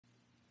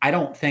I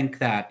don't think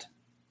that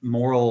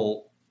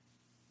moral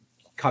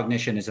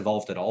cognition is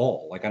evolved at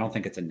all. Like, I don't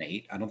think it's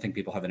innate. I don't think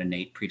people have an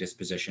innate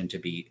predisposition to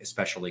be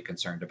especially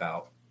concerned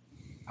about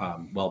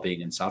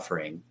well-being and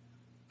suffering.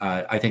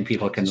 I think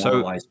people can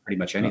normalize pretty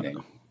much anything.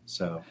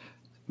 So, I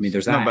mean,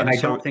 there's that. And I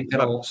don't think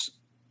that'll...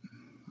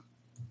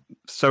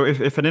 So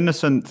if an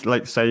innocent,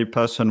 like, say,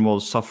 person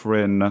was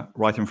suffering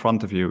right in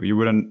front of you, you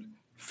wouldn't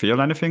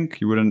feel anything?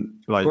 You wouldn't,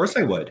 like... Of course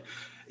I would.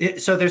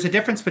 So there's a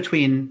difference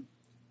between...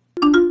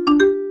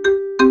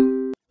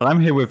 I'm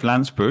here with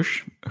Lance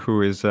Bush,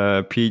 who is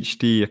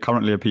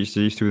currently a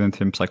PhD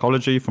student in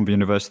psychology from the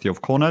University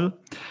of Cornell.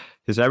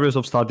 His areas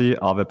of study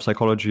are the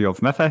psychology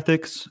of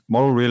metaphysics,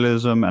 moral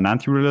realism and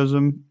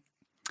anti-realism,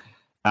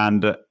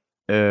 and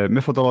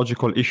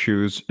methodological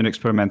issues in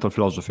experimental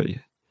philosophy.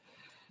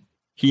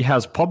 He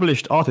has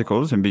published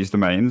articles in these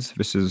domains.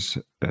 This is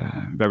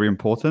very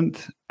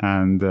important,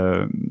 and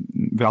the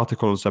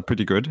articles are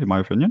pretty good, in my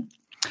opinion.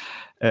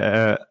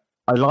 I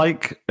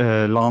like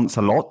Lance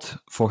a lot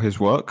for his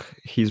work.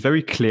 He's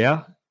very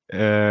clear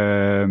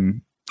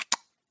in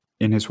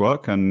his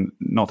work, and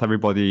not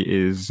everybody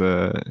is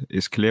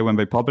clear when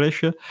they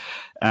publish.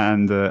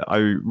 And I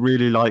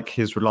really like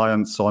his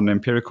reliance on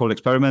empirical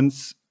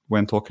experiments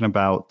when talking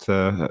about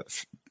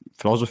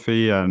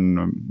philosophy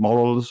and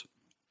morals.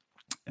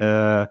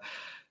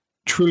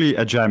 Truly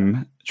a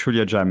gem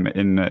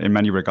in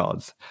many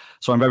regards.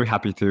 So I'm very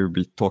happy to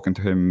be talking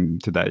to him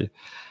today.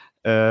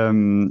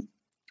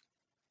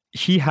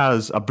 He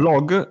has a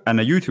blog and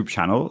a YouTube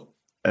channel.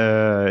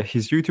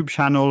 His YouTube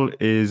channel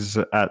is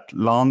at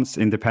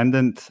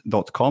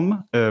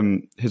lanceindependent.com.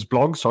 His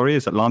blog,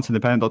 is at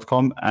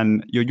lanceindependent.com.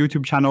 And your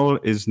YouTube channel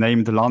is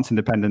named Lance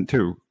Independent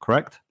too,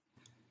 correct?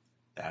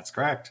 That's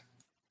correct.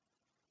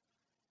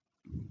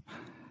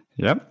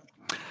 Yep.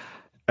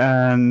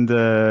 And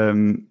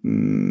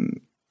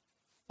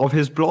of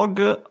his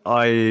blog,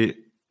 I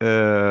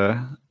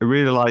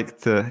really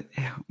liked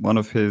one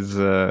of his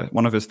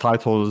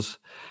titles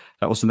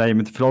that was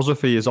named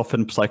 "Philosophy is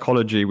often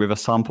psychology with a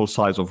sample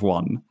size of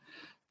 1."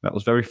 That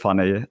was very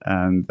funny,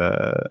 and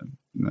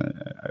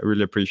I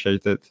really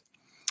appreciate it.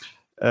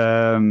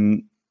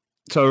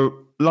 So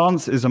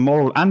Lance is a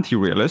moral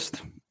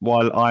anti-realist,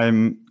 while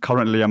I'm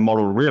currently a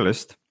moral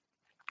realist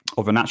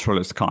of a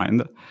naturalist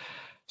kind.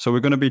 So we're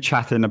going to be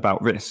chatting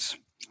about this.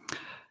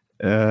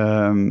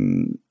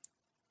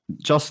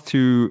 Just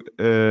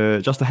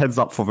a heads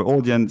up for the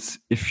audience: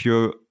 if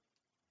you're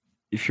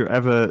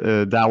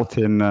ever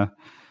doubting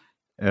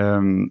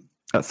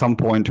at some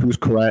point who's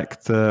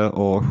correct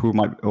or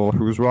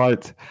who's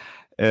right,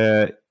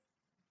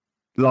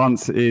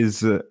 Lance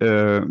is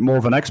more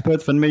of an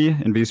expert than me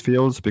in these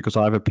fields because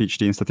I have a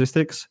PhD in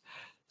statistics.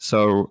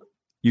 So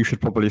you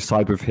should probably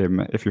side with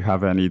him if you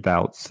have any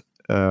doubts.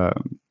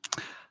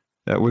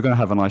 We're going to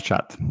have a nice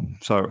chat.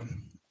 So,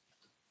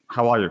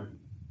 how are you?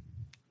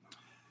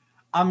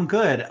 I'm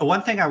good.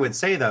 One thing I would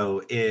say,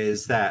 though,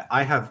 is that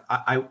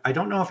I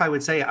don't know if I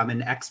would say I'm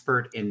an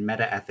expert in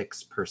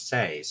metaethics per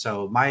se.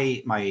 So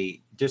my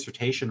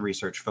dissertation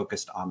research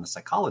focused on the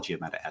psychology of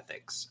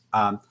metaethics.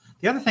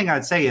 The other thing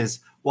I'd say is,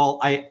 well,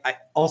 I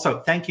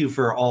also thank you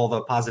for all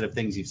the positive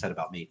things you've said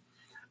about me.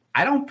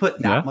 I don't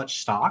put that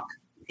much stock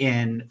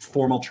in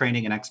formal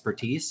training and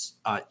expertise.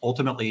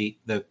 Ultimately,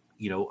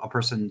 a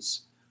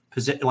person's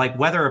like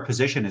whether a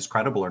position is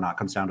credible or not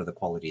comes down to the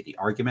quality of the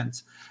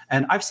arguments.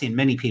 And I've seen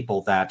many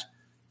people that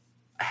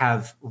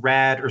have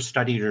read or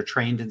studied or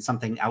trained in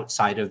something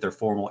outside of their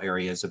formal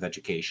areas of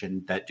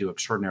education that do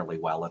extraordinarily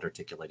well at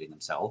articulating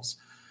themselves.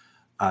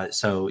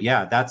 So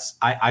yeah,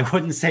 I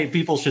wouldn't say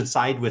people should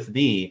side with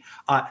me.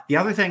 The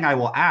other thing I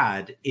will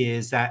add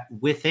is that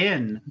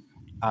within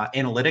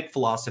analytic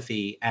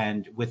philosophy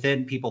and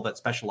within people that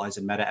specialize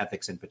in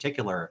metaethics in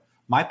particular,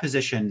 my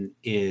position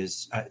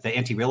is, the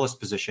anti-realist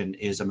position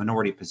is a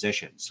minority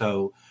position.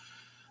 So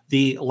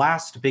the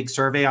last big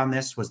survey on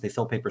this was the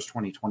Philpapers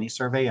 2020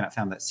 survey, and it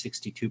found that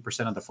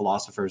 62% of the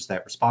philosophers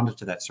that responded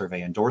to that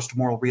survey endorsed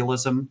moral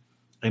realism.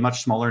 A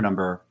much smaller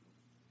number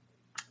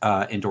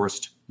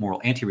endorsed moral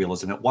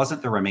anti-realism. It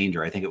wasn't the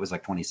remainder. I think it was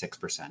like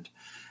 26%.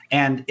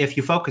 And if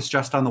you focus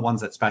just on the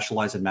ones that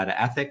specialize in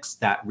metaethics,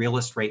 that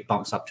realist rate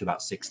bumps up to about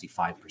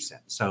 65%.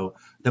 So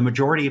the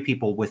majority of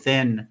people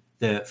within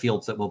the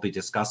fields that we'll be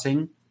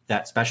discussing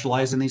that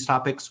specialize in these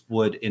topics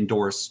would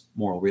endorse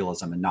moral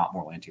realism and not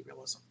moral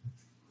anti-realism.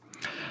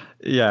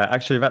 Yeah,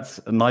 actually, that's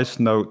a nice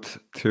note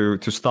to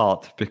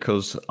start,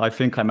 because I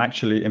think I'm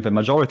actually in the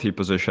majority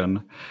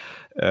position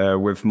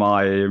with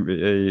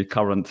my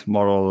current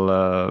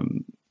moral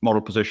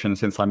position,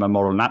 since I'm a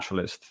moral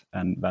naturalist,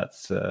 and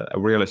that's a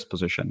realist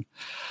position.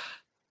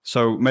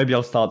 So maybe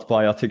I'll start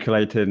by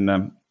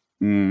articulating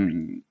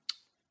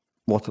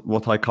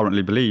what I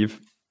currently believe,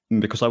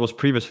 because I was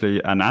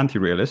previously an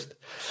anti-realist,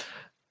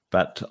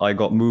 but I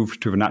got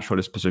moved to the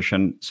naturalist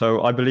position.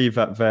 So I believe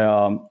that there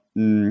are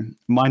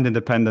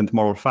mind-independent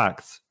moral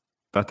facts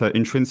that are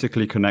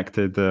intrinsically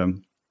connected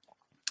to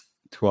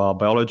our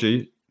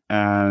biology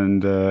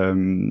and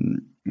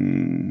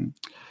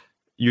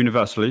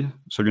universally.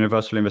 So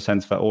universally in the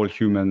sense that all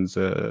humans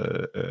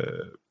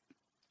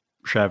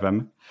share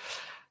them.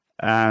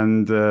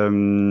 And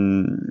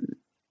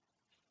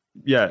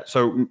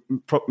so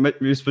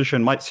this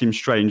position might seem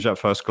strange at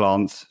first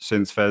glance,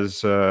 since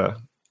there's a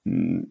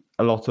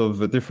lot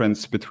of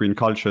difference between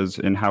cultures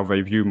in how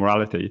they view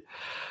morality.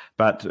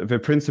 But the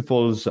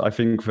principles, I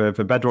think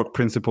the bedrock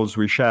principles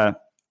we share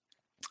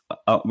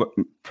are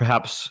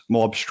perhaps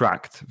more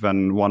abstract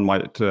than one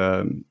might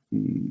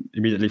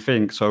immediately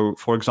think. So,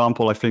 for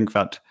example, I think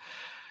that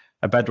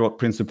a bedrock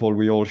principle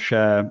we all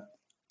share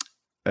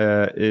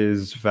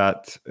is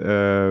that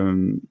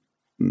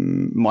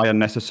my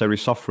unnecessary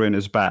suffering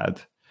is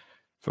bad.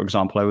 For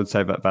example, I would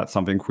say that that's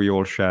something we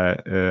all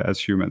share as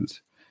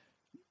humans.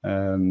 So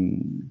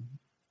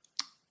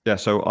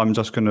I'm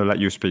just going to let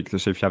you speak to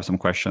see if you have some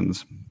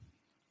questions.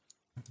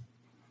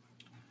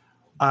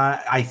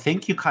 I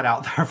think you cut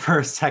out there for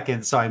a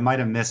second, so I might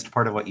have missed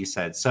part of what you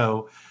said.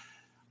 So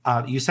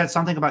you said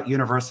something about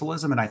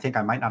universalism, and I think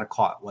I might not have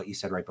caught what you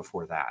said right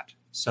before that.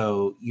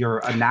 So you're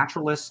a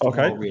naturalist,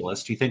 moral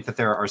realist. You think that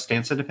there are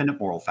stance-independent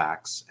moral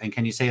facts, and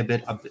can you say a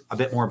bit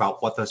more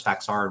about what those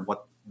facts are and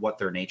what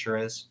their nature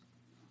is?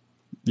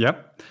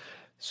 Yep.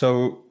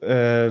 So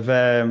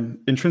they're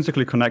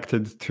intrinsically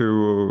connected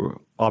to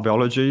our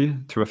biology,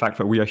 to the fact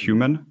that we are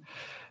human,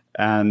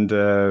 and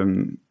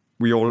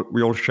we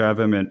all share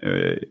them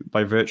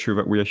by virtue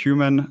that we are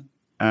human.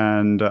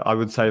 And I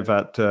would say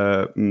that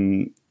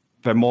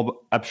they're more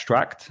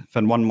abstract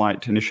than one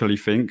might initially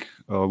think.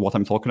 What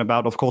I'm talking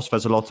about, of course,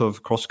 there's a lot of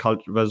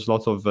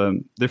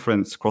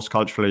difference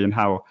cross-culturally in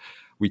how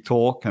we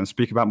talk and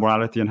speak about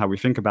morality and how we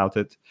think about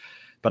it.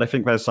 But I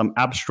think there's some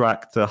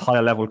abstract,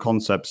 higher level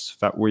concepts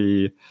that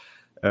we're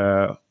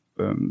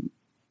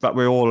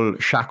all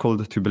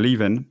shackled to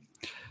believe in.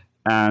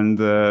 And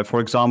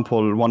for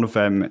example, one of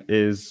them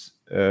is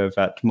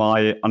that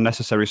my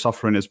unnecessary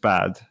suffering is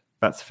bad.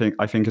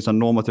 I think is a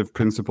normative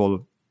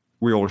principle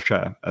we all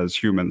share as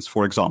humans,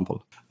 for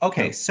example.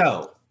 Okay,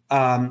 so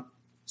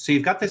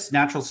you've got this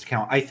naturalist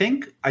account. I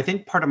think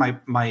part of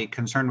my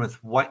concern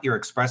with what you're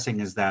expressing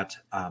is that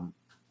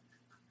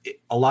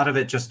a lot of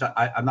it just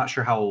I'm not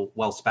sure how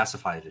well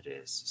specified it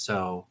is.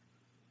 So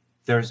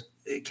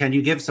can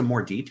you give some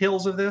more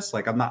details of this?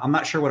 Like I'm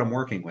not sure what I'm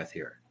working with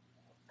here.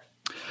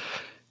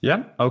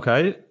 Yeah.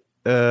 Okay.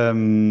 I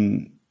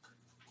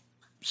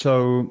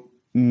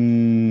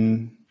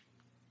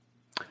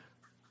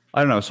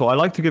don't know. So I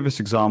like to give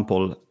this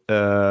example.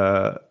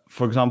 For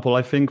example,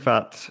 I think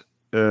that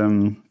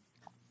when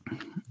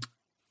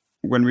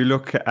we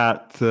look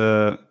at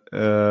the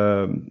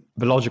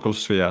logical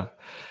sphere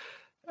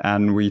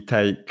and we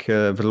take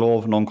the law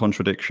of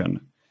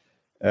non-contradiction,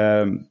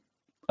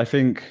 I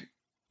think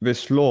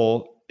this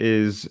law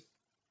is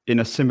in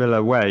a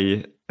similar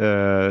way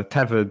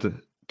tethered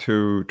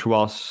to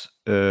us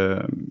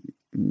by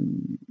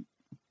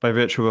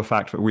virtue of the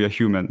fact that we are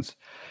humans,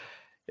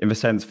 in the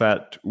sense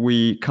that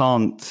we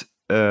can't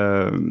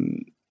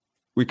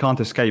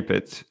escape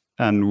it,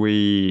 and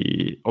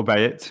we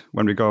obey it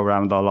when we go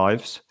around our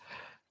lives,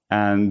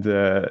 and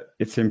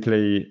it's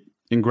simply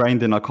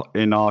ingrained in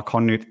our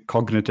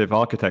cognitive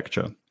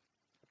architecture,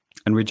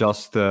 and we're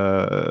just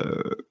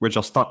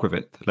stuck with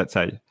it, let's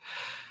say.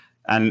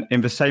 And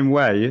in the same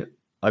way,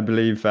 I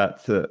believe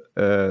that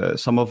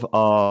some of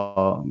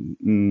our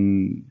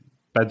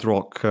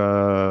bedrock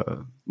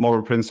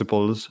moral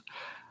principles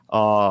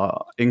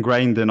are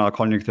ingrained in our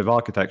cognitive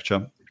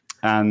architecture,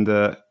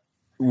 and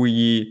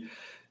we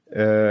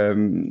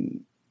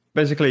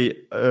basically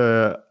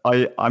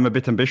I'm a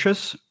bit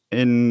ambitious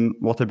in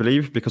what I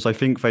believe, because I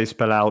think they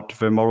spell out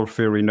the moral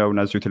theory known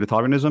as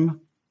utilitarianism.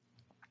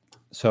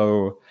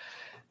 So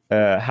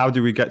how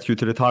do we get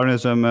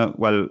utilitarianism?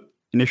 Well,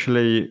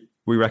 initially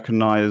we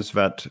recognize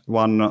that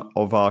one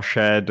of our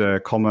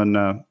shared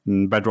common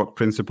bedrock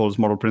principles,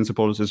 moral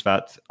principles, is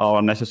that our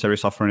unnecessary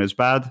suffering is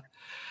bad.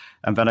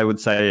 And then I would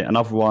say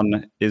another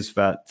one is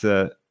that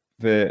the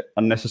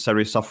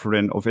unnecessary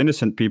suffering of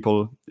innocent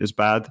people is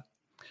bad.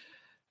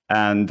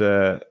 And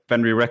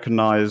then we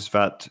recognize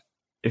that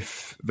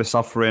if the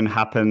suffering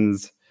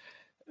happens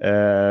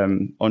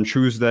on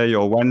Tuesday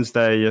or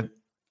Wednesday,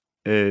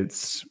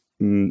 it's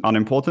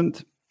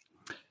unimportant.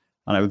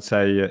 And I would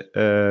say,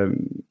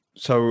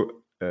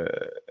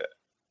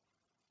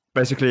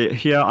 basically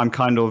here I'm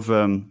kind of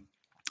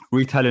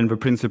retelling the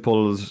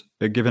principles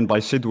given by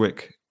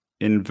Sidgwick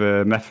in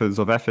the Methods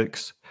of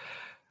Ethics,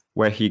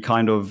 where he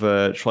kind of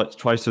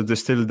tries to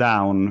distill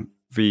down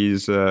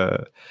these,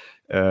 tries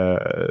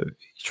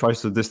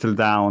to distill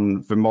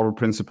down the moral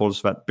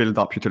principles that build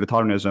up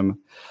utilitarianism.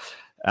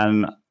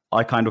 And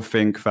I kind of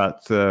think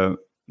that the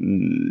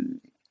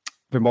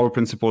moral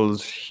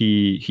principles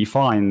he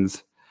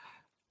finds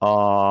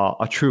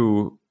are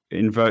true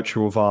in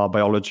virtue of our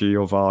biology,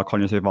 of our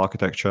cognitive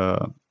architecture,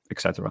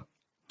 etc.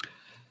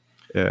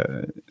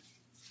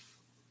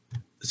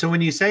 So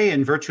when you say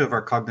in virtue of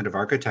our cognitive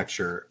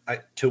architecture,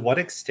 to what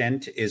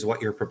extent is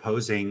what you're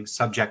proposing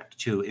subject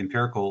to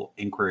empirical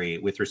inquiry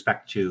with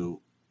respect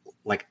to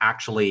like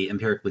actually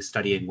empirically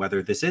studying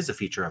whether this is a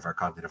feature of our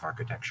cognitive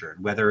architecture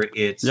and whether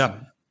it's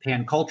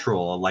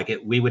pan-cultural, like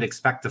we would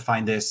expect to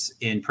find this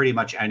in pretty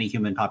much any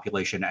human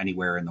population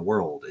anywhere in the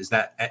world. Is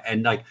that,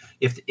 and like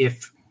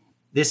if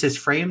this is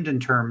framed in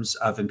terms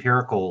of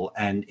empirical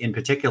and in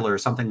particular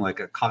something like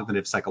a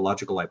cognitive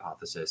psychological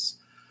hypothesis,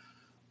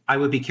 I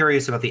would be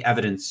curious about the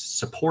evidence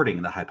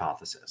supporting the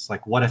hypothesis.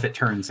 Like, what if it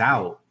turns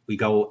out we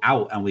go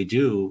out and we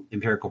do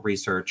empirical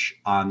research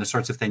on the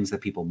sorts of things that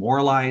people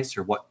moralize,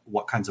 or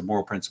what kinds of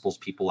moral principles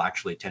people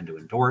actually tend to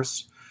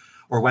endorse,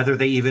 or whether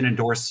they even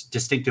endorse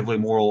distinctively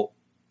moral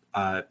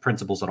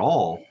principles at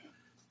all.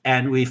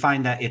 And we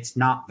find that it's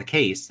not the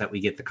case, that we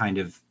get the kind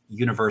of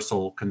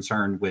universal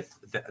concern with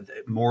the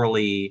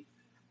morally,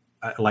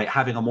 like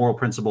having a moral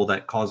principle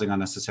that causing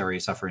unnecessary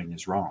suffering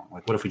is wrong.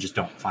 Like, what if we just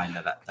don't find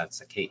that that's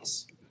the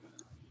case?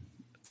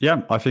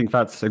 Yeah, I think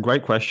that's a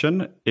great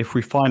question. If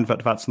we find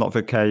that that's not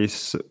the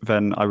case,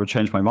 then I would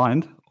change my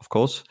mind, of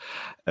course.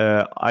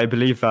 I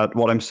believe that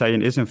what I'm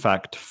saying is in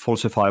fact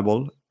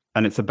falsifiable,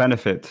 and it's a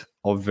benefit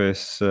of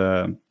this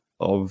kind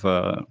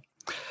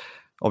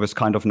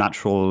of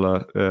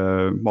natural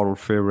moral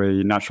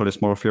theory,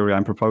 naturalist moral theory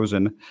I'm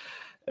proposing.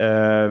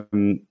 I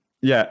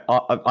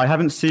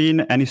haven't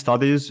seen any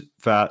studies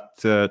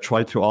that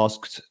try to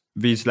ask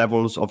these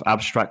levels of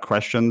abstract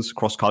questions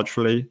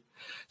cross-culturally.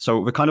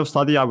 So the kind of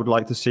study I would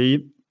like to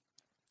see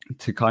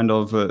to kind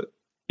of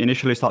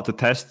initially start to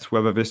test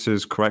whether this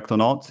is correct or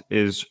not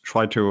is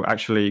try to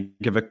actually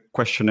give a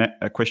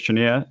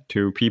questionnaire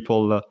to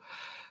people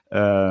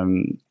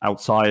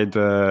outside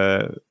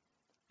the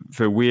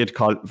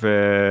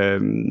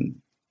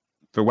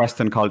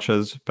Western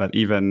cultures, but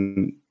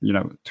even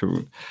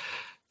to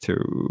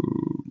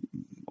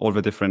all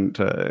the different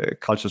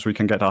cultures we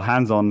can get our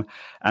hands on,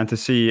 and to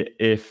see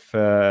if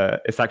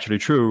it's actually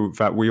true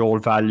that we all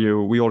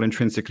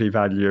intrinsically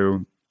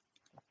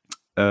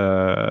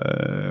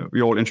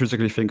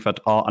think that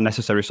our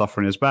unnecessary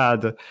suffering is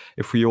bad,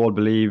 if we all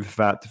believe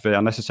that the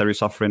unnecessary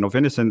suffering of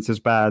innocence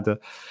is bad,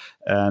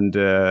 and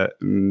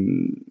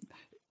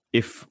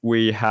if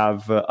we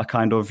have a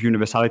kind of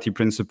universality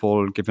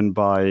principle given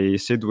by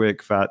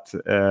Sidgwick that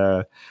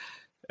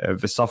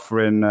the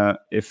suffering, that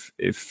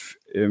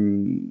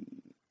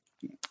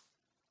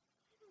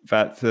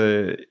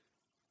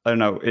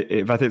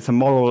it's a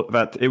moral,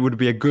 that it would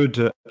be a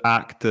good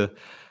act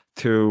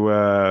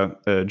to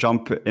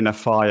jump in a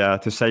fire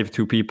to save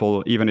two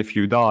people, even if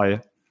you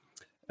die.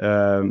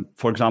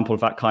 For example,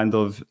 that kind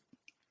of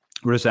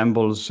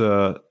resembles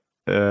the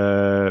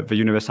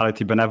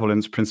universality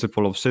benevolence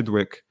principle of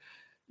Sidgwick.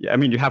 Yeah, I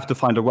mean, you have to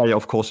find a way,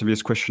 of course, in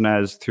these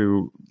questionnaires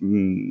to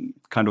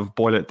kind of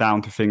boil it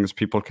down to things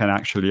people can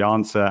actually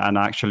answer and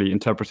actually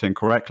interpreting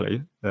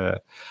correctly,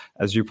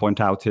 as you point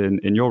out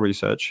in your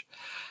research.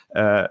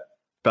 But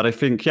I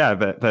think,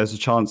 there's a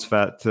chance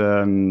that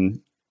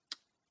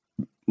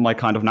my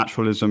kind of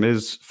naturalism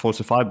is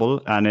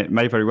falsifiable, and it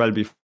may very well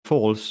be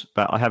false,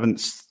 but I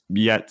haven't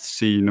yet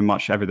seen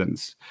much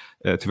evidence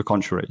to the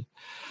contrary.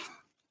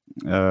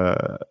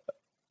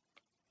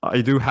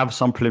 I do have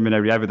some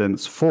preliminary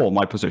evidence for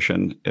my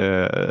position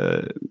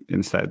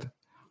instead.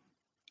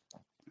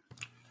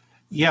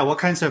 Yeah, what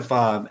kinds of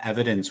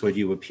evidence would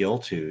you appeal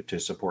to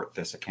support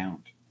this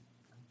account?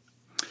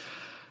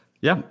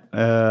 Yeah,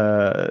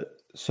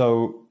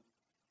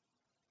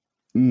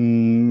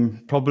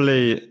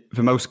 probably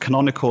the most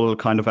canonical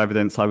kind of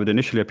evidence I would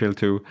initially appeal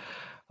to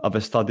are the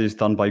studies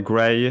done by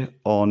Gray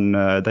on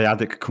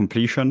dyadic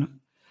completion.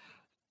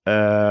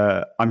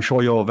 I'm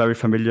sure you're very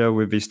familiar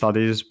with these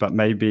studies, but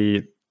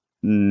maybe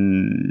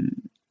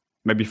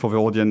for the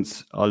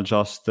audience, I'll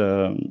just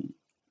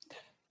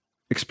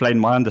explain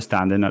my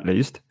understanding at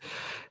least.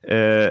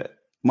 My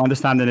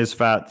understanding is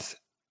that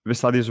the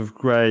studies of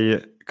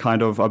Gray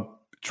kind of are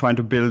trying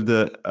to build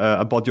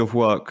a body of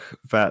work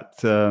that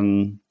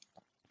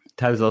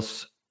tells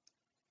us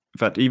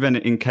that even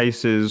in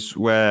cases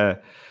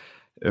where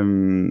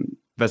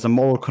there's a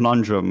moral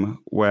conundrum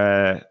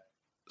where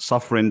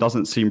suffering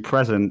doesn't seem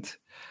present,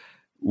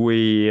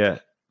 we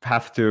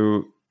have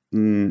to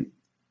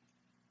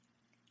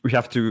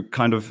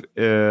kind of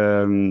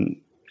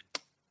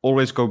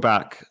always go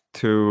back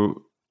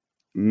to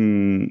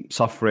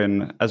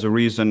suffering as a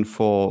reason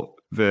for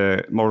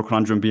the moral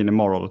conundrum being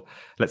immoral.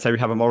 Let's say we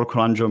have a moral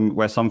conundrum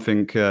where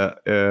something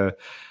that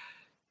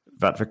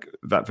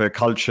the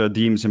culture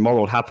deems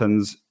immoral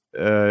happens,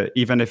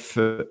 even if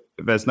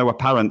there's no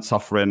apparent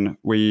suffering,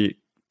 we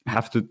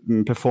have to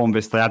perform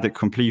this dyadic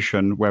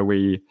completion where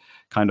we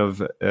kind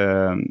of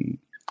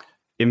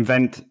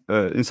invent,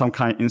 in some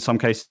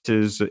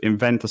cases,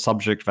 invent a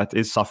subject that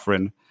is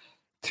suffering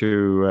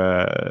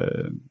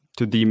to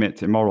deem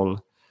it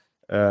immoral.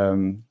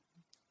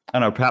 I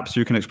don't know, perhaps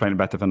you can explain it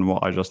better than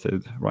what I just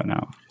did right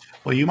now.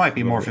 Well, you might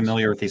be more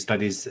familiar with these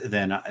studies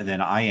than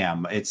I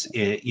am.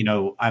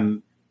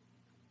 I'm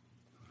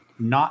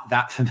not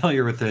that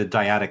familiar with the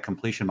dyadic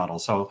completion model.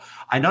 So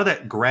I know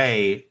that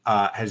Gray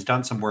has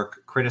done some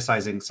work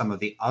criticizing some of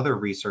the other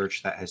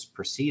research that has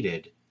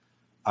preceded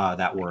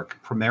that work,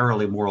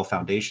 primarily moral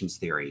foundations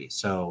theory.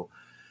 So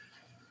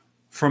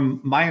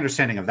from my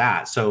understanding of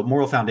that, so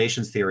moral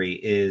foundations theory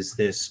is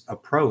this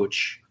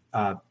approach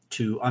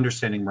to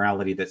understanding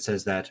morality that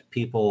says that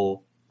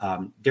people,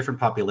 different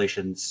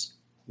populations,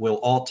 will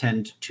all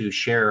tend to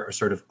share a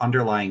sort of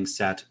underlying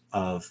set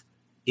of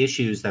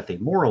issues that they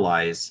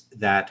moralize,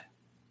 that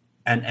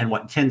and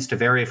what tends to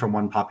vary from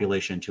one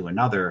population to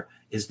another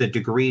is the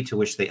degree to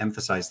which they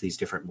emphasize these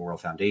different moral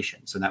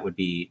foundations. And that would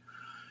be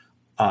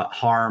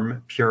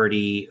harm,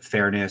 purity,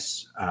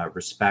 fairness,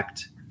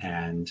 respect,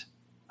 and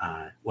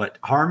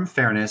harm,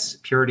 fairness,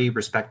 purity,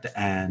 respect,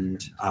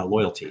 and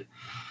loyalty.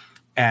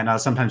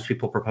 And sometimes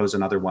people propose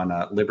another one,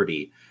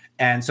 liberty.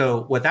 And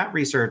so what that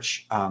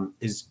research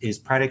is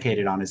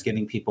predicated on is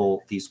giving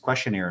people these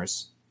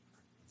questionnaires.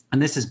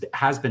 And this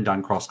has been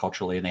done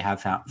cross-culturally, and they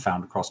have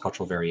found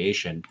cross-cultural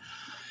variation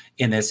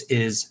in this,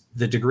 is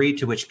the degree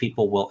to which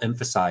people will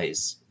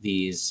emphasize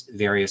these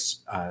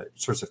various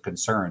sorts of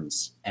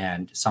concerns.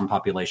 And some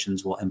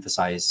populations will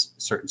emphasize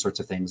certain sorts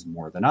of things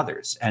more than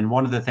others. And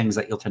one of the things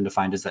that you'll tend to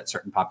find is that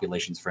certain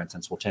populations, for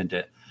instance, will tend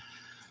to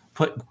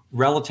put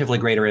relatively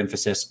greater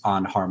emphasis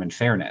on harm and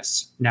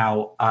fairness.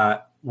 Now,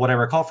 what I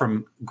recall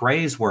from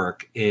Gray's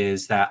work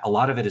is that a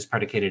lot of it is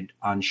predicated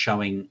on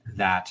showing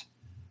that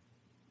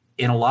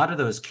in a lot of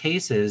those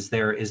cases,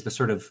 there is the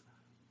sort of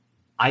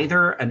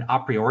either an a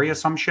priori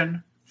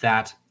assumption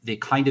that the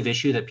kind of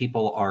issue that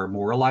people are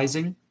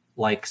moralizing,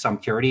 like some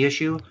purity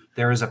issue,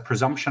 there is a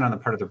presumption on the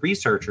part of the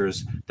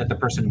researchers that the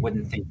person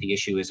wouldn't think the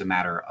issue is a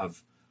matter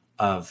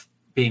of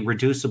being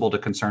reducible to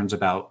concerns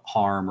about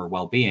harm or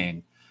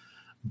well-being,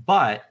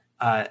 but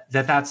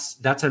that's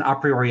an a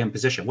priori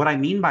imposition. What I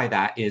mean by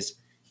that is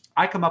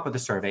I come up with a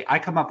survey, I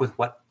come up with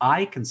what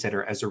I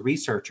consider as a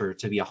researcher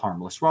to be a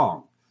harmless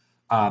wrong.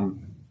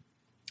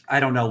 I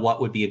don't know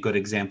what would be a good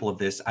example of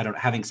this.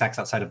 Having sex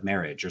outside of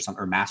marriage or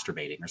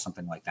masturbating or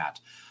something like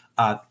that,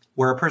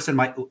 where a person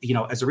might,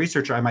 as a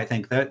researcher, I might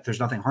think that there's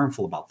nothing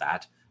harmful about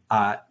that.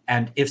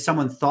 And if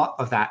someone thought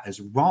of that as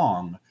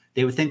wrong,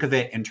 they would think of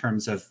it in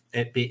terms of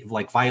it be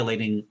like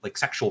violating like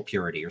sexual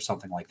purity or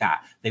something like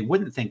that. They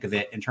wouldn't think of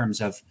it in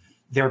terms of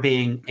there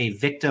being a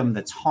victim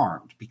that's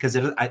harmed, because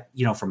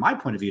from my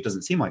point of view, it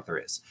doesn't seem like there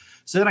is.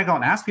 So then I go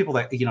and ask people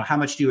that, how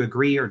much do you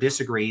agree or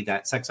disagree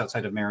that sex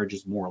outside of marriage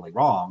is morally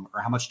wrong?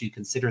 Or how much do you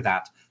consider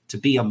that to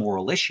be a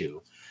moral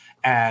issue?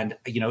 And,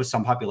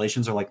 some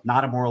populations are like,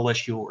 not a moral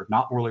issue or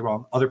not morally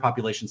wrong. Other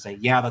populations say,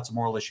 yeah, that's a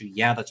moral issue.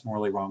 Yeah, that's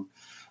morally wrong.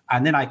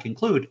 And then I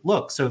conclude,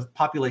 look, so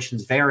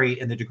populations vary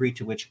in the degree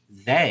to which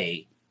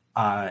they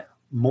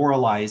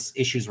moralize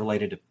issues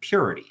related to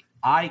purity.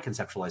 I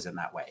conceptualize it in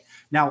that way.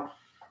 Now,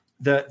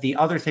 the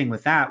other thing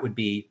with that would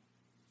be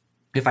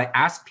if I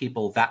ask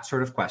people that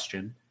sort of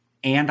question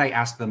and I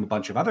ask them a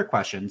bunch of other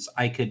questions,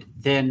 I could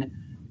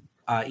then,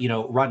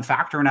 run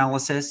factor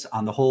analysis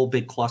on the whole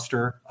big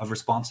cluster of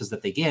responses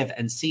that they give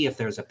and see if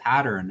there's a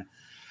pattern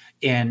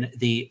in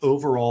the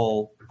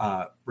overall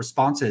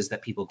responses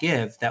that people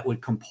give that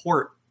would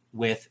comport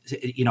with,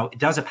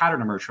 does a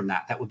pattern emerge from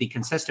that would be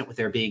consistent with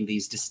there being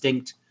these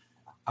distinct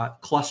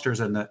clusters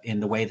in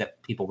the way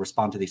that people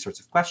respond to these sorts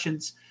of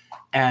questions.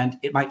 And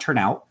it might turn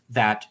out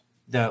that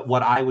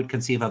what I would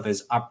conceive of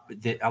as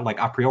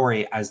a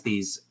priori as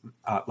these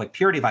like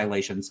purity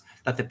violations,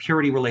 that the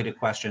purity related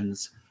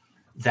questions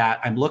that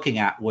I'm looking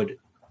at would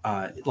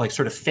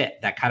sort of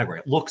fit that category.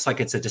 It looks like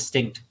it's a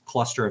distinct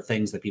cluster of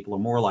things that people are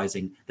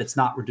moralizing that's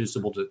not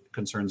reducible to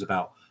concerns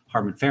about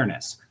harm and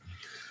fairness.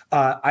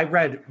 I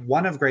read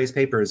one of Gray's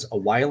papers a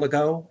while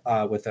ago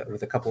with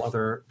a couple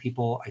other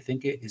people. I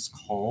think it is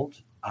called,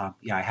 I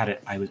had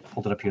it. I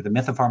pulled it up here. The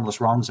Myth of Harmless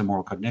Wrongs and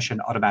Moral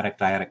Cognition, Automatic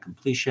Dyadic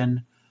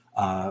Completion,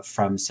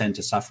 from Sin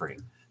to Suffering.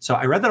 So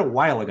I read that a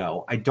while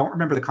ago. I don't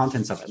remember the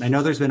contents of it. And I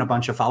know there's been a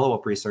bunch of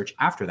follow-up research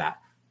after that.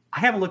 I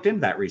haven't looked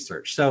into that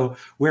research. So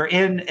we're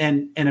in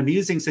an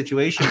amusing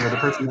situation where the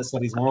person that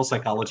studies moral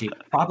psychology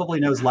probably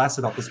knows less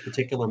about this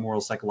particular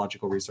moral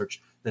psychological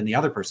research than the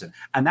other person.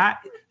 And that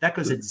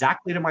goes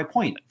exactly to my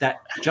point, that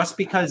just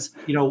because,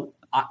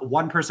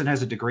 one person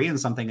has a degree in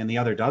something and the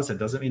other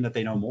doesn't mean that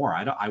they know more.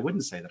 I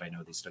wouldn't say that I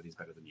know these studies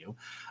better than you.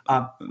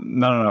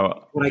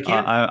 No. What I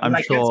can't, I'm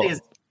what sure. I can't say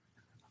is,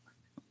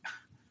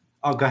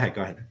 oh, go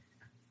ahead.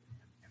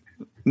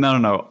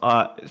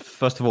 No.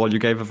 First of all, you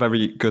gave a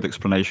very good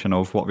explanation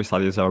of what these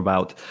studies are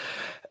about.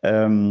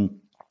 So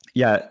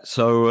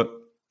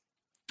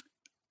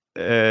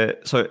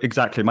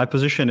exactly, my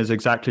position is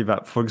exactly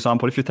that. For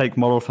example, if you take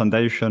moral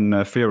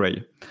foundation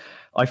theory,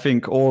 I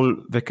think all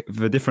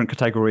the different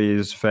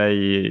categories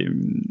they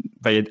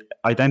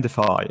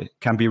identify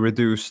can be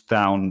reduced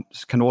down,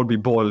 can all be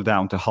boiled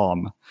down to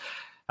harm.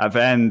 At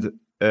the end,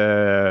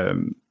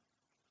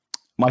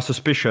 my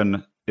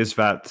suspicion is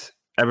that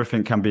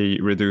everything can be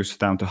reduced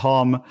down to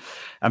harm.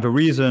 And the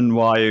reason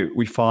why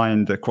we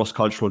find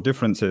cross-cultural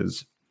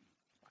differences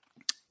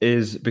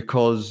is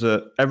because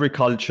every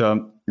culture...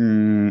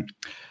 this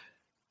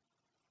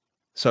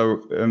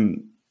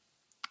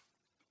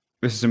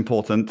is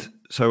important.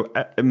 So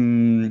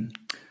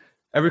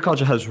every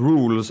culture has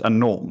rules and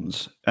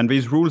norms. And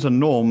these rules and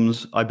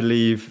norms, I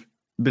believe,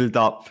 build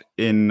up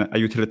in a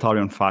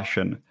utilitarian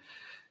fashion.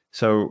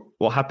 So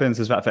what happens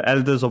is that the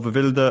elders of a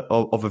village,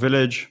 or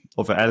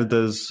the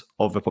elders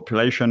of a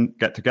population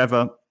get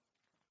together,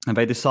 and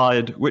they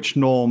decide which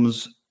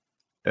norms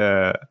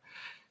will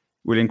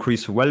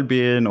increase the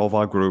well-being of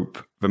our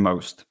group the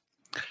most.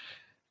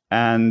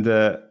 And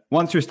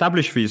once you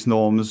establish these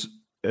norms,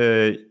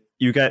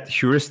 you get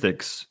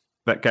heuristics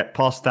that get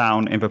passed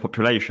down in the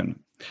population.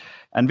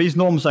 And these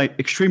norms are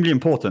extremely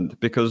important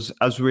because,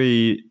 as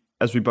we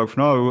both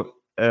know,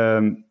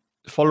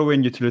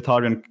 following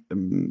utilitarian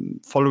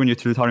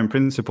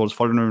principles,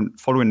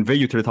 following the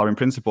utilitarian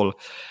principle,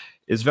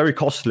 is very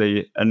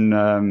costly,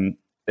 and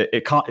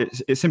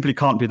it simply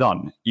can't be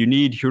done. You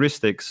need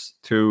heuristics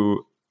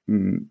to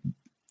be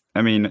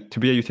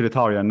a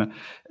utilitarian,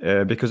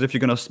 because if you're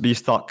going to be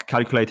stuck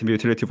calculating the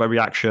utility of every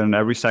action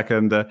every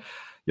second,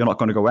 you're not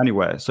going to go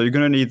anywhere. So you're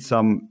going to need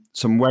some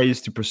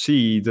ways to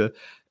proceed,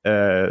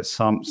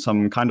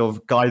 some kind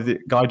of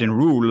guiding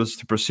rules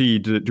to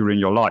proceed during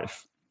your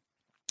life.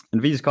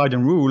 And these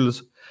guiding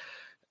rules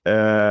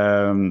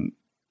you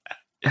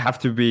have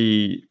to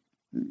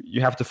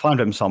find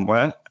them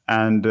somewhere,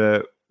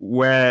 and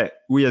where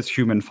we as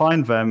humans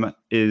find them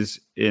is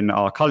in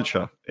our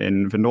culture,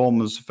 in the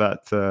norms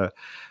that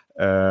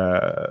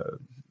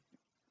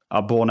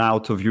are born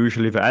out of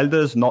usually the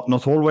elders.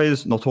 Not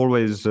always.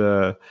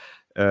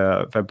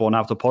 They're born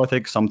out of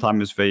politics.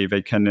 Sometimes they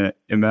can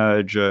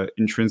emerge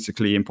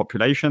intrinsically in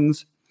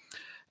populations,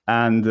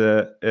 and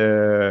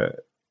the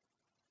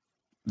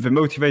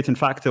motivating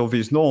factor of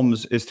these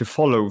norms is to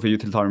follow the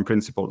utilitarian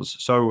principles.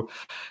 So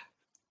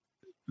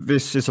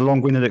this is a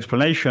long-winded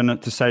explanation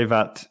to say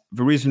that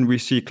the reason we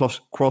see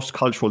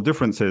cross-cultural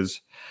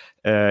differences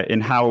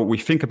in how we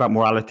think about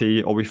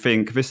morality, or we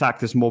think this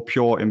act is more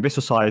pure in this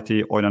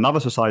society or in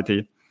another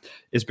society,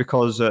 is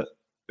because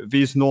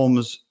these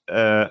norms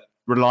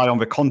rely on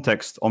the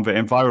context, on the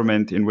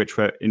environment in which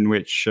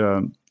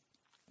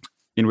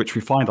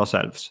we find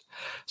ourselves.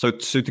 So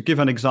to give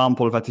an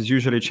example that is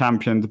usually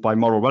championed by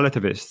moral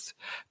relativists,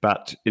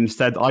 but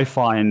instead I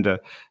find a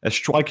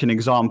striking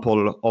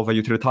example of a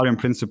utilitarian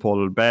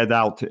principle bared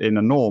out in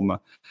a norm.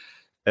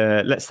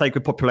 Let's take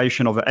the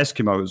population of the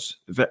Eskimos.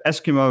 The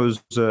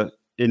Eskimos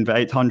in the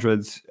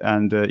 800s,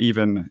 and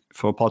even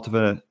for part of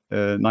the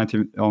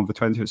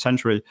 20th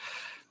century,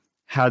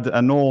 had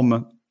a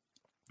norm,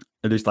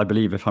 at least I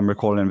believe, if I'm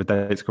recalling the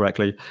dates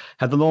correctly,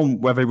 had the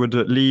norm where they would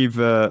leave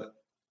their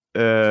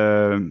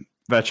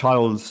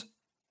child's,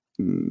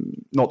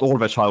 not all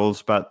their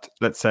child's, but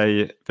let's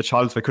say the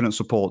childs they couldn't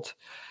support,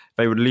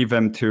 they would leave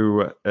them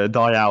to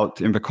die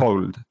out in the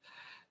cold,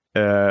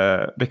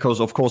 because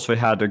of course they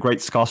had a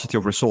great scarcity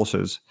of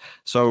resources.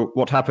 So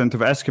what happened to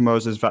the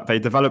Eskimos is that they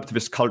developed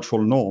this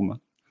cultural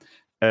norm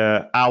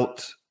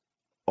out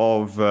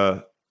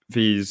of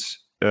these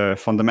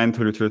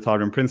fundamental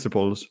utilitarian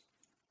principles,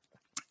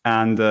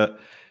 and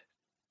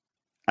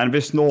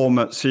this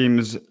norm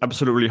seems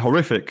absolutely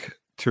horrific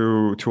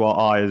to our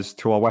eyes,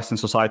 to our Western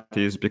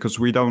societies, because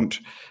we don't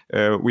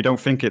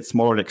think it's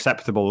morally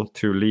acceptable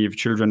to leave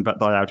children that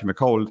die out in the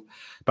cold.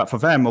 But for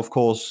them, of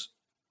course,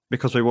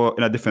 because they were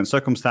in a different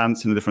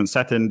circumstance, in a different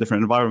setting,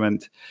 different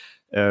environment,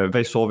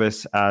 they saw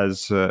this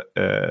as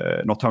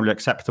not only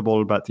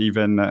acceptable, but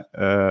even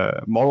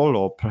moral,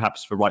 or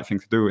perhaps the right thing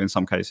to do in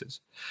some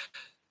cases.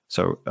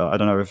 So I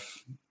don't know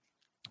if...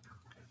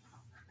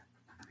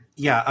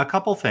 Yeah, a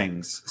couple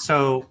things.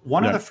 So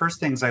one of the first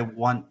things I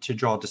want to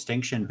draw a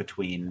distinction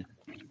between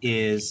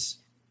is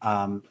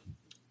the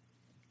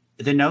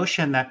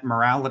notion that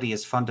morality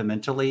is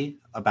fundamentally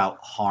about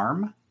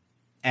harm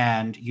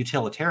and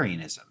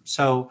utilitarianism.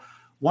 So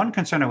one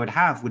concern I would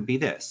have would be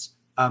this.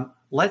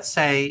 Let's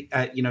say,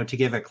 to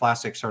give a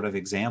classic sort of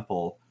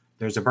example,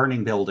 there's a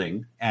burning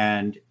building,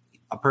 and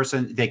a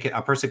person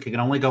can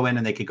only go in,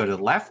 and they could go to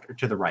the left or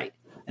to the right.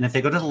 And if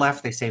they go to the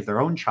left, they save their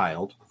own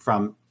child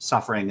from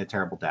suffering a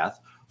terrible death.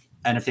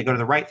 And if they go to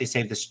the right, they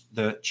save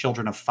the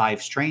children of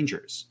 5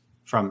 strangers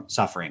from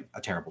suffering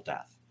a terrible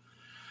death.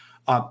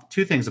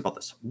 Two things about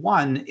this.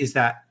 One is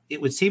that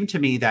it would seem to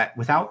me that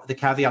without the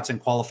caveats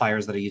and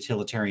qualifiers that a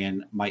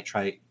utilitarian might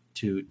try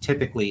to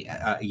typically,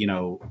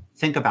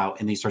 think about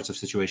in these sorts of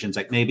situations,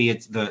 like maybe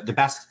it's the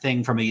best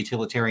thing from a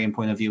utilitarian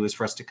point of view is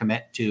for us to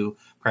commit to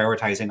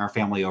prioritizing our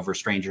family over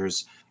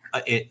strangers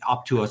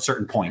up to a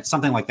certain point,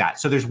 something like that.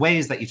 So there's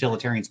ways that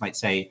utilitarians might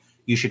say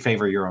you should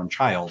favor your own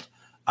child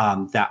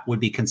that would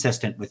be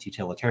consistent with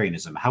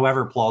utilitarianism,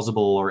 however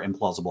plausible or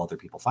implausible other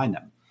people find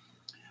them.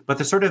 But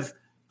the sort of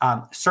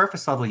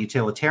surface level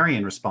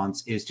utilitarian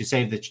response is to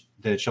save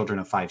the children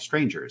of 5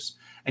 strangers.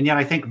 And yet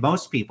I think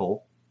most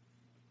people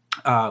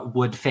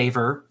would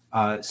favor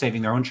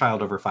saving their own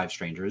child over 5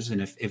 strangers.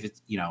 And if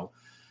it's,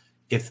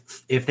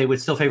 if they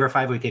would still favor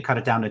 5, we could cut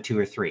it down to 2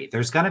 or 3.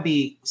 There's going to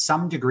be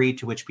some degree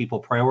to which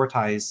people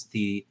prioritize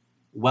the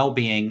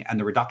well-being and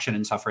the reduction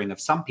in suffering of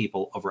some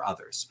people over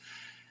others.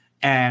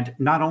 And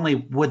not only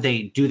would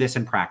they do this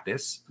in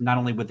practice, not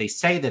only would they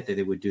say that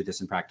they would do this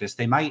in practice,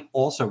 they might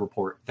also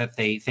report that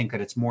they think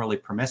that it's morally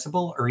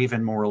permissible or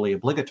even morally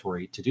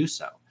obligatory to do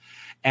so.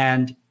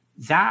 And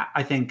that,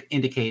 I think,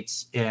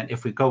 indicates, and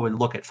if we go and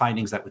look at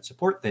findings that would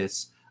support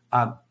this,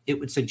 it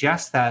would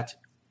suggest that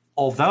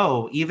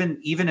although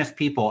even if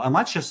people, and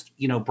let's just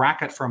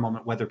bracket for a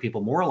moment whether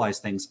people moralize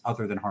things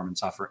other than harm and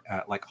suffer,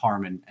 like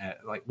harm and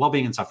like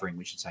well-being and suffering,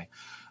 we should say.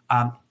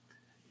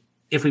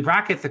 If we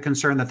bracket the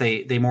concern that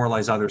they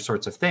moralize other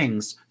sorts of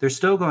things, there's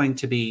still going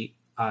to be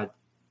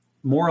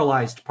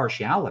moralized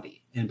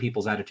partiality in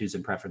people's attitudes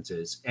and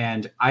preferences.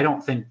 And I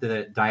don't think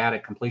the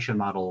dyadic completion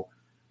model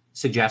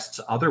suggests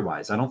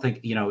otherwise. I don't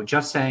think,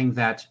 just saying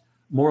that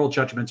moral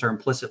judgments are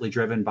implicitly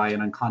driven by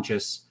an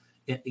unconscious,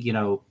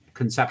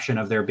 conception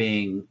of there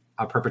being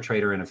a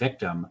perpetrator and a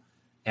victim,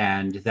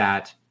 and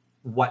that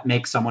what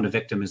makes someone a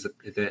victim is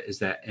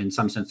that in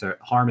some sense their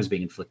harm is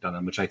being inflicted on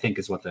them, which I think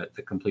is what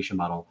the completion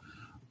model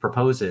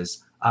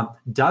proposes,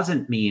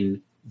 doesn't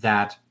mean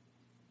that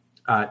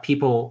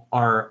people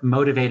are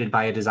motivated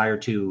by a desire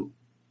to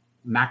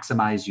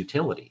maximize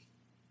utility,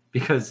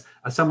 because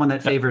someone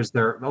that favors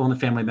their own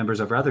family members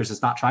over others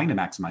is not trying to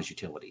maximize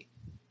utility.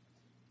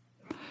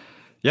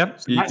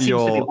 Yep. So that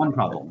seems to be one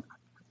problem.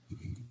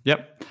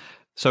 Yep.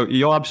 So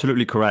you're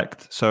absolutely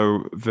correct.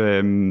 So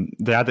the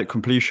dyadic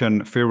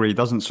completion theory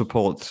doesn't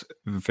support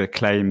the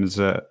claims,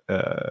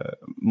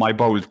 my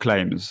bold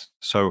claims.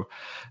 So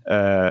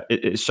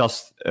it's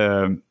just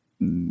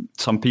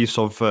some piece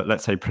of,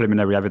 let's say,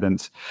 preliminary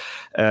evidence.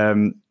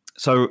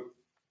 So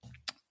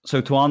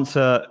to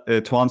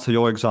answer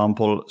your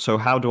example, so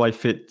how do I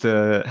fit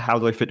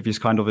this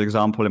kind of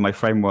example in my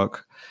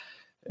framework?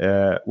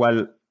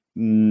 Well,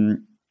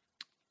 the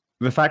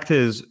fact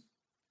is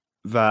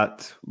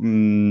that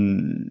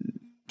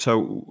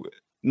so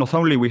not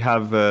only we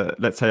have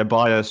let's say a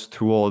bias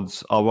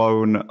towards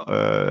our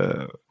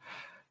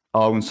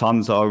own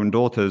sons, our own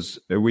daughters,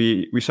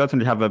 we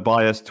certainly have a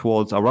bias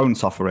towards our own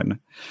suffering.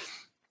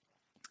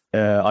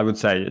 I would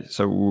say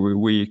so.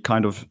 We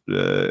kind of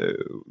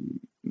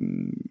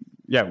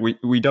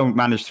we don't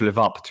manage to live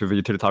up to the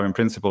utilitarian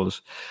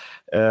principles.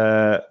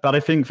 But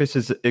I think this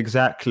is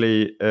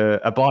exactly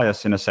a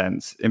bias in the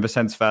sense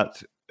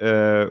that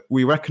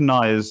we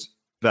recognize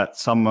that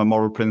some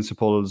moral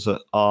principles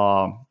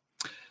are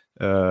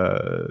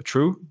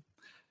true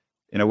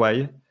in a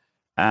way.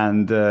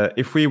 And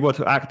if we were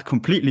to act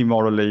completely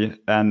morally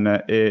and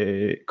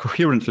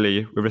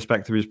coherently with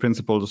respect to these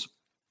principles,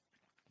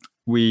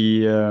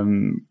 we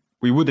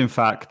would in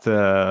fact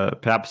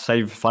perhaps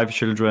save 5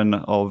 children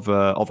of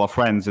our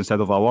friends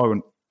instead of our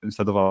own.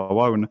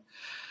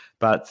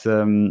 But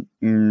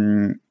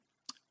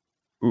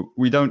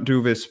we don't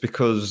do this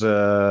because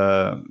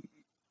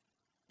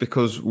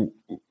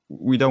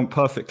we don't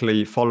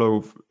perfectly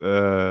follow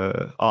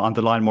our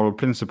underlying moral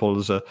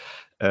principles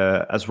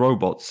as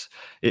robots.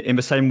 In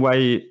the same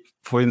way,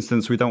 for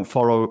instance, we don't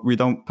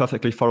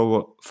perfectly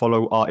follow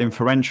our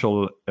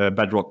inferential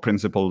bedrock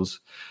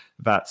principles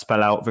that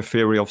spell out the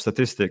theory of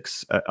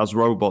statistics as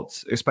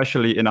robots.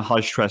 Especially in a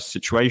high stress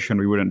situation,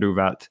 we wouldn't do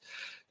that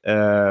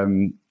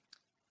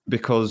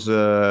because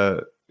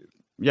we're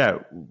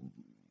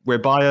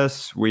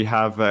biased. We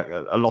have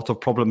a lot of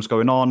problems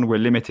going on. We're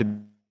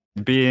limited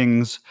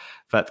beings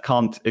that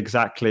can't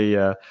exactly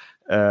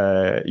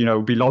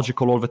be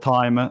logical all the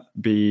time,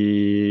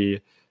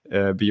 be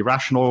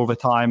rational all the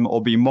time,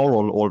 or be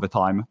moral all the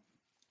time,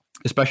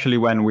 especially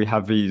when we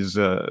have these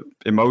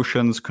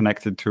emotions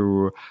connected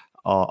to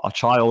our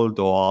child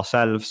or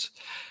ourselves.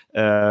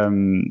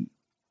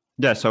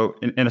 So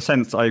in a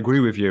sense, I agree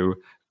with you.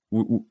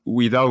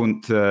 We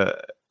don't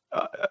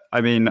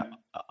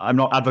I'm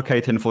not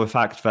advocating for the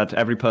fact that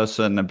every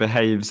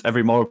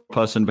moral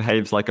person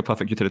behaves like a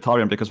perfect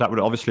utilitarian, because that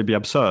would obviously be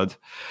absurd.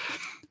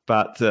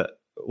 But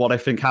what I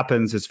think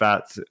happens is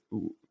that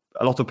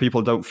a lot of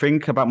people don't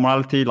think about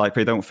morality, like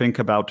they don't think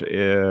about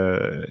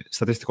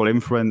statistical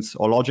inference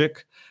or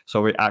logic.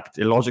 So they act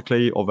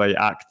illogically, or they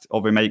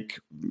make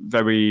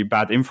very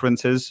bad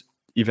inferences,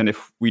 even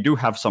if we do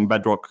have some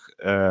bedrock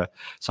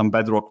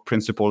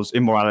principles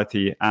in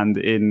morality and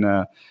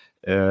in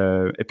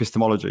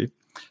epistemology.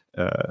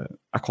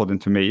 According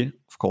to me,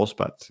 of course,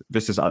 but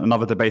this is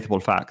another debatable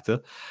fact. So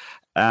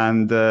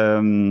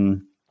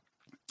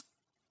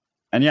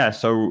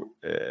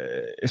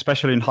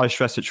especially in high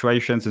stress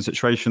situations, in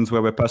situations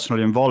where we're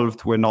personally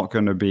involved, we're not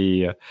going to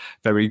be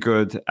very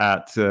good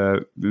at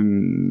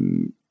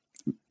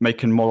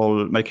making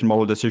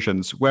moral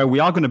decisions. Where we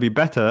are going to be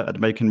better at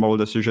making moral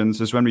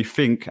decisions is when we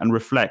think and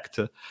reflect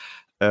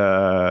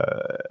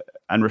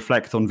on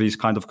these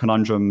kind of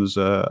conundrums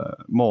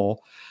more.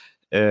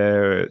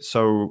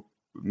 So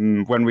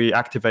when we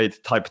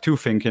activate type 2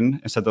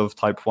 thinking instead of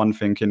type 1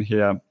 thinking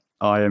here,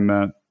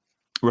 I'm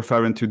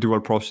referring to the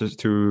dual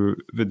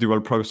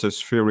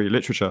process theory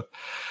literature.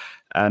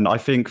 And I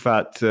think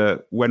that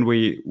when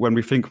we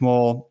think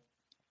more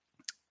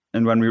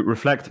and when we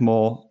reflect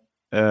more,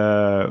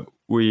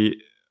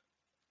 we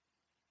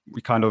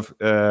kind of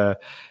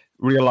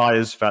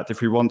realize that if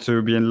we want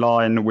to be in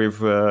line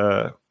with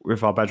our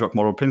bedrock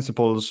moral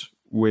principles,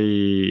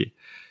 we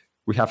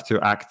have to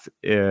act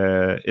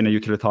in a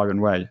utilitarian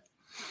way.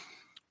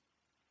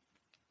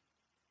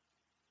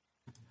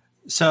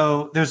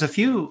 So there's a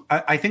few.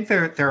 I think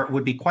there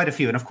would be quite a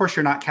few, and of course,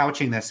 you're not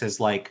couching this as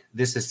like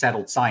this is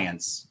settled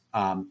science.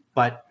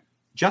 But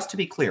just to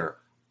be clear,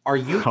 are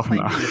you Oh no.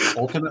 claiming that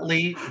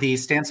ultimately the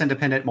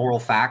stance-independent moral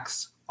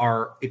facts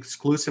are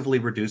exclusively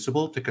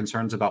reducible to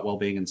concerns about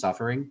well-being and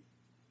suffering?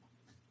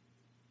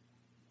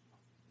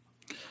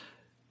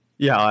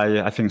 Yeah,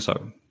 I think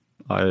so.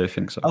 I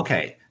think so.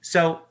 Okay,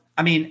 so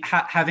I mean,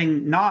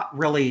 having not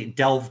really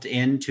delved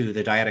into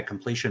the dyadic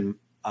completion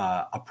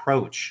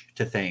approach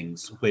to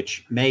things,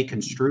 which may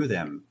construe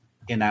them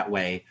in that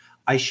way,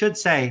 I should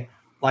say,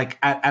 like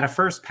at a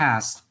first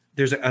pass,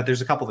 there's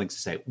a couple things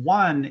to say.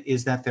 One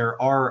is that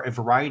there are a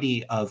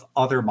variety of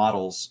other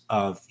models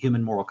of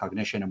human moral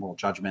cognition and moral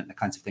judgment, and the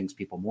kinds of things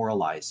people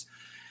moralize.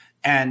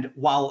 And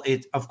while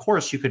it, of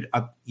course, you could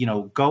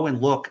go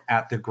and look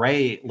at the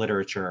Gray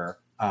literature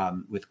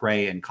with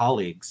Gray and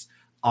colleagues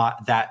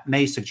that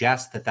may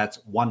suggest that that's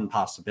one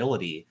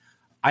possibility.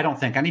 I don't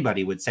think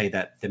anybody would say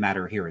that the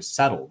matter here is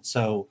settled.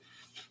 So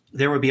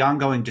there would be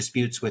ongoing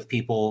disputes with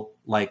people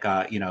like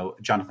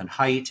Jonathan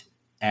Haidt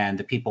and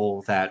the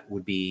people that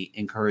would be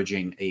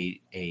encouraging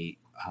a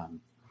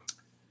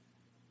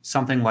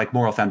something like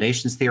moral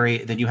foundations theory.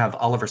 Then you have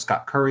Oliver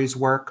Scott Curry's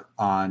work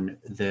on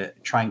the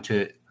trying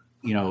to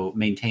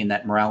maintain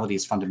that morality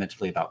is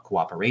fundamentally about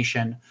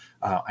cooperation.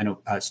 I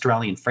know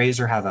Strelly and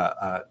Fraser have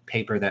a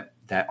paper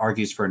that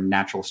argues for a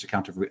naturalist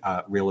account of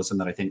realism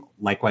that I think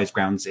likewise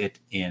grounds it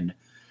in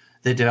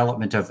the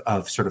development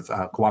of sort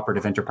of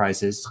cooperative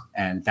enterprises,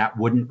 and that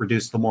wouldn't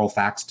reduce the moral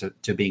facts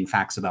to being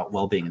facts about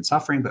well-being and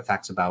suffering, but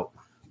facts about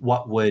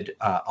what would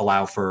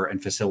allow for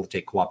and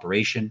facilitate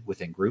cooperation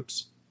within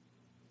groups.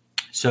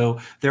 So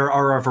there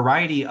are a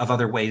variety of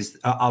other ways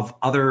of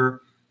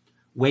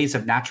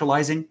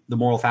naturalizing the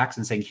moral facts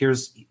and saying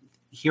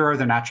here are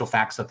the natural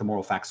facts that the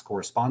moral facts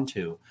correspond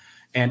to,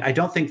 and I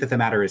don't think that the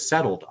matter is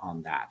settled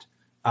on that.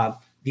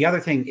 The other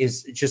thing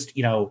is just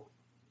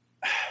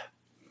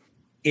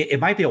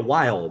it might be a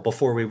while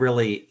before we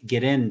really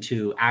get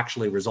into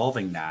actually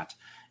resolving that.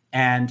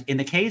 And in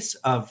the case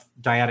of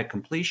dyadic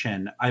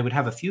completion, I would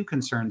have a few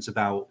concerns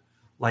about,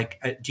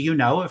 like, do you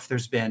know if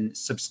there's been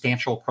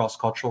substantial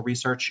cross-cultural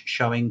research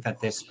showing that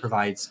this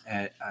provides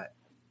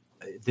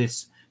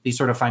these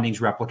sort of findings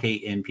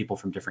replicate in people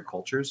from different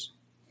cultures?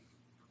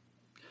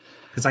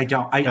 Because I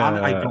don't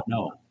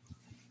know.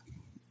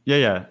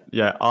 Yeah.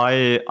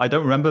 I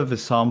don't remember the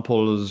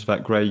samples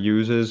that Gray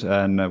uses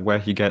and where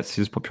he gets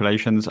his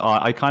populations.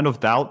 I kind of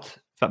doubt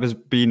that there's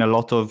been a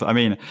lot of, I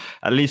mean,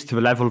 at least to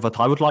the level that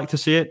I would like to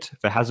see it,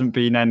 there hasn't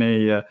been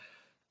any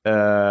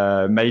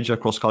major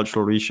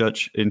cross-cultural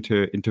research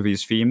into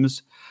these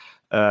themes.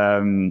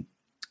 I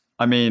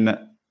mean,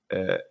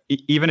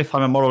 even if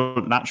I'm a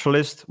moral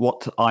naturalist,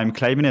 what I'm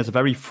claiming is a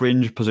very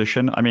fringe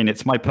position. I mean,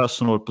 it's my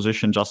personal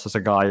position just as a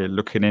guy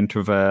looking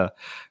into the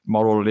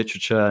moral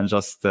literature and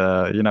just,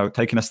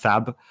 taking a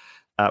stab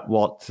at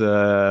what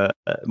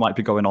might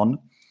be going on.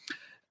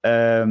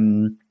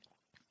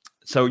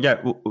 So,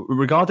 yeah,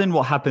 regarding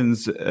what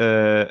happens,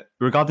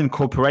 regarding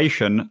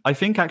cooperation, I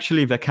think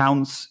actually the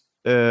accounts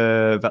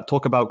that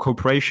talk about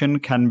cooperation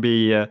can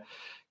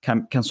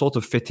sort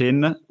of fit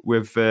in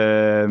with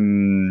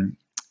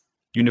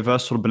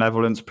universal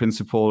benevolence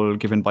principle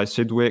given by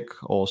Sidgwick,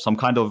 or some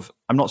kind of,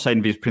 I'm not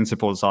saying these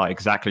principles are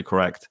exactly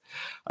correct.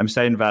 I'm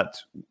saying that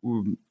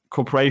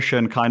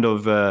cooperation kind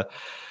of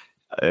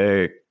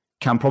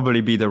can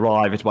probably be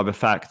derived by the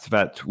fact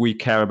that we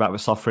care about the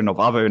suffering of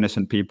other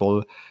innocent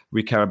people.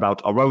 We care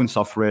about our own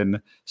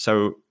suffering.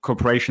 So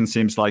cooperation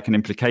seems like an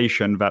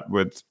implication that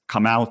would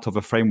come out of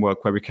a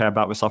framework where we care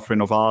about the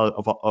suffering of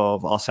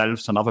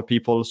ourselves and other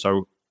people.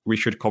 So we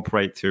should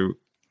cooperate to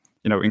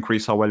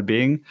increase our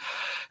well-being.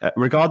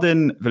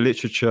 Regarding the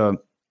literature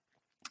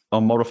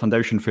on moral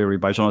foundation theory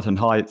by Jonathan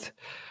Haidt,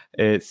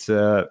 it's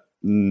a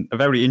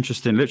very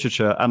interesting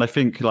literature, and I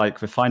think like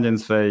their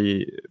findings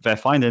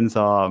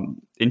are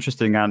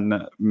interesting and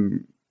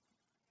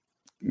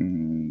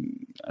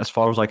as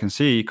far as I can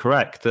see,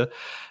 correct.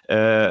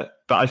 But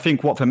I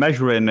think what they're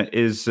measuring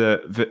is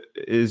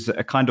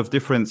a kind of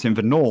difference in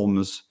the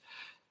norms.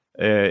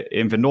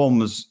 In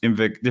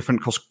the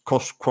different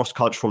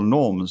cross-cultural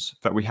norms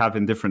that we have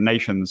in different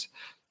nations.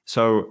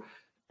 So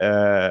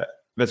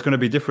there's going to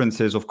be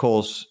differences, of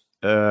course,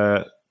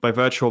 by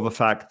virtue of the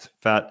fact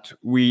that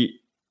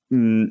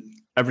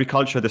every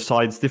culture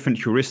decides different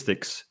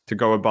heuristics to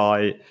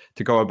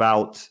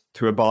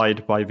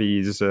abide by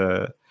these,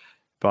 to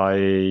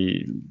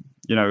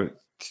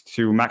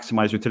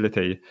maximize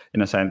utility.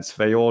 In a sense,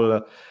 they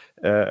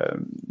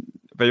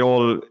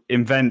all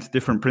invent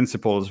different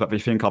principles that they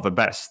think are the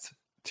best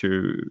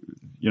to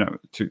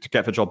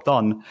get the job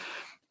done,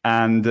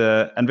 and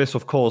this,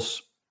 of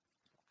course,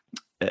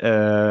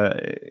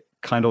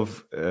 kind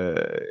of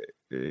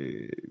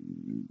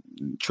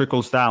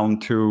trickles down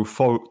to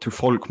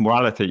folk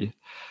morality,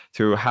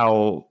 to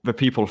how the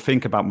people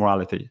think about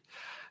morality,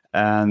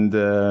 and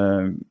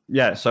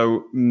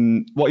So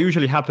what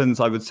usually happens,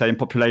 I would say, in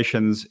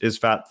populations is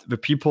that the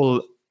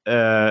people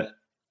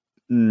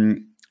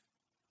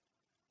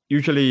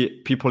usually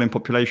people in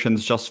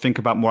populations just think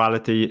about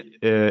morality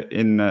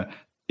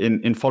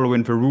in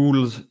following the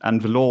rules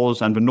and the laws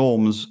and the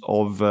norms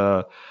of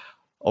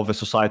the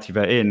society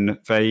they're in.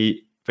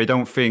 They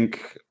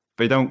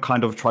don't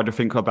kind of try to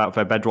think about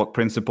their bedrock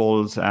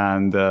principles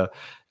and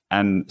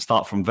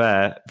start from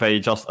there. They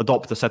just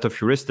adopt a set of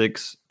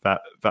heuristics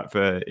that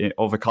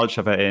of the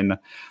culture they're in,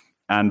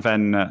 and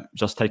then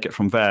just take it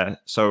from there.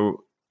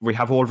 So we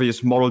have all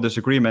these moral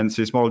disagreements,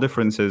 these moral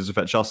differences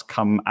that just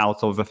come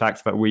out of the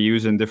fact that we're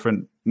using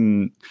different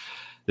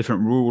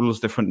rules,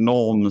 different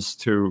norms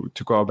to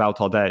go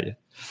about our day.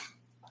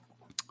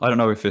 I don't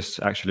know if this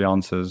actually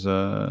answers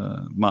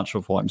much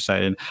of what I'm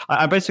saying.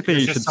 I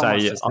basically should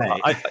say,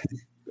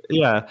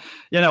 yeah,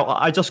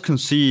 I just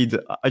concede.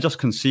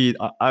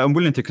 I'm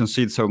willing to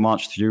concede so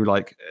much to you.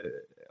 Like,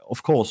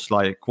 of course,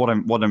 like what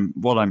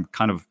I'm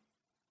kind of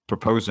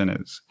proposing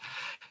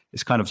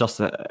is kind of just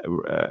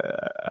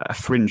a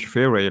fringe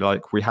theory.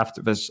 Like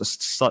there's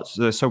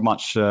so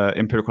much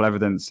empirical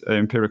evidence,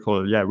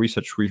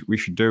 research we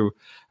should do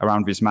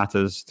around these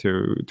matters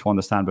to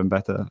understand them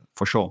better,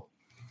 for sure.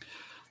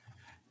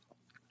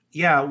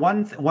 Yeah,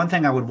 one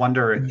thing I would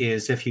wonder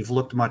is if you've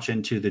looked much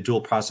into the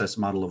dual process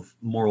model of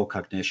moral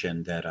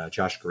cognition that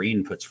Josh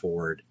Greene puts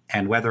forward,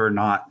 and whether or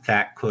not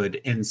that could,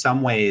 in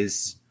some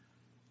ways,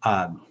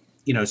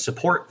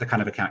 support the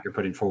kind of account you're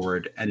putting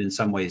forward, and in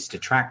some ways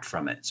detract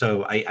from it.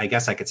 So I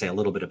guess I could say a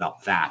little bit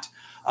about that.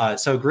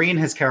 So Greene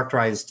has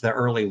characterized the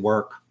early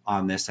work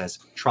on this as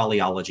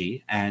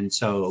traleology, and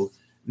so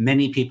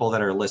many people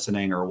that are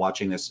listening or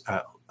watching this.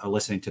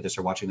 Listening to this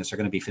or watching this are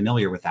going to be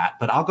familiar with that,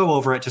 but I'll go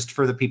over it just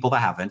for the people that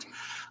haven't.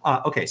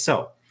 Okay,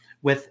 so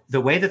with the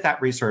way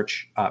that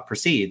research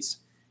proceeds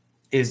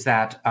is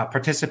that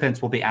participants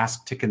will be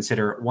asked to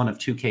consider one of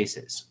two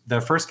cases.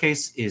 The first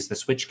case is the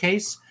switch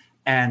case,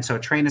 and so a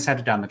train is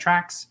headed down the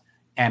tracks,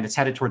 and it's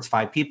headed towards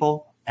 5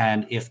 people,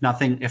 and if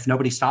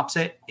nobody stops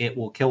it, it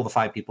will kill the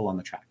 5 people on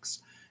the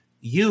tracks.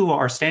 You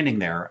are standing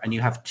there, and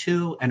you have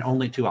 2 and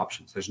only 2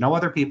 options. There's no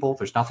other people.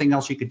 There's nothing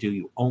else you could do.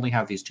 You only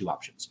have these 2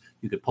 options.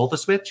 You could pull the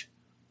switch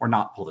or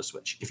not pull the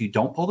switch. If you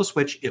don't pull the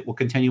switch, it will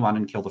continue on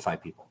and kill the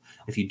 5 people.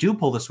 If you do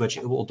pull the switch,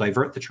 it will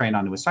divert the train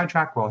onto a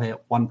sidetrack where it'll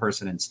hit 1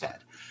 person instead.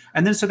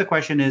 And then so the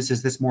question is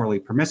this morally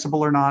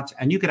permissible or not?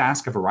 And you could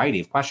ask a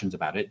variety of questions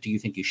about it. Do you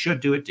think you should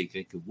do it? Do you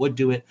think you would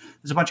do it?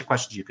 There's a bunch of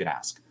questions you could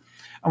ask.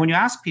 And when you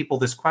ask people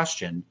this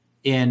question,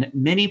 in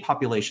many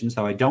populations,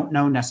 though I don't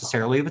know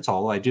necessarily if it's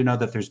all, I do know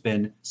that there's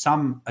been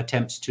some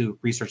attempts to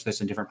research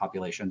this in different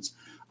populations.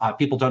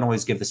 People don't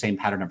always give the same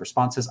pattern of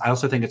responses. I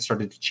also think it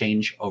started to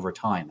change over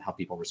time how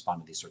people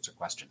respond to these sorts of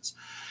questions.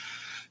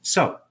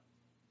 So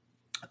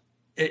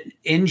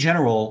in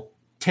general,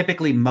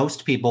 typically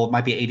most people, it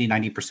might be 80,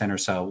 90% or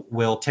so,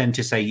 will tend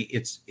to say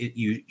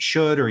you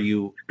should or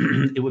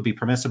it would be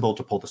permissible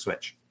to pull the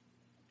switch,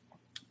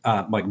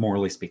 like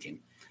morally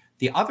speaking.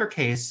 The other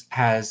case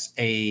has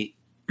a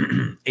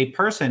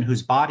person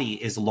whose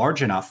body is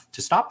large enough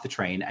to stop the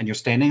train, and you're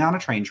standing on a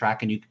train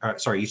track, and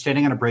you're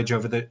standing on a bridge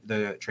over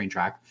the train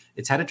track.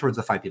 It's headed towards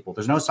the 5 people.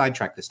 There's no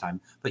sidetrack this time,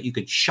 but you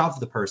could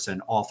shove the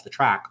person off the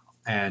track,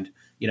 and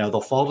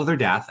they'll fall to their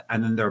death,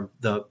 and then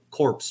the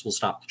corpse will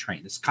stop the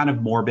train. It's kind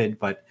of morbid,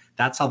 but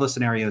that's how the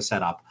scenario is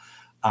set up.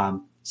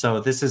 So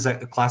this is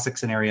a classic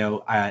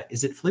scenario.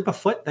 Is it Philippa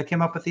Foot that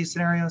came up with these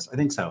scenarios? I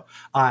think so.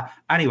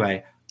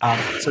 Anyway.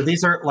 So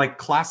these are like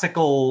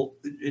classical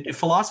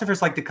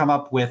philosophers like to come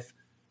up with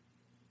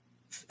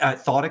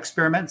thought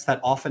experiments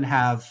that often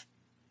have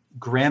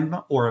grim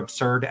or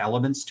absurd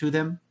elements to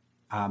them,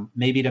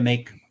 maybe to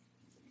make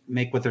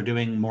what they're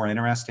doing more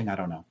interesting. I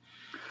don't know.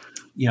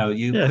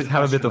 You could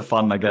have a bit of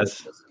fun, I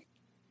guess.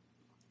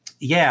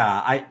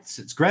 Yeah,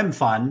 it's grim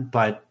fun,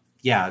 but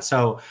yeah.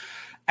 So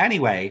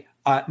anyway,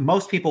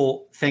 most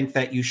people think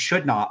that you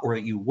should not, or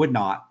you would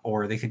not,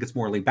 or they think it's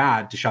morally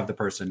bad to shove the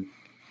person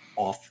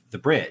off the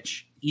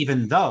bridge,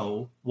 even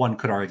though one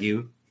could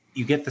argue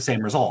you get the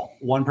same result.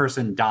 One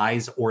person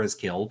dies or is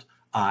killed,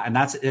 and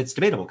it's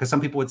debatable, because some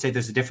people would say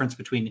there's a difference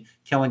between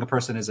killing a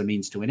person as a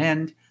means to an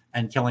end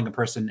and killing a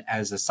person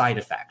as a side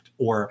effect,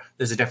 or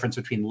there's a difference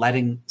between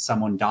letting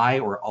someone die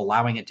or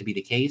allowing it to be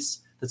the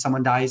case that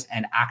someone dies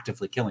and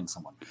actively killing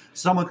someone.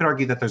 Someone could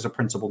argue that there's a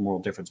principled moral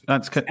difference.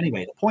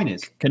 Anyway, the point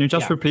is, can you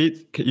just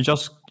repeat? Can you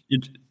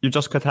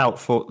just cut out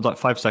for like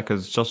 5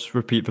 seconds. Just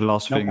repeat the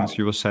last things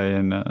you were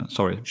saying.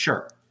 Sorry.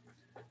 Sure.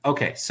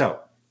 Okay. So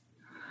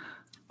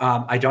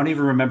I don't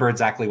even remember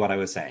exactly what I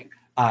was saying.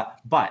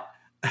 But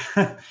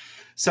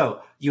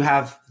so you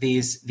have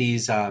these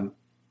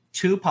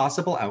 2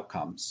 possible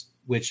outcomes,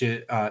 which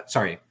is,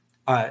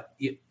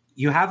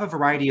 you have a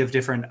variety of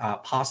different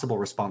possible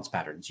response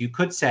patterns. You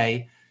could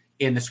say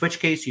in the switch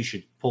case, you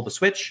should pull the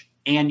switch,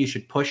 and you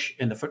should push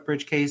in the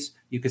footbridge case.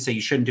 You could say you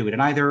shouldn't do it in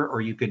either,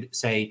 or you could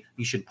say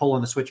you should pull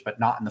in the switch but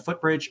not in the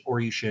footbridge, or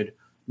you should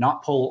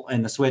not pull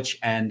in the switch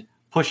and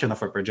push in the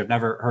footbridge. I've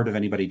never heard of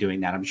anybody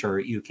doing that. I'm sure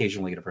you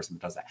occasionally get a person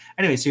that does that.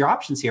 Anyway, so your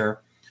options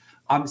here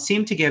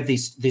seem to give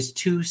these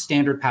 2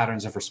 standard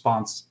patterns of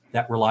response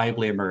that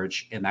reliably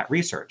emerge in that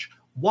research.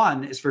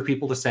 One is for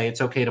people to say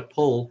it's okay to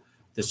pull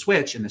the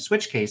switch in the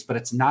switch case, but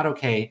it's not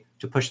okay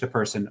to push the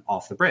person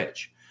off the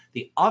bridge.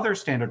 The other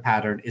standard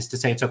pattern is to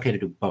say it's okay to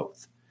do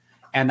both.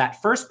 And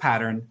that first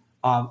pattern,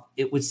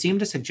 it would seem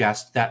to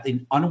suggest that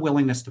the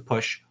unwillingness to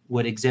push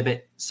would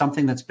exhibit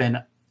something that's been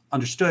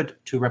understood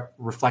to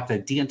reflect a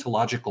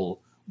deontological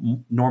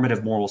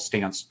normative moral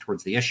stance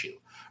towards the issue.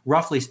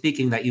 Roughly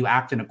speaking, that you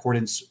act in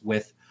accordance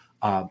with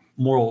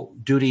moral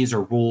duties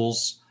or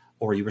rules,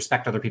 or you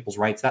respect other people's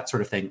rights, that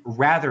sort of thing,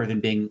 rather than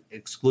being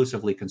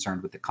exclusively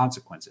concerned with the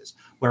consequences.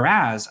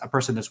 Whereas a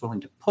person that's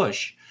willing to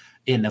push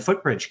in the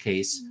footbridge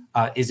case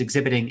is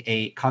exhibiting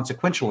a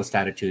consequentialist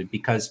attitude,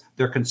 because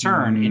their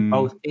concern in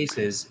both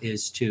cases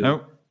is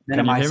to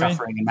minimize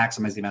suffering and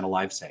maximize the amount of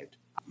lives saved.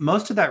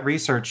 Most of that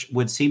research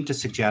would seem to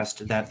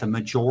suggest that the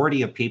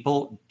majority of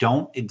people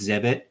don't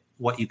exhibit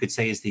what you could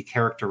say is the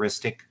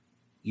characteristic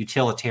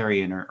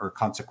utilitarian or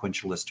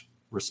consequentialist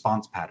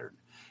response pattern.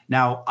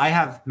 Now, I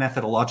have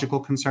methodological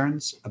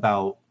concerns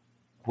about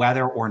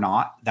whether or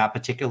not that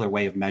particular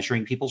way of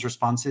measuring people's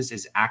responses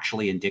is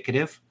actually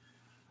indicative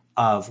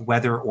of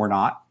whether or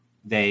not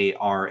they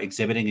are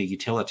exhibiting a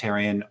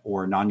utilitarian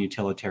or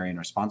non-utilitarian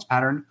response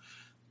pattern.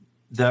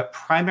 The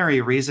primary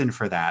reason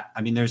for that,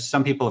 I mean, there's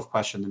some people have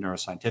questioned the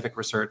neuroscientific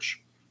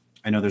research.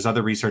 I know there's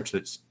other research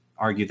that's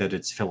argued that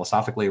it's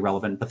philosophically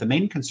irrelevant, but the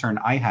main concern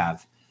I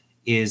have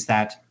is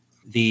that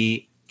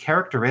the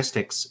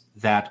characteristics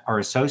that are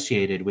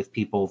associated with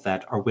people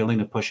that are willing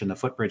to push in the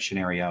footbridge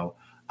scenario,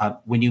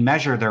 when you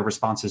measure their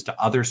responses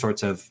to other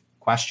sorts of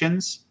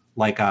questions,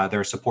 like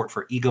their support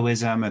for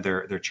egoism or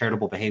their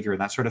charitable behavior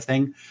and that sort of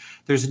thing,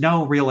 there's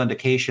no real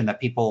indication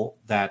that people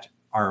that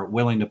are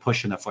willing to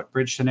push in the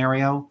footbridge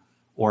scenario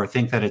or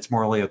think that it's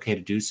morally okay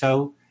to do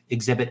so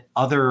exhibit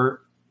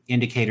other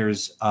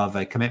indicators of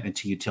a commitment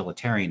to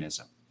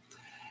utilitarianism.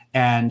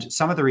 And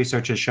some of the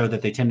research has showed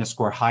that they tend to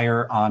score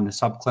higher on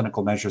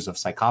subclinical measures of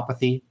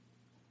psychopathy.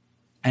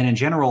 And in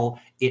general,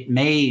 it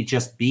may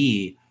just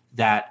be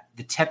that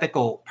the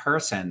typical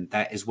person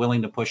that is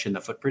willing to push in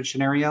the footbridge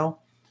scenario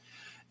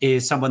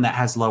is someone that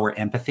has lower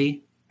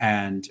empathy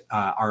and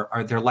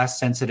they're less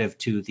sensitive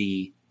to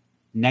the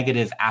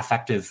negative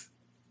affective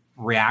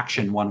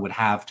reaction one would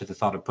have to the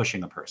thought of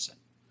pushing a person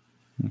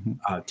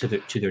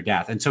to their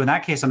death. And so in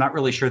that case, I'm not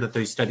really sure that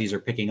those studies are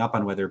picking up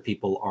on whether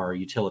people are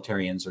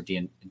utilitarians or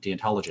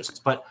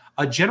deontologists. But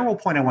a general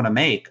point I want to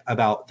make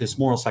about this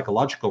moral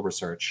psychological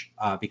research,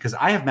 because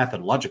I have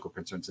methodological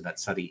concerns in that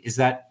study, is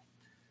that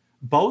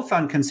both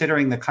on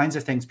considering the kinds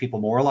of things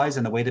people moralize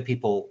and the way that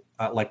people,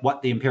 like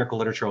what the empirical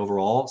literature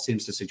overall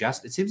seems to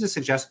suggest, it seems to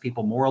suggest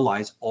people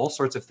moralize all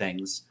sorts of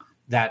things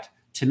that,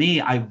 to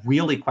me, I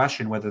really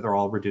question whether they're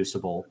all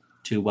reducible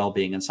to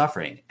well-being and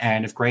suffering.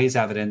 And if Gray's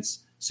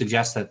evidence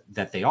suggests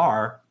that they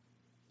are,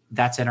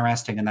 that's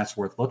interesting and that's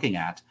worth looking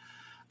at.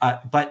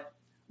 But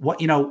what,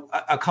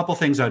 a couple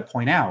things I'd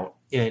point out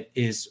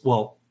is,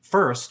 well,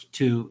 first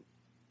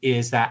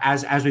is that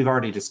as we've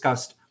already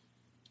discussed,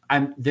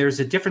 there's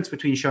a difference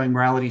between showing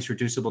morality is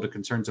reducible to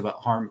concerns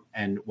about harm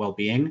and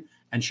well-being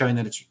and showing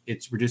that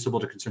it's reducible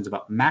to concerns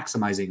about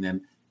maximizing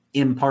them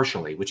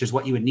impartially, which is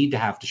what you would need to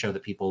have to show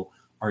that people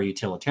are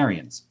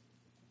utilitarians.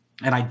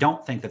 And I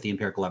don't think that the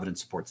empirical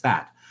evidence supports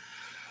that.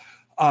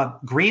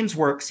 Greene's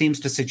work seems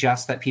to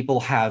suggest that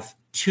people have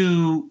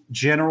two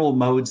general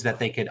modes that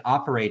they could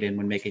operate in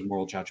when making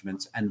moral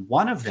judgments, and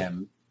one of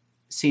them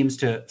seems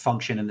to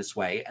function in this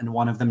way, and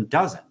one of them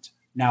doesn't.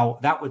 Now,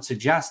 that would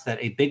suggest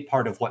that a big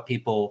part of what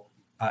people,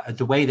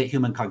 the way that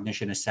human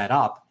cognition is set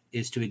up,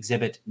 is to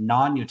exhibit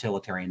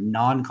non-utilitarian,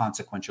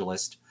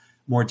 non-consequentialist,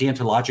 more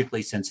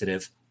deontologically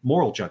sensitive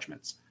moral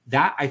judgments.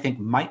 That, I think,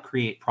 might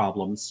create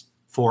problems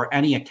for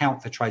any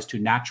account that tries to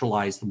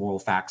naturalize the moral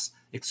facts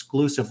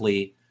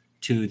exclusively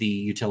to the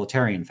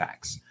utilitarian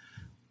facts.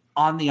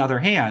 On the other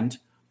hand,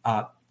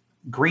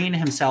 Greene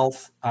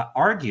himself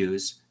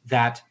argues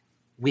that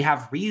we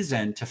have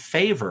reason to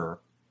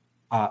favor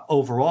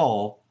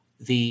overall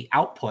the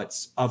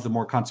outputs of the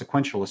more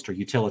consequentialist or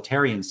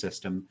utilitarian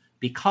system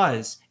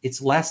because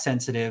it's less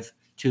sensitive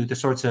to the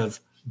sorts of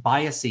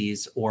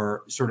biases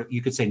or sort of,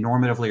 you could say,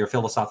 normatively or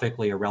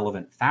philosophically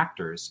irrelevant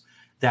factors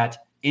that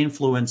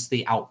influence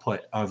the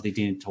output of the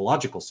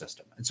deontological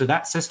system. And so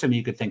that system,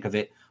 you could think of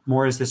it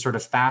more as this sort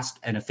of fast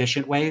and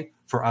efficient way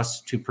for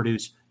us to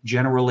produce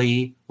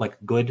generally like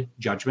good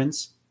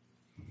judgments,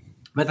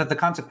 but that the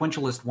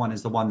consequentialist one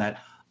is the one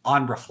that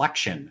on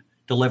reflection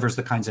delivers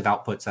the kinds of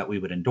outputs that we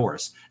would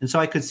endorse. And so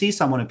I could see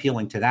someone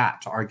appealing to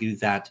that to argue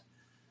that,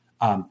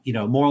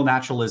 moral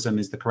naturalism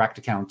is the correct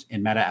account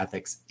in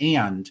metaethics,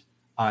 and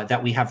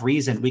that we have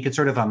reason, we could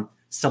sort of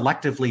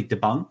selectively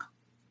debunk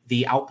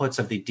the outputs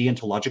of the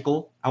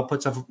deontological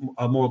outputs of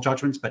moral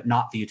judgments, but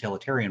not the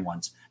utilitarian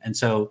ones. And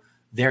so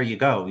there you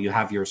go. You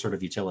have your sort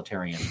of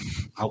utilitarian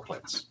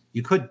outputs.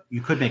 You could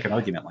make an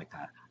argument like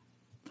that.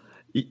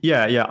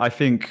 Yeah. I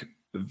think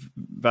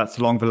that's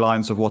along the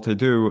lines of what I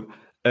do,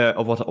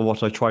 of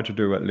what I try to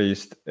do at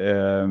least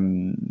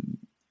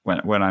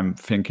when I'm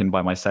thinking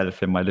by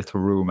myself in my little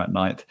room at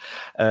night.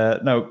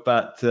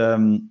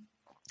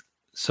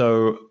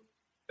 So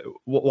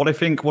what I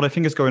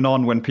think is going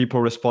on when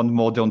people respond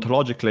more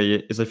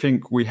deontologically is I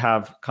think we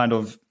have kind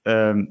of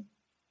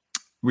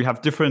we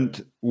have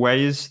different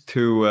ways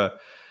to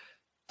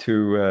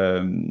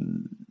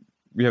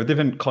we have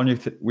different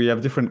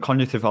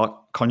cognitive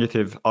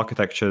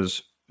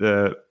architectures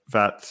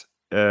that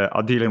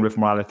are dealing with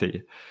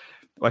morality.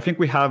 I think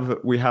we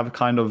have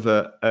kind of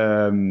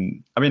I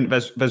mean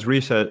there's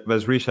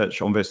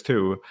research on this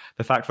too.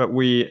 The fact that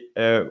we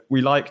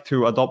like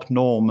to adopt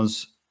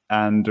norms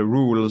and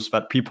rules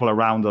that people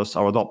around us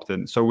are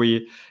adopting. So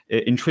we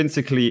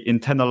intrinsically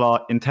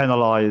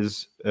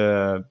internalize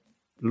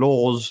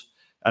laws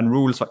and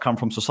rules that come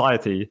from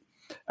society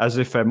as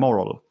if they're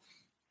moral.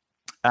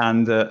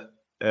 And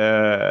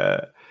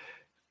I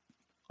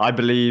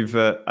believe,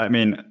 I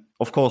mean,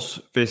 of course,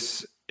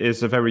 this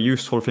is a very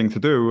useful thing to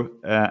do,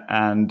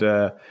 and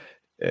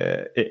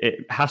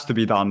it has to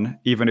be done.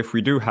 Even if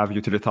we do have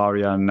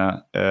utilitarian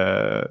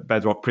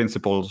bedrock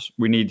principles,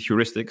 we need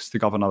heuristics to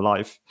govern our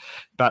life.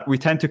 But we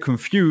tend to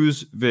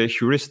confuse the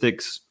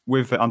heuristics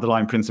with the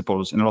underlying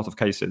principles in a lot of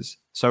cases.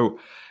 So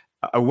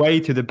a way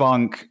to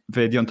debunk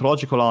the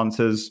deontological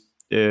answers,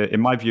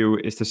 in my view,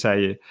 is to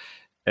say,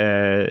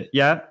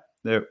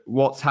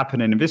 what's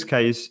happening in this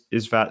case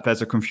is that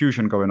there's a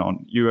confusion going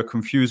on. You are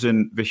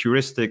confusing the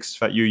heuristics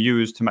that you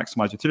use to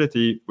maximize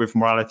utility with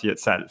morality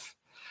itself.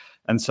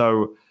 And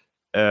so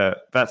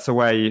that's a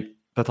way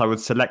that I would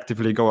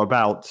selectively go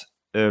about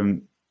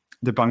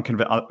debunking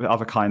the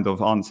other kind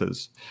of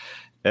answers.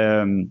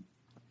 Perhaps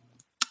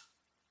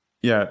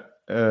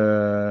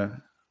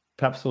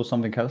there was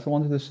something else I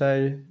wanted to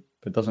say,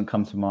 but it doesn't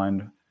come to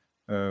mind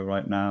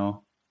right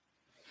now.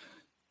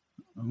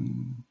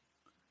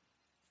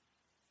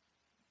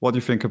 What do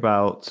you think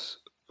about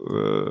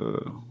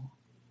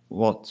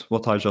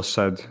what I just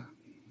said?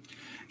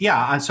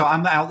 Yeah, and so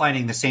I'm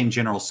outlining the same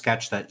general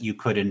sketch that you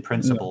could, in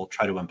principle,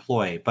 try to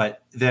employ.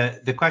 But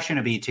the question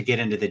would be to get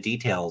into the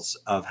details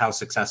of how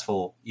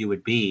successful you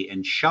would be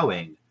in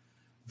showing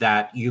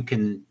that you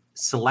can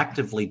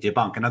selectively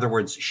debunk. In other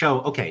words, show,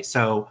 okay,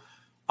 so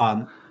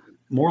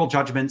moral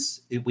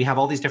judgments, we have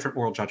all these different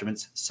moral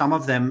judgments. Some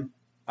of them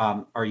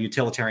are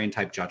utilitarian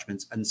type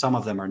judgments, and some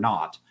of them are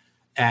not.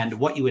 And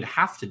what you would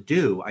have to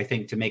do, I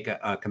think, to make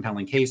a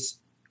compelling case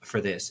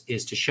for this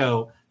is to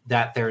show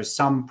that there's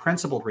some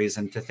principled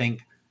reason to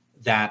think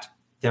that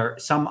there are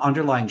some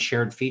underlying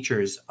shared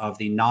features of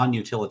the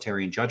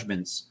non-utilitarian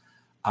judgments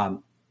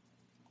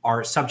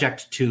are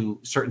subject to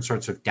certain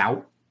sorts of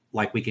doubt.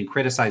 Like we can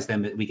criticize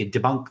them, we can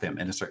debunk them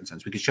in a certain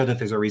sense. We could show that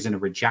there's a reason to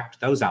reject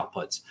those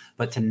outputs,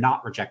 but to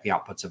not reject the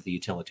outputs of the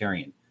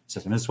utilitarian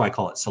system. This is why I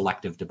call it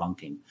selective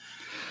debunking.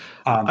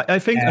 I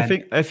think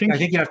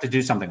you have to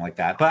do something like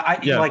that.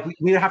 But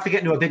we have to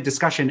get into a big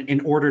discussion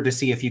in order to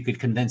see if you could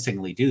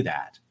convincingly do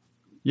that.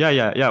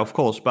 Yeah, of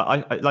course. But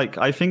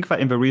I think that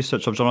in the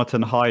research of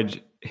Jonathan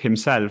Haidt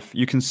himself,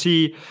 you can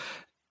see,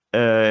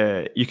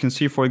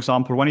 for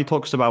example, when he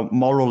talks about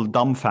moral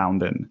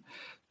dumbfounding,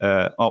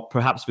 or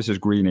perhaps this is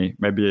Greene.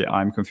 Maybe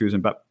I'm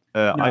confusing, but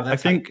I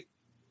think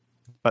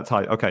that's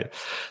high. Okay,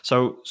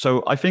 so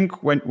I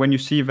think when you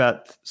see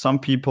that some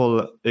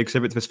people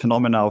exhibit this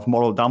phenomena of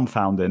moral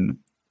dumbfounding,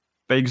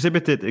 they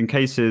exhibit it in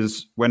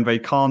cases when they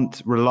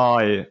can't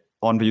rely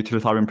on the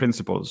utilitarian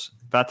principles.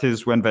 That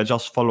is when they're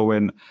just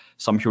following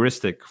some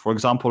heuristic. For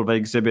example, they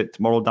exhibit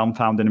moral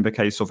dumbfounding in the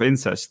case of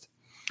incest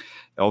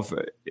with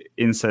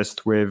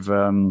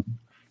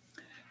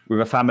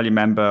a family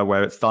member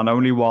where it's done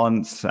only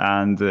once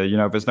and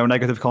there's no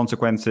negative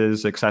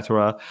consequences,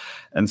 etc.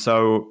 And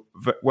so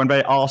when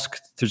they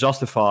asked to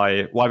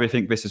justify why they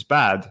think this is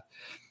bad,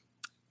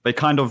 they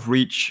kind of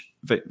reach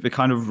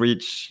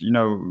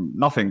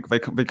nothing.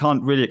 They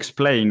can't really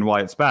explain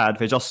why it's bad.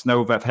 They just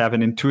know that they have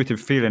an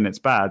intuitive feeling it's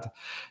bad.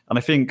 And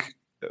I think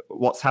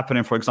what's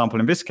happening, for example,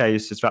 in this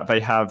case, is that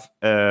they have,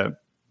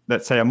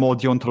 let's say, a more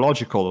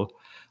deontological,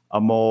 a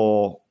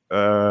more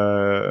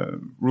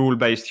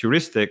rule-based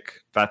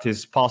heuristic that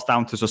is passed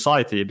down to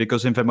society,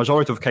 because in the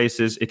majority of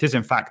cases, it is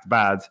in fact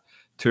bad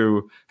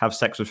to have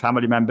sex with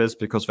family members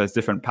because there's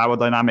different power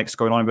dynamics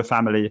going on in the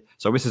family.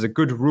 So this is a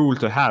good rule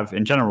to have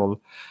in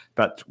general.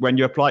 But when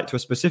you apply it to a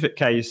specific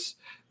case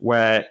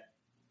where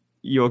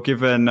you're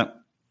given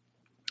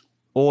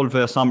all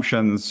the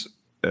assumptions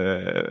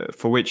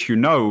for which you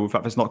know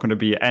that there's not going to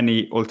be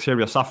any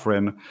ulterior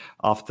suffering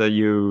after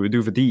you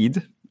do the deed,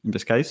 in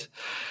this case,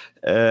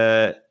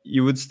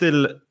 you would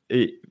still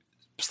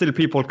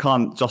people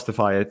can't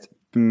justify it.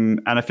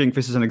 And I think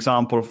this is an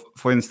example,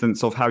 for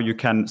instance, of how you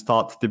can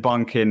start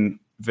debunking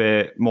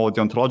the more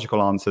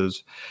deontological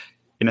answers,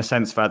 in a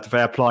sense that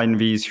they're applying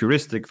these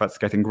heuristics that's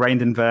get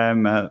ingrained in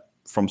them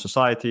from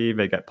society,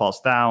 they get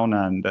passed down.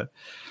 And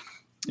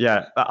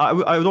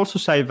I would also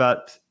say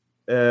that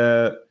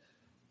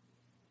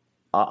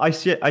I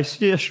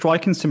see a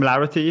striking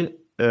similarity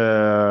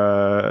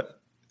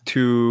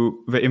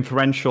to the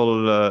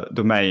inferential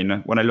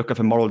domain when I look at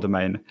the moral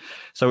domain.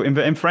 So in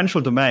the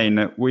inferential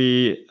domain,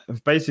 we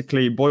have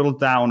basically boiled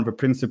down the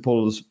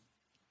principles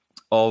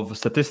of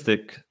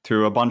statistic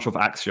to a bunch of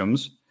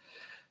axioms.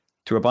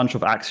 to a bunch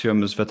of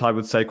axioms that I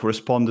would say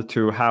correspond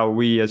to how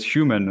we as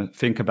humans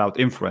think about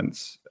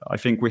inference. I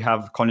think we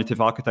have cognitive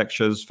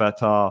architectures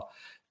that are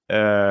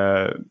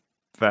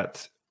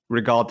that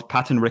regard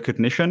pattern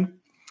recognition,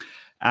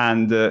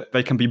 and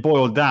they can be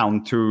boiled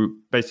down to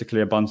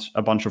basically a bunch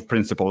of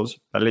principles.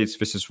 At least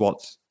this is what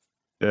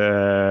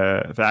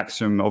the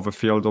axiom of a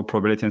field of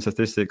probability and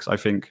statistics, I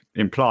think,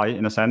 imply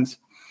in a sense.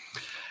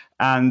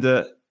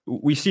 And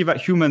we see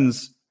that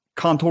humans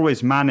can't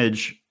always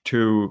manage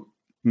to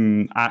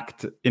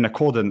act in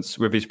accordance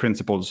with these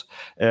principles.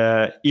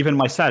 Even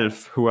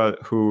myself, who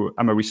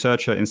am a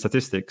researcher in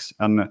statistics,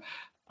 and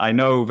I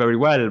know very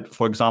well,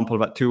 for example,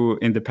 that two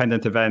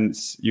independent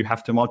events, you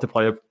have to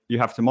multiply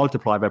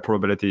their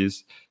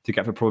probabilities to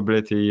get the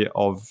probability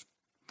of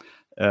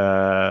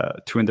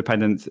two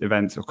independent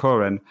events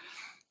occurring.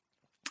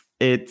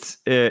 It's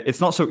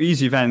not so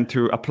easy then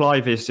to apply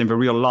this in the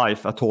real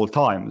life at all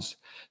times.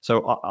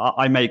 So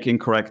I make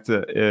incorrect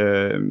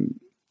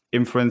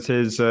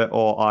inferences,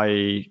 or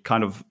I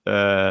kind of,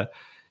 on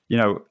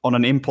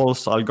an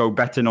impulse, I'll go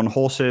betting on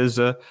horses.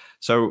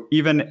 So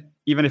even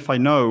if I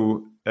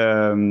know,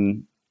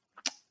 even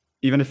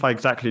if I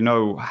exactly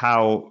know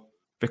how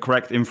the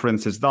correct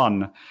inference is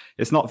done,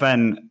 it's not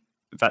then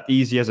that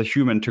easy as a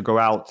human to go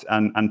out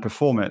and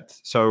perform it.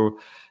 So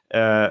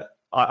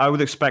I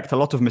would expect a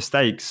lot of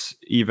mistakes,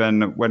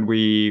 even when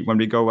we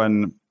go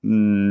and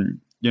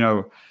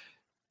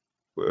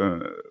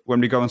when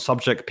we go and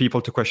subject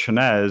people to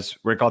questionnaires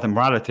regarding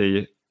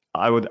morality.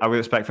 I would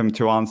expect them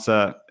to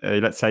answer,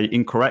 let's say,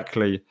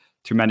 incorrectly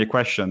to many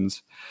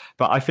questions.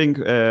 But I think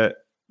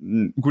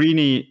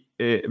Greene,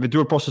 the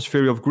dual process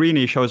theory of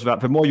Greene shows that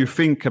the more you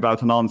think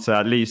about an answer,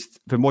 at least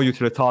the more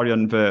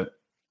utilitarian the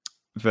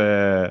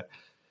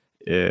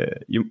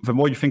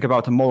more you think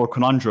about a moral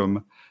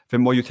conundrum, the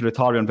more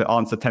utilitarian the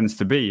answer tends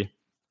to be.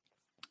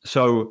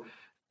 So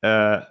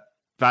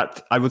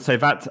that I would say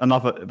that's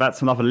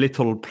another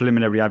little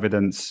preliminary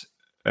evidence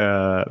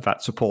that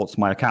supports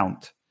my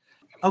account.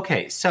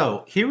 Okay,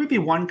 so here would be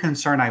one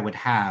concern I would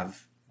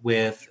have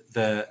with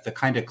the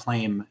kind of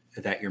claim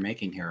that you're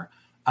making here.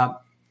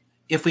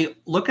 If we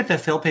look at the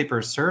Phil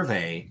Papers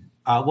survey,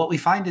 what we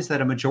find is that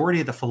a majority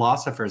of the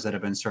philosophers that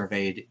have been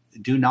surveyed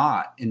do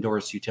not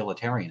endorse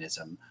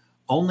utilitarianism.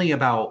 Only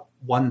about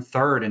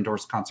 1/3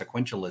 endorse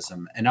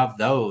consequentialism, and of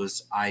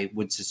those, I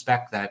would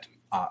suspect that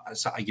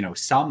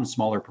some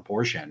smaller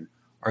proportion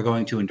are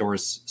going to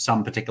endorse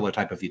some particular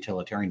type of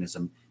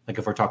utilitarianism. Like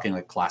if we're talking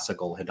like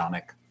classical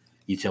hedonic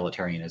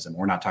utilitarianism,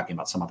 we're not talking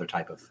about some other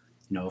type of,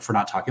 if we're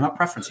not talking about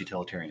preference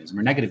utilitarianism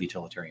or negative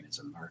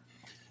utilitarianism or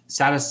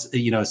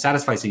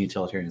satisficing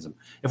utilitarianism.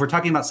 If we're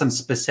talking about some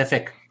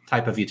specific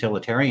type of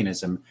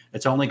utilitarianism,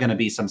 it's only going to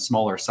be some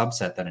smaller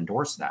subset that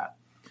endorse that.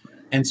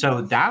 And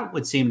so that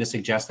would seem to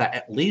suggest that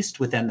at least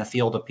within the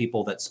field of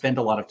people that spend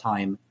a lot of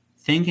time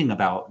thinking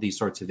about these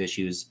sorts of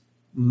issues,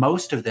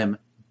 most of them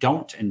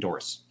don't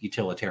endorse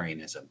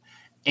utilitarianism.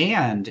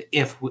 And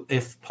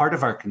if part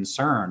of our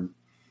concern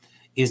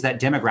is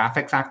that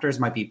demographic factors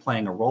might be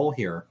playing a role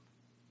here,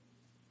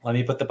 let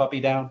me put the puppy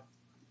down.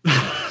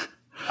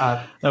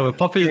 No,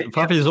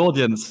 puppy's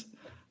audience.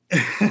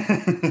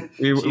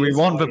 we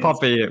want the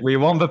puppy. We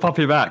want the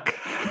puppy back.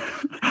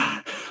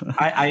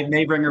 I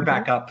may bring her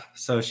back up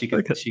so she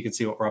could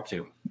see what we're up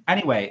to.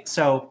 Anyway,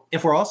 so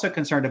if we're also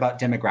concerned about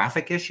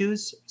demographic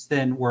issues,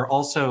 then we're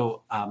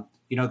also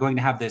going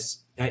to have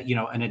this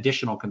an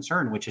additional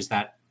concern, which is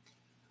that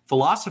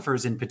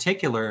philosophers in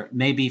particular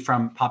may be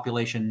from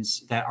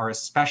populations that are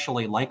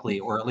especially likely,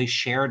 or at least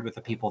shared with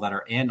the people that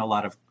are in a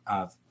lot of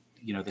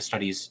the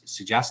studies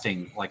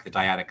suggesting, like the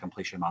dyadic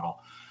completion model.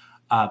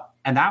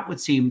 And that would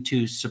seem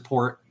to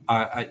support,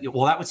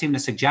 that would seem to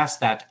suggest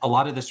that a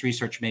lot of this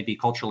research may be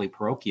culturally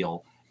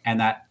parochial, and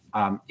that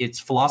its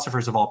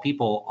philosophers of all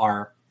people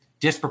are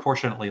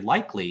disproportionately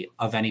likely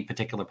of any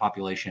particular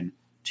population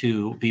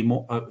to be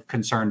more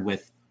concerned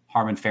with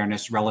harm and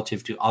fairness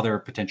relative to other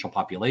potential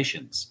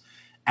populations.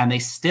 And they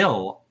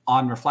still,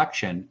 on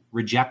reflection,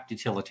 reject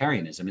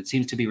utilitarianism. It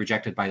seems to be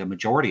rejected by the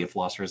majority of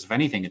philosophers. If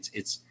anything,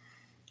 it's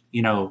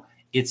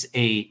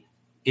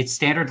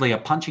standardly a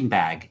punching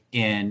bag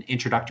in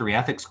introductory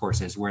ethics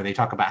courses where they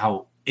talk about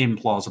how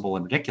implausible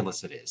and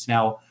ridiculous it is.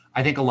 Now,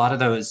 I think a lot of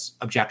those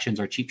objections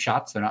are cheap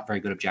shots. They're not very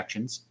good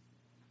objections.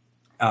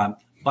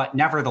 But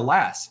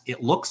nevertheless,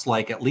 it looks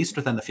like, at least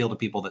within the field of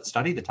people that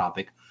study the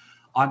topic,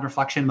 on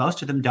reflection,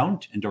 most of them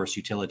don't endorse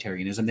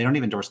utilitarianism. They don't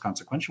even endorse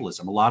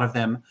consequentialism. A lot of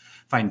them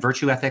find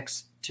virtue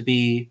ethics to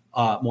be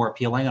more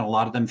appealing, and a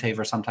lot of them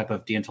favor some type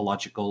of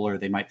deontological, or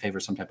they might favor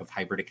some type of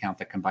hybrid account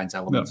that combines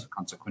elements of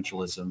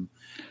consequentialism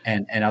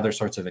and other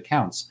sorts of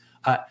accounts.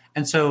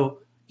 And so,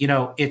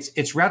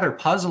 it's rather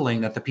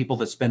puzzling that the people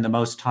that spend the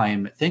most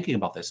time thinking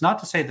about this, not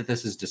to say that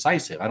this is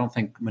decisive. I don't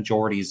think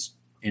majorities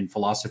in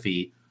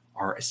philosophy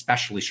are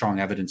especially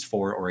strong evidence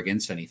for or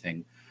against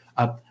anything.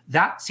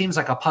 That seems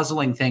like a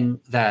puzzling thing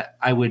that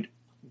I would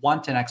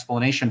want an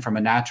explanation from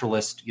a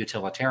naturalist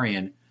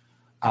utilitarian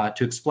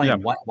to explain.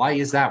 Yeah. Why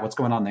is that? What's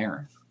going on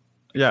there?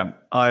 Yeah,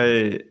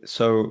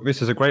 so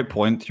this is a great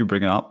point you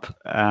bring up,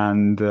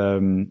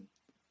 and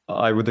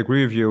I would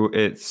agree with you.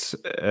 It's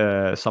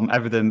some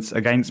evidence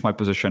against my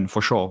position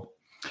for sure.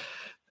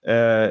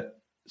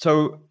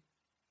 So,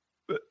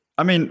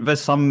 I mean,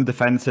 there's some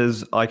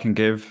defenses I can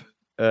give.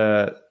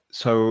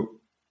 So,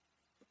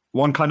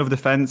 one kind of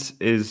defense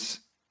is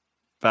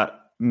that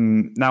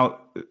now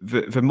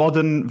the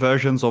modern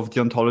versions of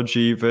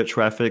deontology,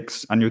 virtue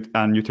ethics, and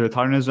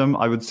utilitarianism,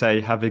 I would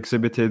say, have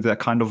exhibited a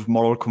kind of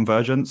moral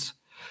convergence.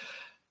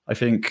 I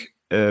think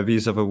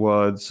these are the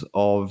words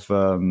of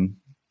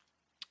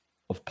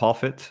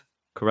Parfit,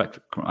 correct?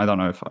 I don't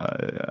know if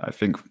I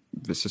think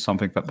this is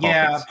something that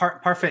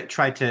Parfit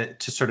tried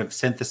to sort of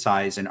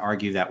synthesize and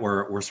argue that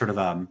we're sort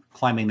of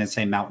climbing the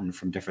same mountain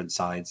from different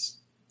sides.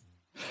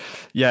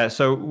 Yeah,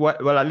 so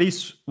well, at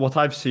least what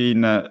I've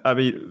seen, I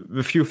mean,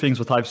 the few things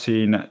that I've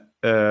seen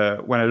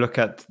when I look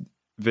at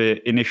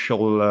the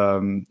initial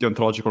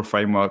deontological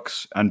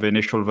frameworks and the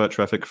initial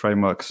virtue ethic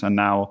frameworks, and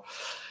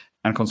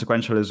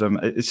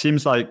consequentialism, it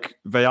seems like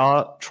they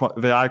are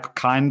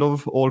kind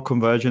of all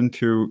convergent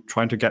to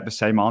trying to get the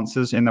same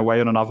answers in a way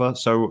or another.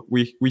 So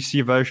we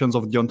see versions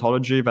of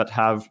deontology that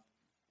have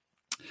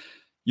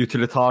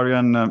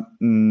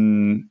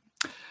utilitarian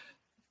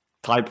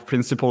type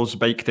principles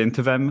baked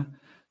into them.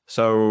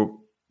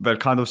 So they'll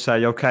kind of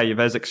say, okay,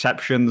 there's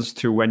exceptions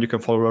to when you can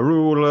follow a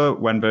rule.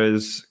 When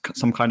there's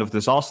some kind of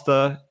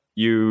disaster,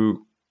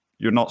 you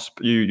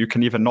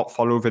can even not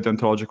follow the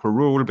deontological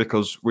rule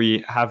because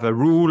we have a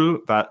rule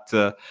that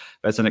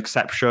there's an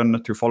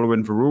exception to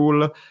following the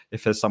rule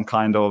if there's some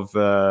kind of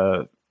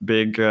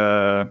big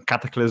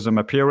cataclysm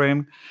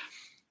appearing.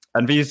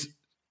 And these,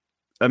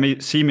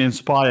 seem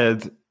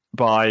inspired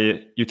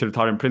by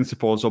utilitarian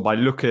principles or by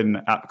looking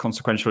at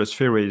consequentialist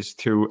theories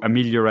to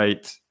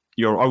ameliorate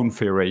your own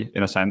theory,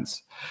 in a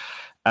sense.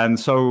 And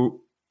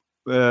so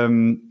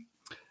when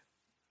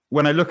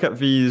I look at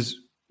the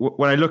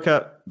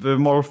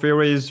moral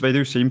theories, they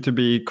do seem to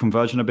be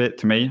convergent a bit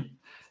to me.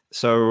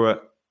 So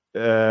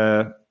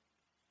I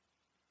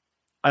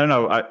don't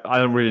know. I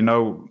don't really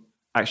know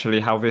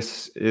actually how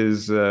this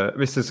is.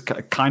 This is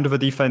kind of a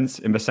defense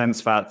in the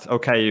sense that,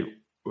 okay,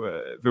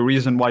 the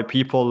reason why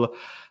people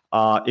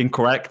are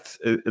incorrect,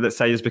 let's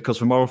say, is because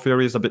the moral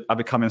theories are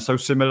becoming so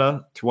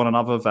similar to one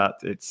another that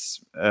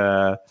it's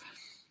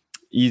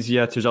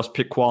easier to just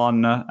pick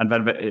one, and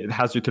then it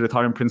has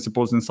utilitarian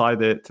principles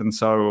inside it, and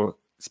so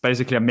it's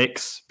basically a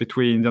mix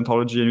between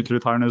deontology and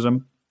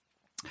utilitarianism.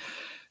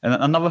 And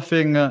another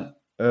thing I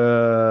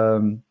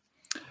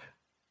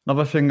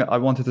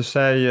wanted to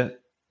say,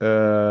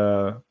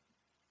 another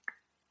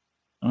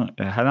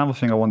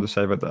thing I wanted to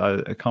say, but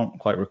I can't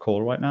quite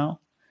recall right now.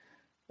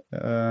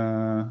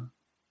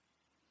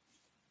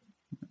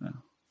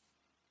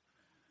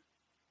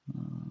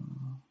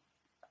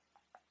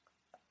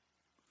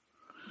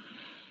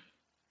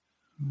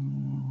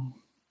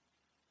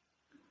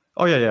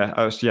 Oh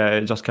yeah.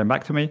 It just came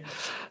back to me.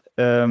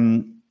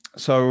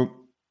 So,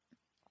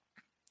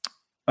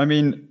 I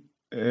mean,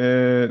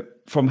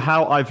 from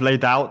how I've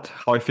laid out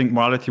how I think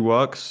morality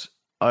works,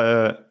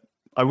 I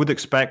would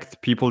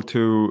expect people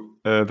to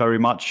very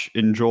much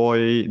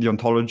enjoy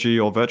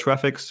deontology or virtue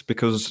ethics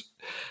because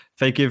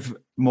they give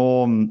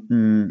more.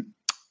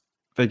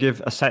 They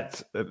give a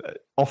set.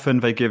 Often,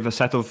 they give a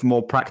set of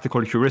more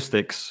practical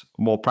heuristics,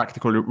 more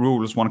practical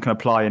rules one can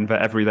apply in their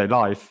everyday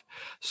life.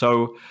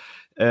 So,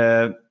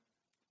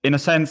 in a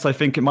sense, I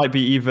think it might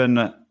be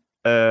even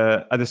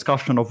a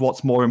discussion of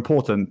what's more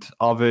important.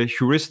 Are the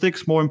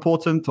heuristics more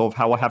important of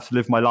how I have to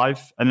live my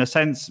life? And in a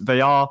sense,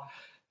 they are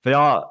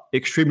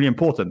extremely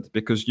important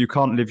because you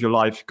can't live your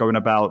life going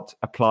about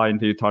applying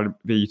the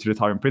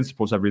utilitarian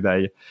principles every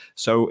day.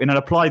 So in an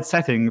applied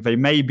setting, they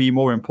may be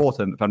more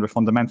important than the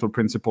fundamental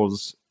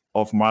principles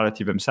of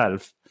morality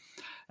themselves.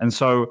 And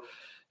so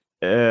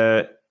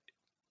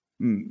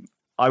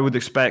I would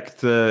expect,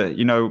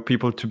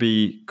 people to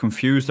be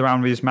confused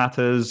around these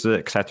matters,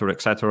 et cetera,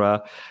 et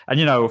cetera.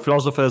 And,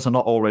 philosophers are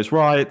not always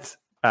right,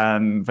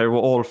 and they were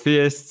all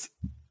theists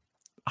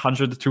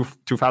 100 to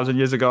 2,000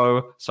 years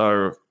ago.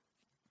 So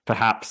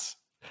perhaps,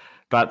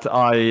 but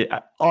I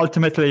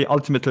ultimately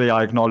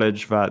I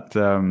acknowledge that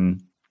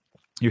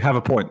you have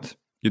a point.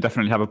 You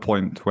definitely have a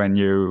point when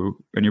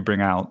you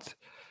bring out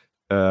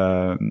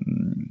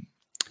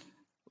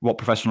what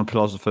professional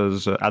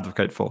philosophers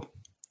advocate for.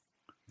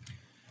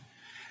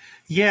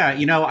 Yeah,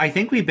 I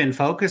think we've been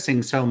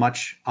focusing so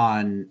much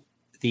on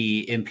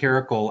the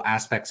empirical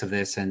aspects of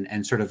this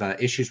and sort of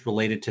issues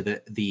related to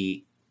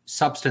the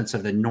substance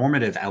of the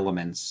normative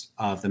elements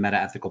of the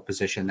meta-ethical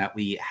position that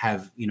we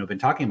have, been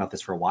talking about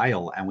this for a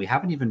while, and we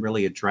haven't even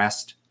really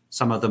addressed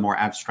some of the more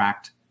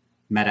abstract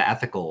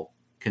meta-ethical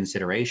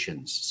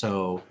considerations.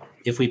 So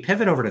if we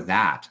pivot over to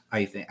that,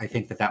 I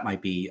think that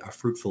might be a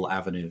fruitful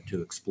avenue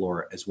to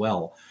explore as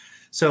well.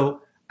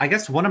 So I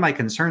guess one of my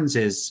concerns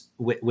is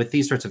with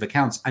these sorts of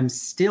accounts, I'm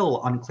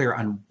still unclear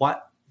on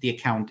what the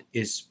account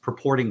is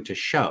purporting to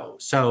show.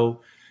 So,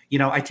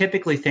 I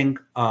typically think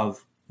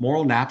of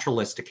moral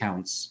naturalist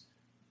accounts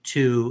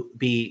to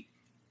be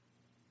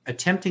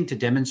attempting to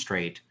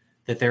demonstrate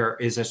that there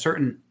is a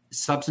certain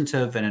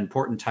substantive and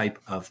important type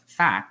of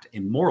fact, a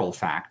moral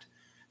fact,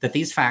 that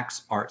these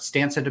facts are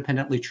stance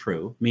independently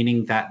true,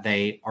 meaning that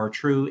they are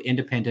true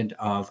independent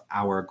of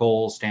our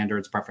goals,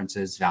 standards,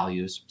 preferences,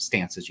 values,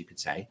 stances, you could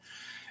say,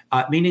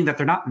 meaning that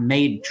they're not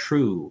made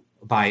true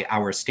by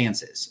our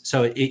stances.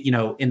 So,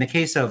 in the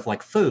case of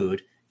like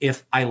food,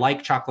 if I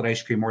like chocolate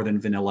ice cream more than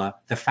vanilla,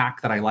 the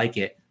fact that I like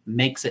it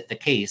makes it the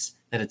case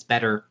that it's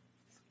better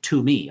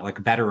to me,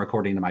 like better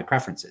according to my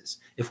preferences.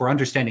 If we're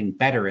understanding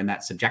better in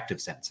that subjective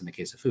sense in the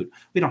case of food,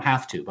 we don't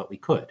have to, but we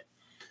could.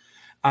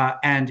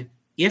 And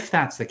if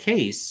that's the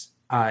case,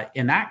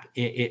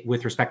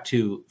 with respect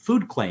to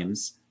food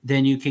claims,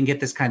 then you can get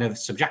this kind of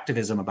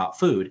subjectivism about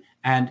food,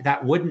 and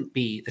that wouldn't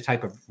be the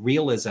type of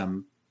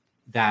realism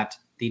that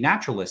the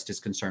naturalist is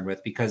concerned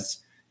with, because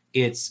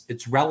it's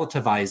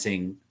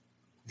relativizing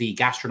the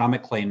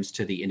gastronomic claims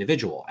to the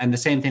individual. And the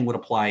same thing would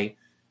apply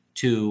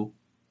to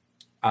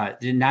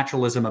the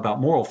naturalism about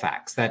moral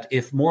facts, that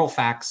if moral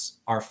facts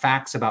are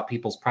facts about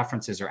people's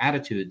preferences or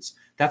attitudes,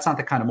 that's not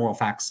the kind of moral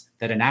facts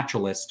that a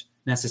naturalist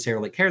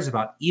necessarily cares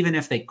about, even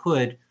if they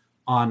could,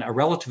 on a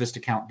relativist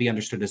account, be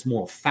understood as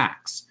moral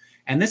facts.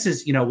 And this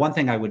is, one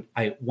thing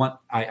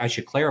I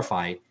should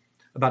clarify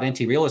about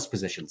anti-realist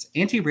positions.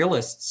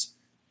 Anti-realists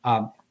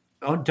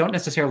don't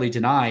necessarily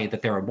deny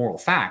that there are moral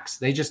facts.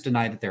 They just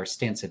deny that there are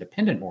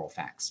stance-independent moral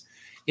facts.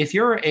 If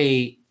you're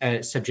a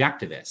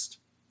subjectivist,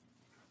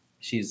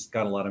 she's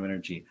got a lot of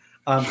energy.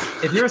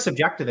 If you're a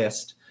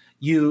subjectivist,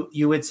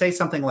 you would say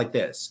something like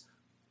this: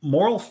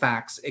 moral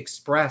facts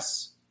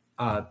express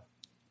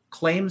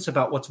claims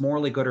about what's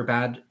morally good or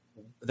bad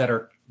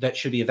that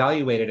should be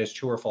evaluated as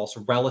true or false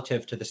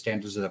relative to the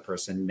standards of the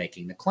person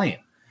making the claim.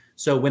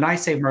 So when I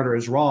say murder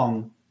is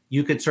wrong,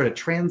 you could sort of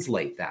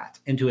translate that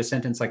into a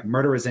sentence like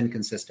murder is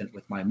inconsistent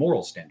with my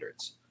moral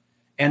standards.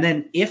 And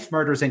then if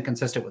murder is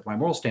inconsistent with my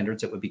moral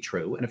standards, it would be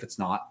true. And if it's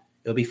not,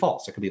 it would be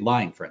false. It could be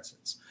lying, for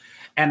instance.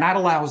 And that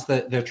allows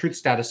the truth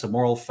status of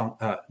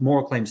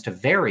moral claims to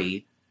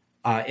vary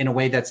in a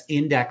way that's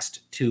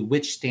indexed to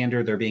which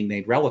standard they're being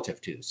made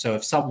relative to. So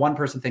if one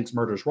person thinks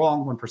murder is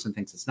wrong, one person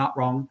thinks it's not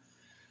wrong.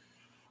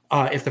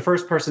 If the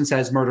first person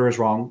says murder is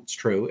wrong, it's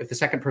true. If the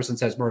second person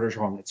says murder is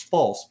wrong, it's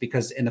false,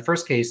 because in the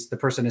first case, the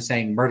person is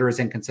saying murder is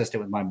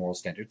inconsistent with my moral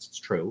standards. It's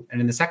true. And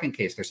in the second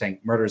case, they're saying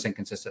murder is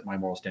inconsistent with my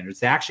moral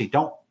standards. They actually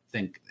don't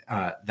think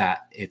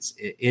that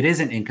it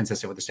isn't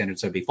inconsistent with the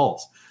standards, so it'd be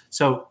false.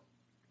 So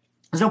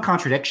there's no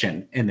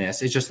contradiction in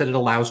this. It's just that it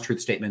allows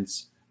truth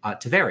statements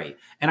to vary.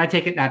 And I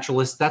take it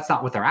naturalists, that's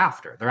not what they're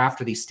after. They're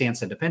after these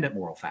stance-independent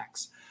moral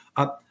facts.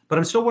 But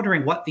I'm still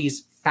wondering what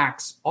these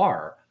facts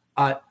are.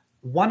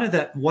 One of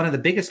the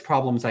biggest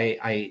problems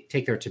I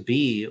take there to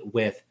be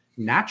with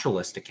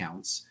naturalist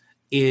accounts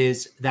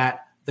is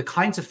that the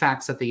kinds of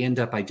facts that they end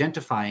up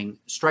identifying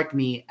strike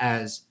me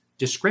as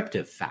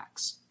descriptive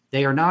facts.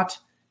 They are not,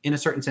 in a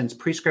certain sense,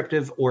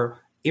 prescriptive or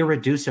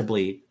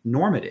irreducibly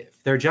normative.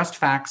 They're just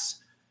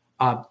facts,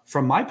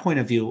 from my point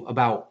of view,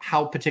 about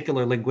how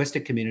particular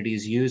linguistic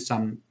communities use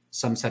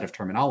some set of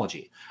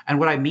terminology. And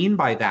what I mean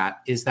by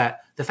that is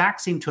that the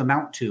facts seem to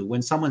amount to,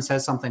 when someone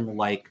says something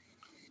like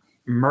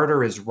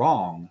murder is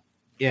wrong,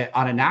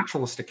 on a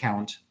naturalist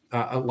account,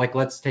 like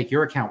let's take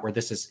your account where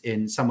this is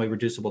in some way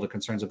reducible to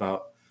concerns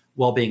about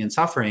well-being and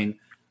suffering,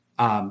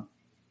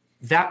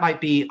 that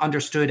might be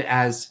understood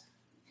as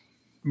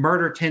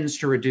murder tends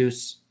to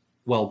reduce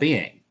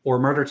well-being, or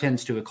murder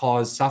tends to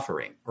cause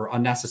suffering or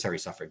unnecessary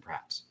suffering,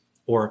 perhaps,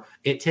 or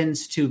it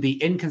tends to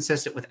be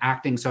inconsistent with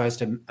acting so as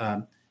to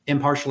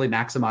impartially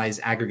maximize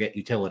aggregate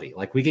utility.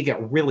 Like, we could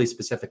get really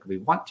specific if we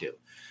want to.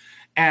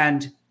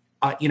 And,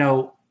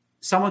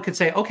 someone could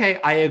say, okay,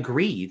 I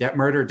agree that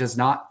murder does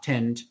not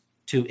tend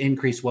to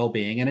increase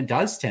well-being and it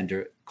does tend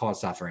to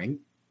cause suffering.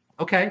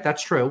 Okay,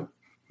 that's true.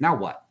 Now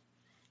what?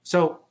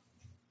 So,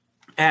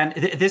 and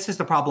this is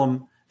the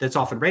problem that's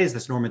often raised,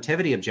 this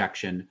normativity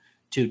objection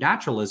to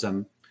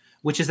naturalism,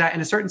 which is that in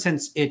a certain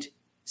sense, it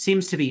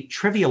seems to be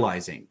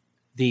trivializing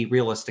the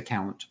realist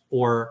account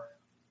or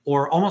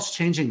almost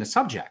changing the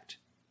subject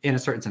in a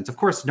certain sense. Of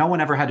course, no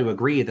one ever had to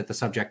agree that the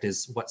subject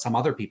is what some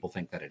other people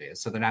think that it is.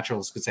 So the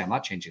naturalist could say, I'm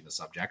not changing the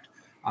subject.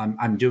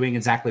 I'm doing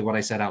exactly what I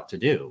set out to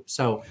do.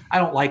 So I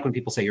don't like when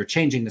people say you're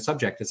changing the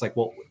subject. It's like,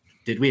 well,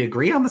 did we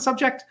agree on the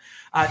subject?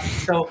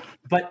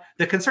 But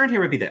the concern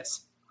here would be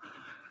this.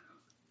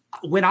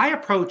 When I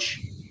approach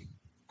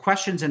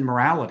questions in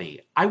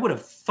morality, I would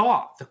have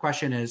thought the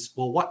question is,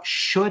 well, what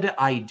should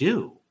I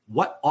do?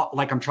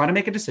 I'm trying to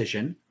make a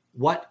decision.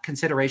 What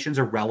considerations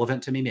are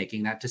relevant to me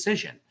making that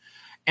decision?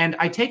 And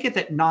I take it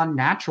that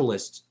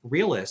non-naturalist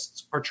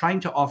realists are trying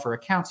to offer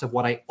accounts of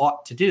what I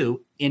ought to do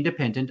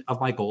independent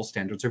of my goals,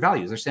 standards, or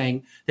values. They're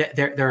saying that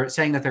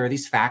there are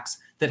these facts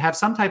that have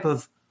some type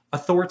of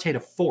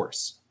authoritative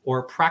force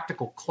or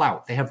practical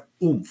clout. They have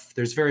oomph.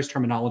 There's various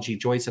terminology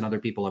Joyce and other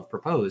people have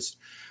proposed,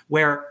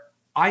 where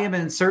I am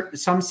in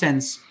some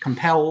sense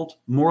compelled,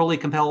 morally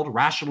compelled,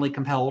 rationally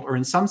compelled, or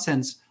in some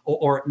sense,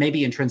 or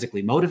maybe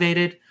intrinsically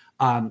motivated,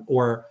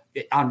 or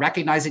on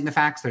recognizing the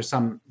facts, there's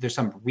some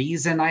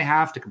reason I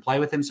have to comply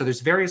with them. So there's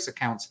various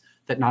accounts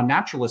that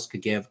non-naturalists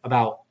could give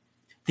about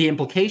the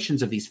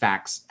implications of these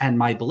facts and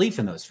my belief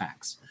in those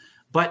facts.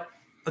 But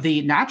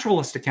the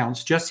naturalist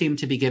accounts just seem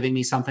to be giving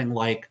me something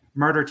like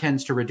murder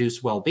tends to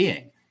reduce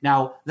well-being.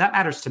 Now, that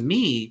matters to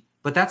me,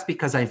 but that's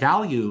because I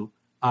value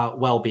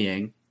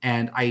well-being,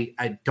 and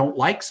I don't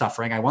like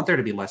suffering. I want there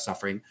to be less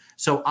suffering.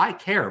 So I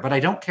care, but I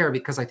don't care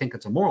because I think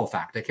it's a moral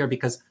fact. I care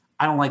because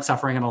I don't like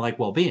suffering and I like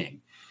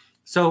well-being.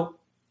 So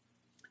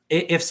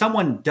if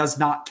someone does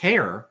not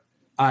care,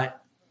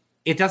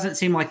 it doesn't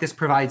seem like this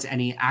provides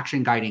any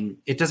action guiding.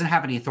 It doesn't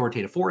have any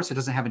authoritative force. It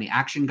doesn't have any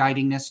action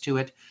guidingness to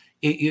it.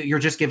 You're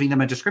just giving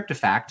them a descriptive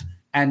fact.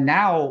 And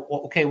now,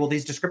 okay, well,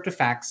 these descriptive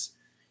facts,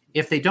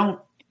 if they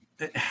don't,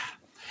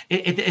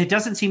 it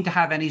doesn't seem to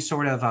have any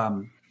sort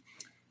of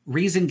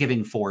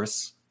reason-giving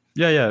force.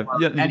 Yeah.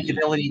 Any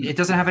ability. It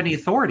doesn't have any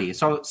authority.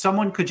 So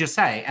someone could just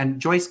say, and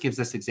Joyce gives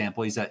this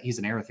example. He's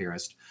an error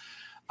theorist.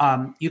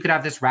 You could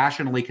have this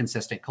rationally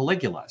consistent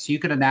Caligula. So you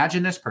could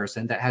imagine this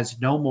person that has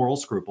no moral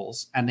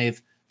scruples, and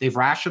they've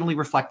rationally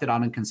reflected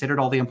on and considered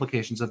all the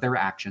implications of their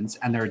actions,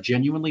 and they're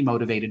genuinely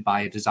motivated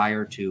by a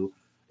desire to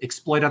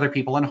exploit other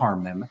people and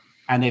harm them,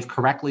 and they've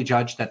correctly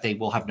judged that they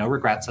will have no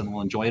regrets and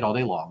will enjoy it all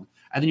day long.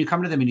 And then you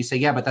come to them and you say,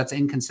 yeah, but that's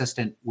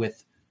inconsistent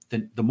with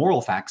the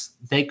moral facts.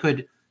 They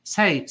could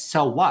say,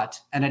 so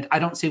what? And I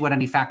don't see what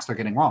any facts they're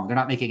getting wrong. They're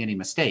not making any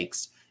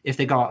mistakes if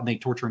they go out and they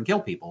torture and kill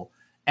people.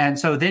 And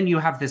so then you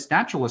have this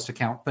naturalist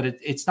account, but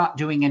it's not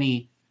doing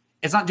any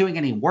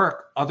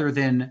work other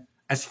than,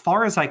 as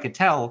far as I could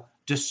tell,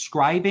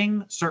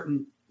 describing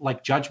certain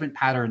like judgment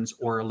patterns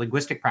or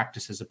linguistic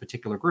practices of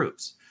particular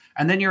groups.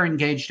 And then you're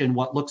engaged in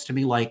what looks to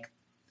me like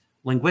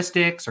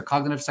linguistics or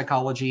cognitive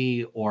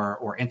psychology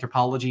or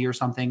anthropology or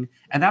something.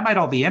 And that might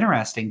all be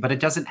interesting, but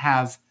it doesn't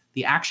have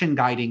the action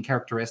guiding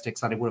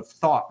characteristics that I would have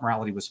thought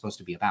morality was supposed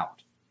to be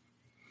about.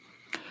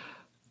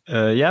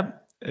 Yeah,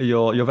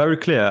 you're very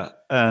clear.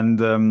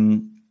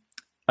 And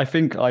I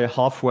think I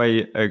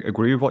halfway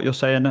agree with what you're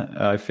saying.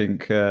 I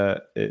think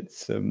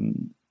it's a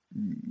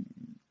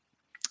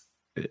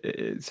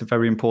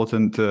very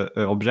important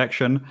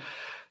objection.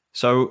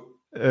 So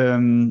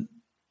I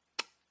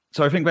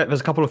think that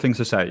there's a couple of things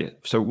to say.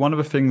 So one of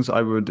the things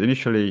I would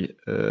initially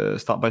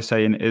start by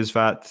saying is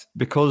that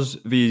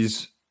because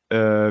these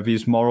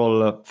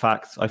moral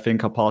facts, I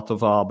think, are part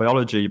of our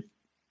biology,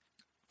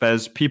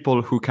 there's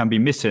people who can be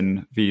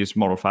missing these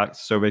moral facts.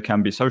 So they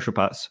can be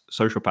sociopaths.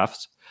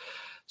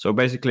 So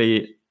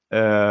basically,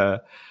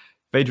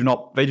 they do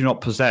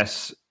not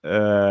possess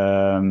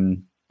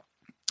the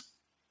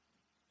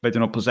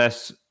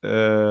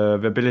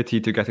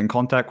ability to get in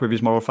contact with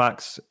these moral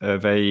facts.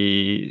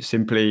 They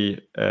simply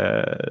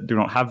do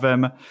not have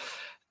them.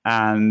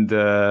 And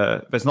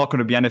there's not going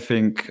to be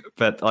anything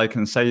that I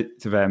can say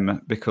to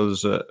them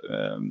because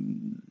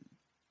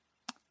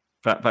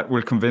that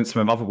will convince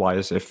them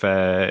otherwise if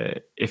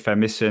they're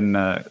missing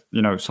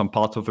some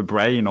part of the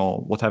brain or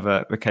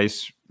whatever the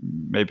case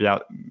maybe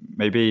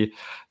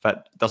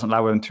that doesn't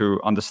allow them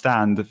to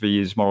understand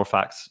these moral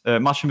facts.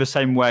 Much in the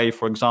same way,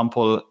 for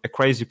example, a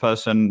crazy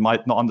person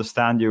might not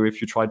understand you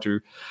if you try to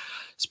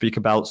speak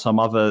about some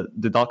other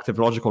deductive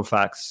logical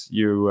facts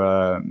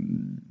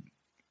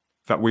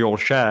that we all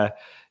share.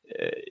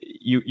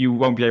 You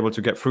won't be able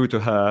to get through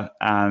to her,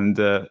 and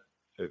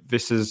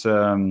this is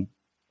something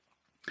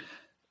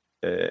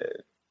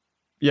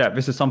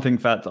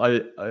that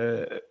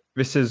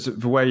this is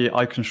the way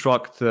I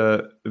construct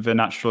the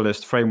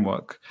naturalist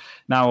framework.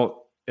 Now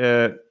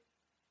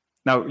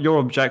your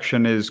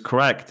objection is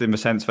correct in the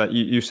sense that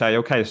you say,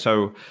 okay,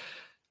 so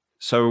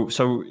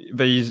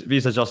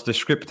these are just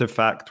descriptive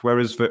fact,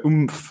 whereas the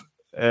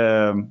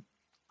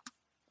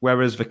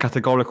whereas the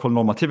categorical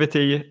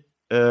normativity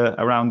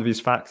around these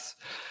facts,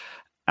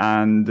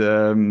 and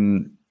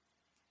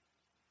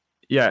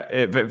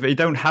they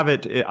don't have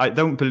it. I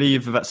don't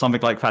believe that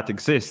something like that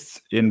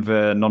exists in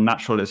the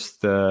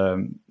non-naturalist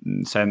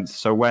sense.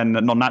 So when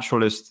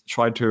non-naturalists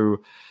try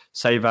to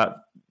say that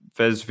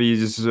there's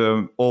these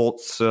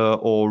oughts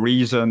or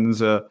reasons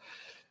that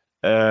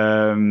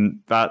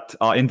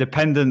are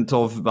independent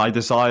of my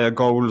desire,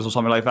 goals, or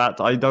something like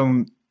that, I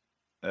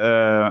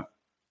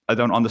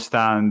don't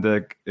understand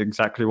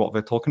exactly what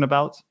they're talking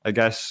about. I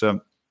guess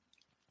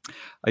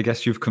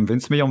you've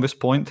convinced me on this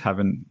point,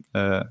 having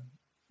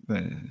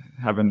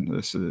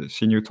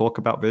seen you talk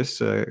about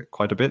this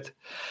quite a bit.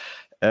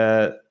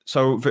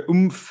 So the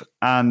oomph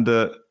and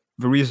the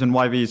reason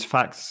why these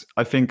facts,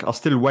 I think, are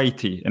still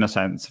weighty in a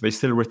sense, they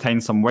still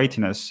retain some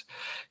weightiness,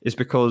 is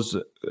because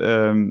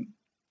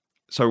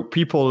so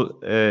people,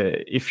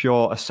 if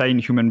you're a sane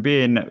human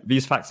being,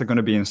 these facts are going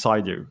to be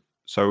inside you.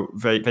 So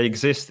they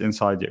exist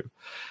inside you.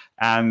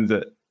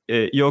 And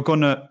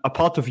a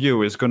part of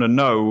you is going to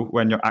know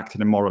when you're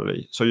acting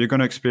immorally. So you're going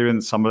to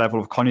experience some level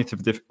of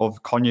cognitive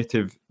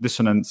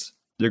dissonance.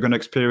 You're going to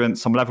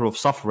experience some level of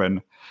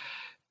suffering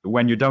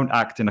when you don't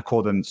act in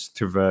accordance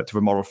to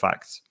the moral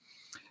facts.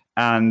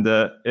 And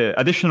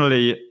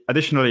additionally,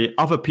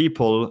 other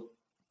people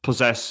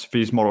possess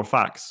these moral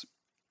facts.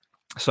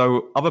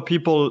 So other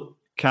people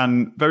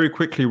can very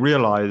quickly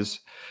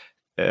realize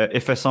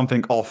if there's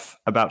something off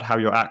about how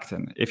you're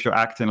acting, if you're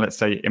acting, let's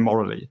say,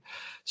 immorally.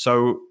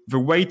 So the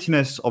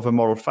weightiness of the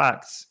moral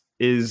facts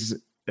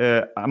is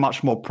a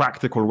much more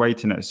practical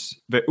weightiness.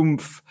 The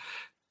oomph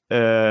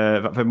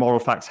that the moral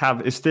facts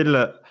have is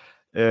still,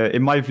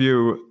 in my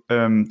view,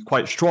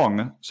 quite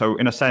strong. So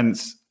in a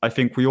sense, I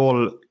think we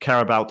all care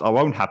about our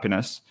own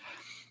happiness.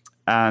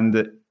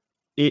 And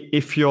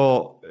if you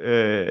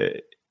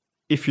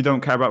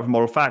don't care about the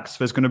moral facts,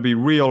 there's going to be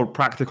real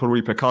practical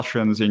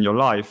repercussions in your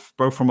life,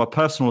 both from a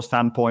personal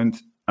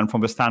standpoint and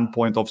from the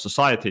standpoint of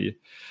society,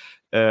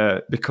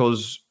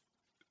 because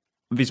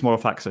these moral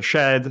facts are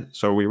shared,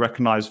 so we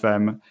recognize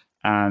them,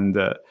 and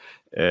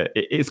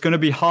it's going to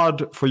be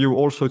hard for you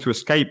also to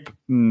escape.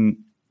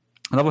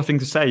 Another thing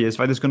to say is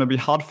that it's going to be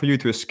hard for you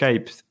to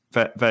escape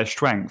their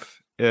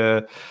strength.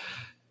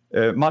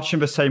 Much in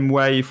the same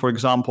way, for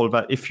example,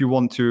 that if you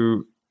want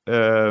to,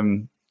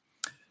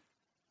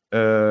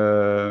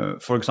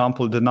 for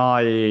example,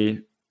 deny,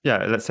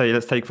 let's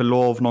take the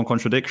law of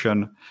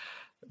non-contradiction,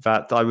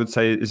 that I would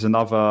say is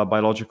another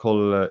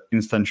biological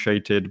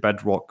instantiated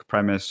bedrock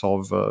premise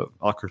of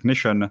our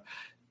cognition.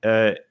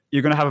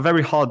 You're going to have a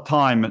very hard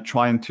time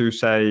trying to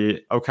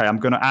say, okay, I'm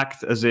going to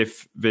act as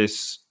if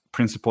this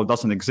principle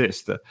doesn't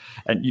exist.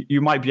 And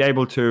you might be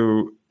able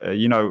to,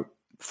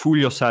 fool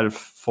yourself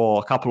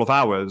for a couple of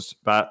hours,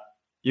 but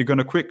you're going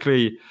to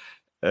quickly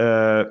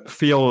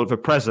feel the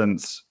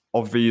presence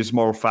of these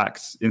moral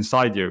facts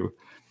inside you.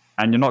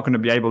 And you're not going to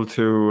be able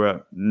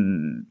to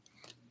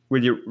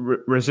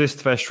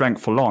resist their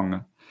strength for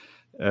long,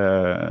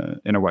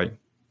 in a way.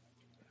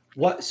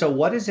 So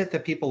what is it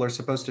that people are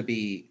supposed to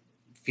be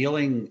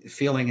feeling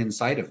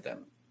inside of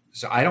them?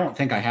 So I don't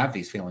think I have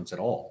these feelings at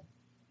all.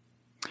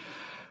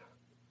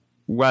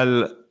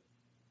 Well,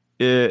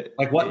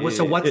 what's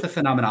the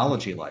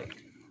phenomenology like?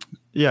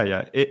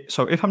 Yeah.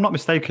 So if I'm not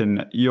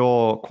mistaken,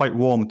 you're quite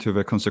warm to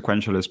the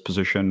consequentialist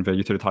position, the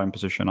utilitarian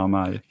position, am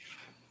I?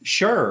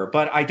 Sure,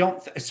 but I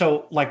don't.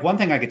 So one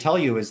thing I could tell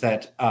you is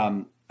that,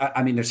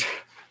 I mean, there's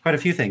quite a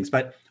few things,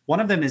 but one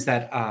of them is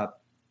that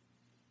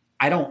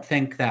I don't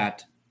think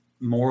that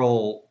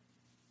moral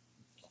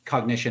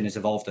cognition is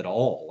evolved at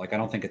all. I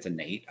don't think it's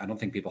innate. I don't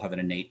think people have an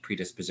innate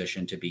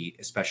predisposition to be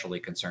especially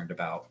concerned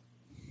about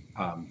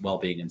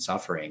well-being and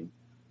suffering.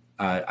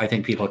 I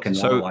think people can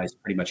moralize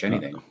pretty much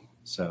anything.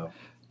 So,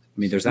 I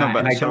mean, there's that,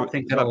 and I don't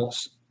think that'll.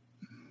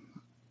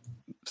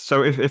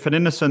 So, if an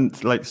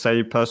innocent,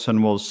 say,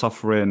 person was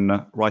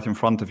suffering right in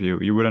front of you,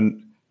 you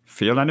wouldn't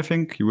feel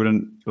anything. You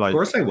wouldn't like. Of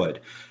course, I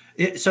would.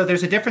 So,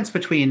 there's a difference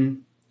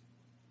between,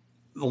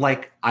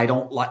 I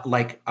don't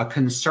like a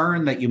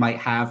concern that you might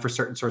have for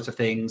certain sorts of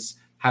things,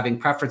 having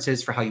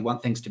preferences for how you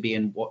want things to be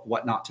and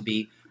what not to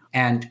be,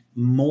 and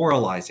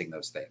moralizing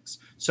those things.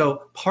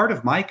 So part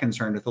of my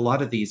concern with a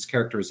lot of these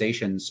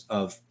characterizations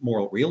of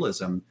moral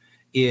realism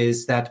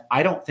is that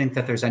I don't think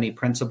that there's any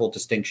principal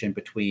distinction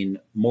between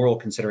moral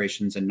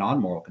considerations and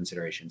non-moral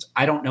considerations.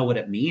 I don't know what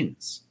it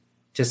means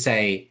to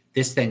say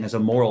this thing is a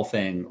moral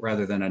thing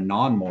rather than a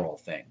non-moral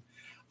thing.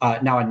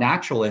 Now, a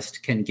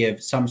naturalist can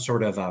give some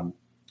sort of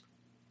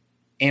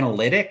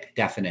analytic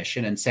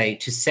definition and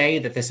say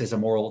that this is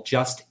immoral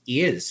just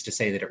is to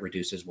say that it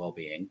reduces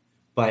well-being.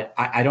 But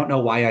I don't know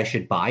why I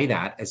should buy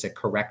that as a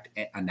correct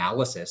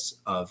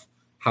analysis of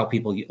how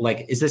people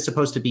is this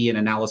supposed to be an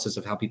analysis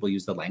of how people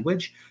use the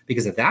language?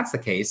 Because if that's the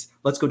case,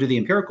 let's go do the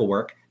empirical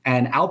work,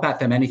 and I'll bet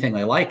them anything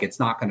they like. It's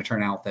not going to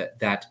turn out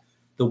that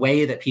the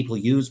way that people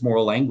use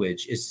moral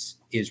language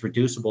is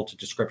reducible to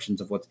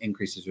descriptions of what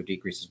increases or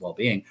decreases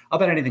well-being. I'll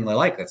bet anything they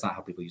like. That's not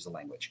how people use the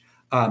language.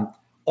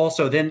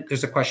 Also, then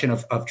there's a question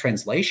of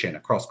translation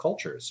across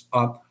cultures.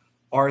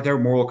 Are there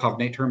moral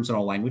cognate terms in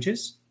all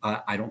languages?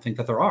 I don't think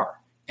that there are.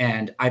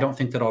 And I don't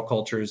think that all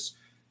cultures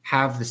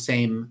have the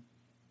same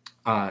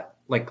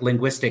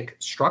linguistic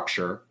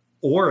structure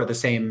or the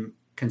same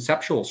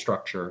conceptual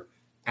structure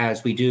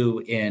as we do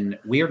in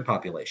weird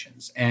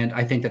populations. And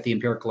I think that the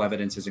empirical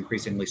evidence is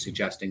increasingly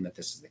suggesting that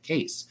this is the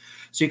case.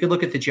 So you could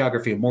look at the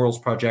Geography of Morals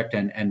project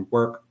and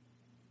work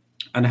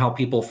on how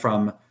people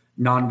from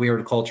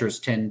non-weird cultures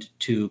tend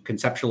to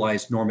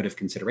conceptualize normative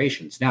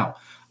considerations. Now,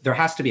 there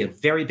has to be a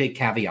very big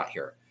caveat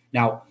here.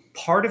 Now,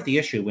 part of the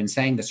issue when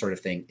saying this sort of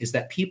thing is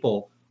that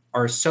people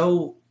are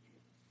so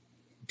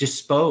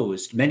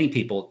disposed, many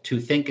people, to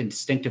think in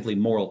distinctively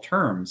moral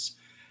terms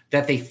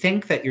that they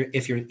think that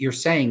if you're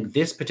saying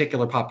this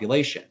particular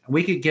population,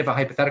 we could give a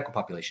hypothetical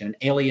population, an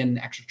alien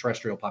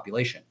extraterrestrial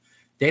population,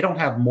 they don't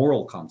have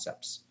moral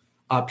concepts.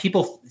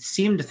 People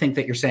seem to think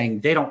that you're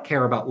saying they don't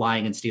care about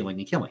lying and stealing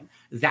and killing.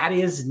 That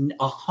is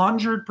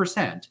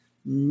 100%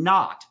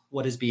 not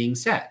what is being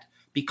said,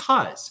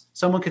 because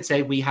someone could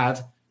say we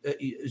have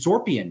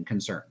Zorpian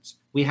concerns.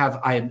 We have,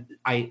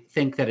 I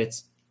think that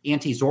it's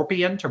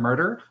anti-Zorpian to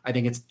murder. I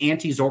think it's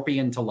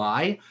anti-Zorpian to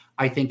lie.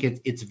 I think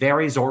it's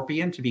very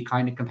Zorpian to be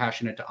kind and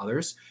compassionate to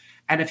others.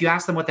 And if you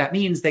ask them what that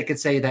means, they could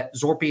say that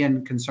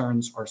Zorpian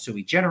concerns are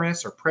sui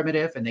generis or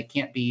primitive, and they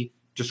can't be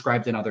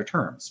described in other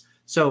terms.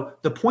 So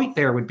the point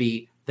there would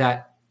be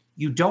that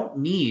you don't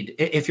need,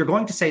 if you're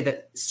going to say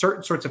that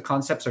certain sorts of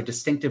concepts are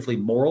distinctively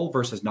moral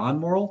versus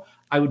non-moral,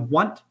 I would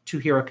want to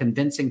hear a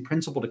convincing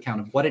principled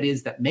account of what it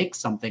is that makes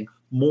something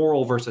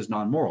moral versus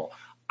non-moral.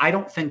 I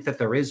don't think that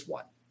there is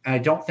one. And I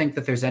don't think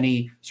that there's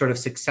any sort of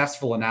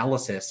successful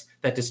analysis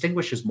that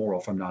distinguishes moral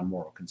from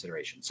non-moral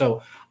consideration.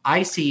 So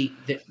I see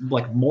that,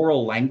 like,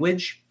 moral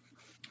language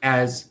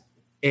as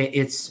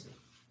it's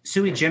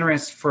sui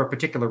generis for a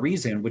particular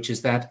reason, which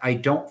is that I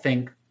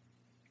think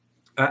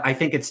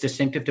it's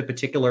distinctive to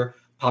particular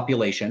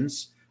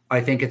populations.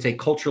 I think it's a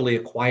culturally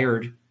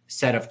acquired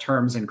set of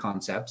terms and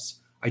concepts.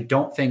 I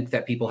don't think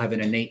that people have an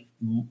innate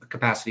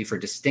capacity for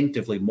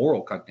distinctively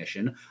moral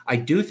cognition. I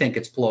do think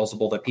it's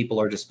plausible that people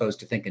are disposed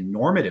to think in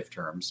normative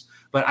terms,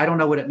 but I don't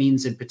know what it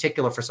means in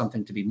particular for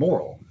something to be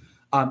moral.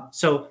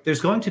 So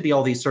there's going to be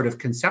all these sort of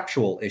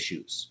conceptual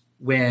issues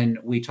when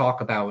we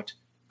talk about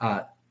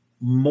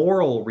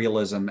moral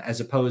realism as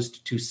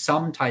opposed to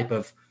some type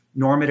of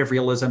normative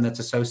realism that's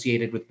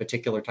associated with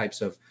particular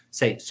types of,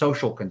 say,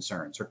 social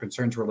concerns or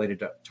concerns related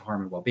to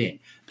harm and well-being.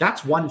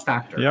 That's one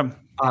factor. Yeah.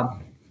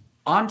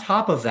 On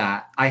top of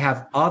that, I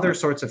have other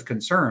sorts of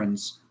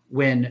concerns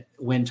when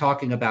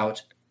talking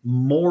about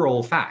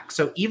moral facts.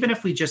 So even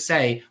if we just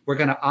say we're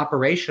going to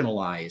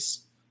operationalize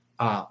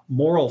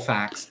moral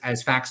facts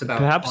as facts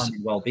about harm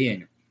and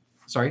well-being.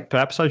 Sorry?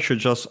 Perhaps I should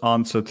just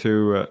answer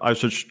to, I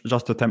should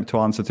just attempt to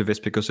answer to this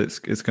because it's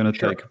going to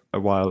take a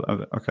while.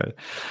 Okay.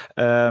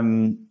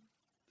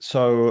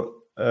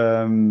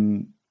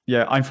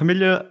 Yeah, I'm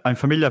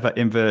familiar that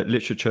in the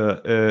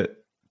literature,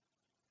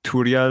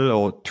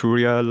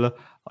 Turiel,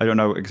 I don't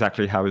know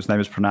exactly how his name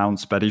is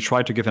pronounced, but he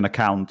tried to give an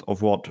account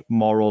of what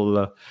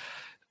moral,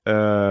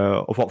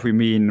 of what we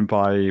mean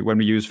by when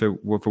we use the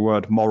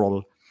word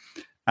moral.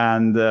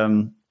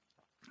 And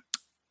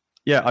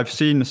yeah, I've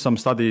seen some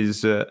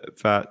studies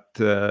that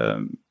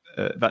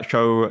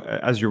show,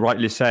 as you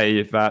rightly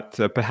say,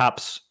 that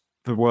perhaps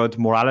the word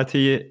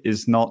morality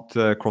is not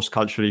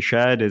cross-culturally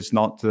shared, is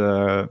not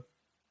a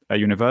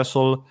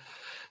universal.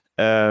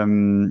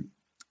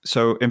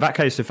 So in that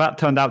case, if that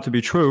turned out to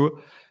be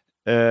true,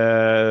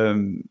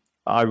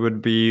 I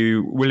would be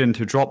willing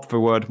to drop the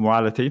word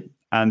morality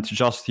and to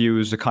just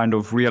use a kind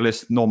of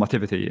realist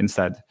normativity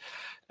instead.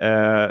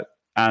 And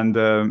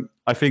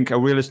I think a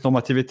realist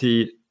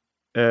normativity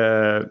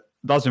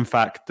does in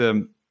fact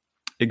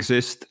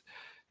exist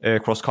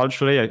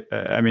cross-culturally.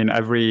 I mean,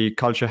 every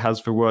culture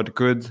has the word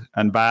good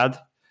and bad.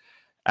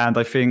 And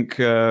I think,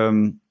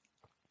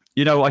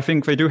 I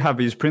think they do have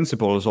these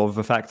principles of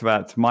the fact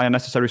that my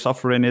unnecessary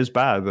suffering is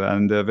bad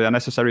and the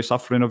unnecessary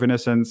suffering of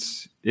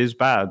innocence is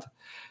bad.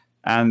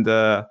 And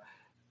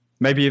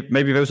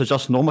maybe those are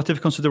just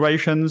normative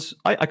considerations.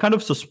 I kind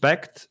of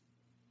suspect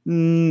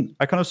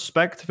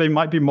they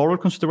might be moral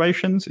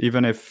considerations,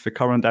 even if the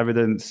current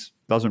evidence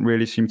doesn't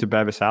really seem to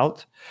bear this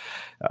out.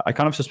 I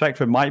kind of suspect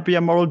there might be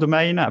a moral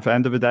domain at the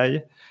end of the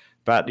day.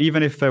 But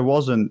even if there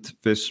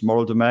wasn't this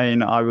moral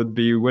domain, I would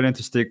be willing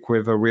to stick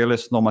with a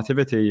realist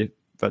normativity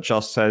that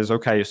just says,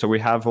 okay, so we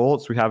have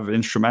oughts, we have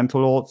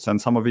instrumental oughts,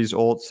 and some of the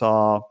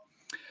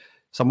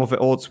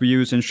oughts we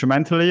use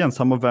instrumentally, and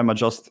some of them are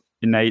just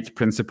innate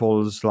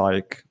principles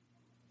like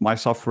my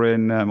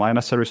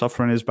unnecessary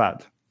suffering is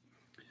bad.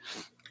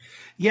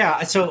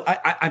 Yeah, so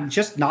I'm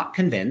just not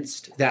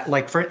convinced that,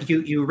 like, for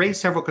you raise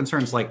several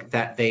concerns like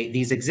that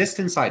these exist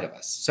inside of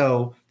us.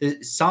 So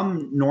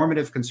some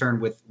normative concern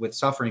with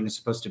suffering is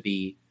supposed to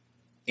be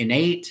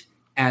innate,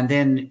 and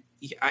then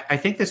I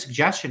think the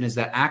suggestion is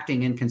that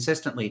acting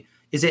inconsistently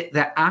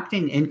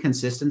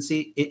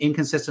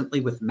inconsistently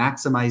with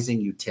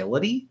maximizing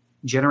utility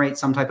generates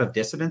some type of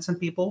dissonance in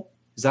people?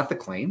 Is that the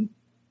claim?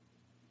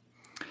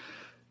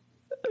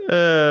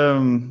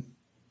 Well,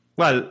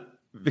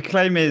 the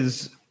claim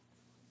is.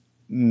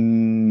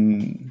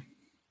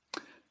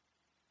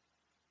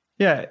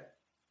 Yeah,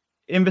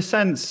 in a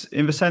sense,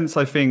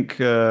 I think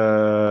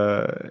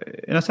that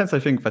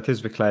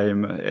is the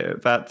claim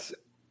that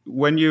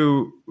when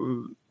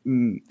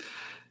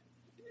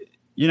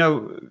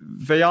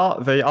they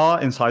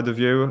are inside of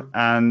you,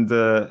 and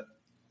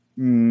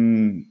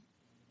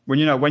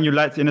when you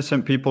let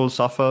innocent people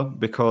suffer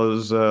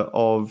because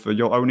of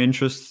your own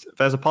interests,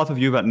 there's a part of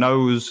you that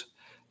knows,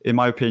 in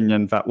my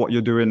opinion, that what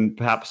you're doing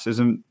perhaps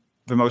isn't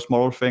the most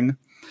moral thing.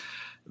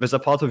 There's a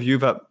part of you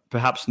that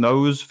perhaps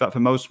knows that the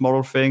most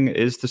moral thing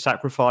is to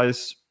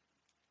sacrifice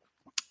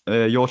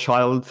your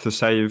child to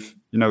save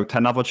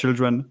 10 other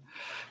children.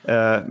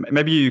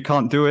 Maybe you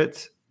can't do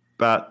it,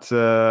 but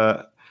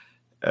and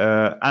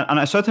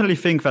I certainly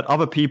think that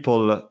other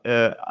people,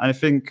 I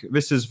think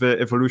this is the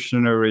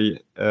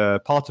evolutionary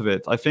part of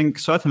it. I think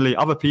certainly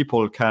other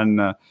people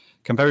can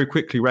very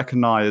quickly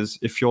recognize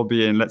if you're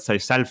being, let's say,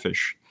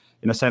 selfish,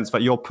 in a sense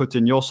that you're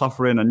putting your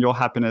suffering and your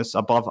happiness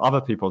above other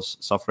people's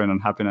suffering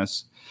and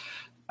happiness.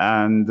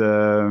 And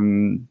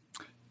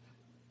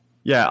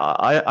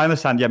I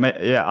understand.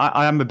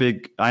 I am a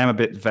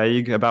bit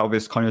vague about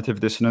this cognitive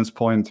dissonance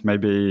point.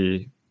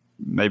 Maybe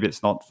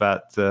it's not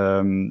that.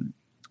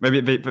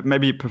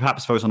 Maybe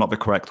perhaps those are not the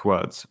correct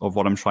words of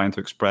what I'm trying to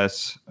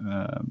express.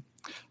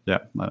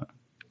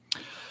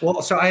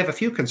 Well, so I have a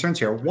few concerns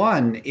here.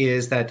 One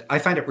is that I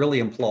find it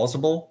really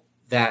implausible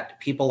that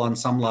people on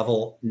some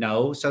level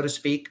know, so to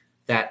speak,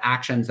 that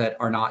actions that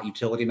are not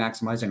utility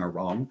maximizing are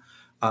wrong.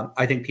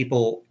 I think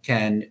people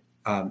can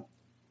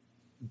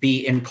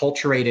be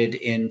enculturated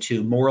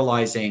into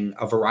moralizing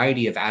a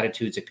variety of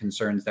attitudes and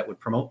concerns that would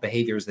promote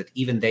behaviors that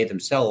even they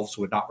themselves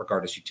would not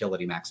regard as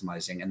utility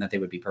maximizing and that they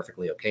would be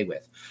perfectly okay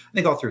with. I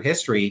think all through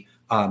history,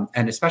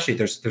 and especially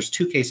there's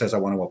two cases I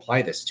want to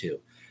apply this to,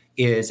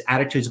 is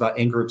attitudes about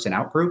in-groups and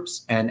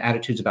out-groups and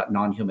attitudes about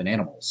non-human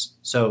animals.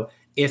 So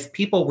if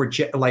people were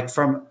like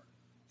from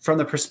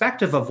the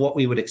perspective of what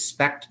we would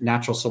expect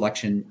natural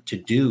selection to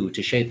do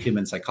to shape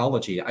human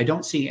psychology, I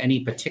don't see any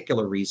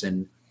particular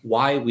reason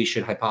why we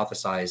should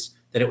hypothesize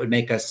that it would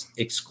make us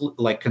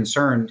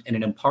concerned in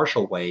an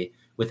impartial way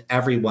with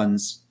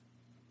everyone's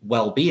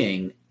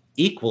well-being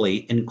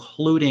equally,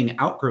 including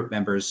out-group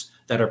members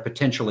that are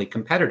potentially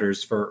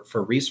competitors for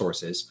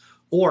resources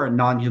or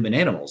non-human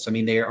animals. I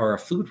mean, they are a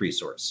food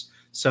resource.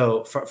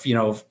 So,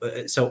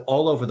 so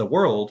all over the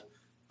world,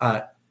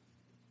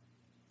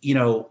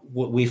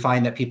 we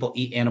find that people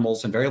eat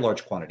animals in very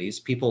large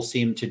quantities. People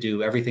seem to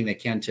do everything they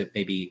can to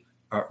maybe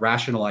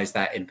rationalize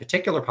that in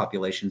particular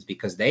populations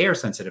because they are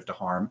sensitive to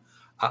harm.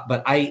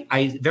 But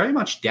I very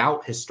much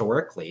doubt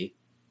historically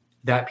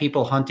that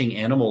people hunting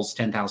animals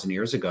 10,000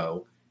 years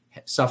ago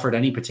suffered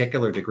any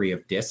particular degree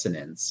of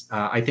dissonance.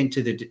 I think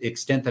to the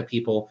extent that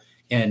people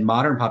in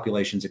modern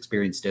populations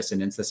experience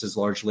dissonance, this is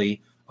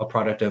largely a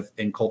product of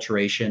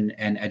enculturation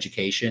and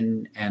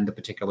education and the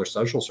particular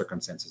social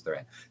circumstances they're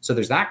in. So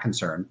there's that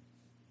concern.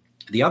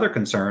 The other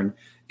concern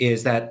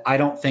is that I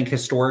don't think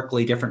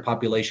historically different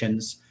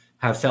populations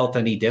have felt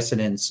any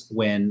dissonance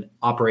when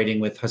operating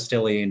with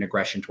hostility and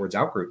aggression towards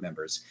outgroup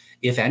members.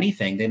 If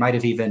anything, they might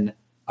have even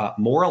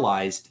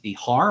moralized the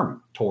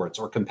harm towards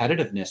or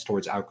competitiveness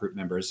towards outgroup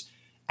members,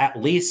 at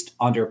least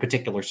under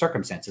particular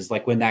circumstances,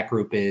 like when that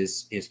group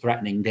is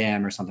threatening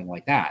them or something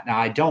like that. Now,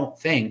 I don't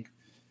think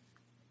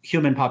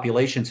human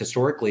populations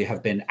historically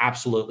have been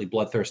absolutely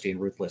bloodthirsty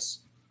and ruthless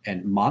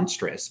and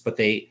monstrous, but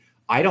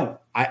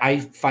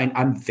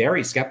I'm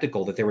very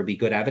skeptical that there would be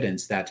good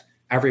evidence that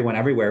everyone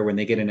everywhere, when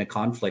they get into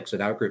conflicts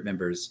with outgroup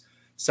members,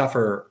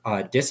 suffer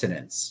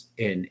dissonance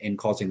in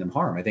causing them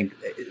harm. I think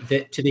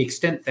that to the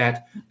extent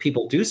that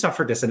people do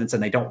suffer dissonance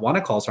and they don't want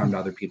to cause harm to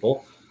other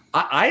people,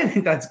 I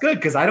think that's good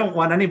because I don't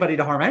want anybody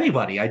to harm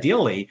anybody,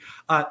 ideally.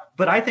 But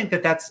I think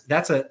that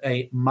that's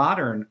a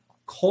modern,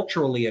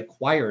 culturally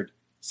acquired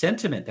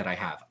sentiment that I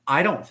have.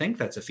 I don't think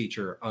that's a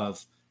feature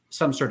of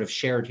some sort of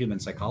shared human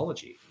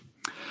psychology.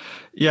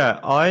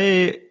 Yeah,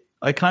 I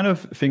kind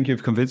of think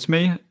you've convinced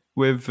me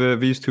with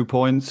these 2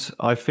 points.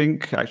 I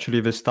think actually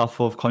the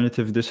stuff of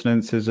cognitive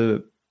dissonance is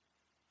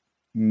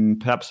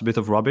perhaps a bit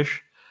of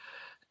rubbish.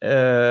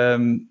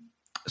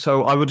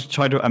 So I would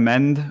try to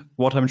amend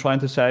what I'm trying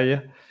to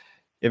say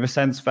in the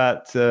sense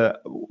that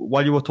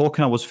while you were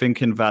talking, I was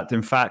thinking that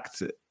in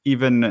fact,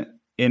 even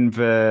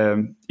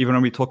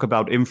when we talk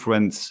about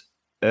inference,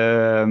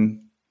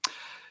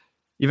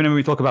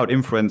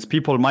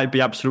 people might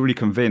be absolutely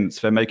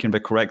convinced they're making the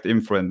correct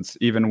inference,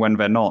 even when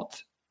they're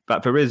not.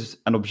 But there is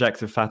an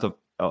objective fact of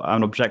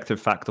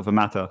the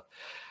matter,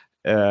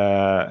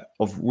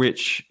 of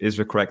which is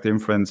the correct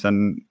inference,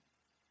 and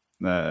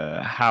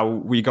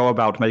how we go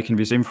about making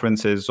these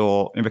inferences,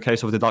 or in the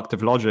case of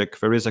deductive logic,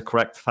 there is a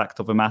correct fact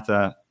of the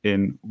matter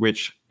in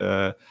which,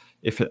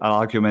 if an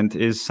argument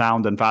is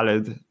sound and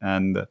valid,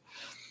 and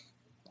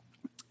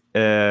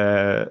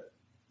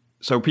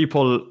so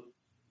people,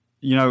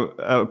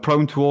 are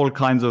prone to all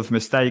kinds of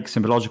mistakes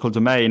in the logical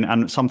domain,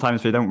 and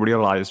sometimes they don't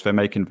realize they're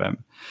making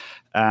them.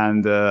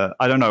 And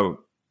I don't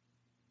know.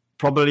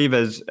 Probably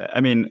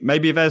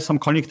maybe there's some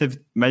cognitive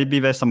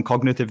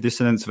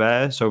dissonance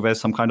there. So there's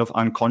some kind of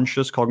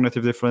unconscious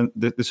cognitive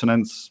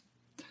dissonance.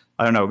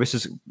 I don't know. This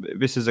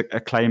is a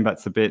claim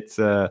that's a bit,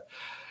 a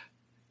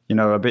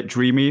bit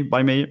dreamy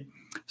by me.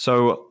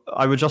 So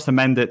I would just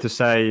amend it to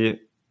say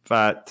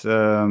that,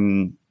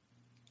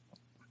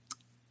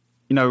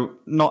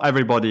 not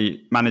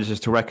everybody manages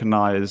to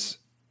recognize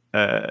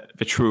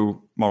the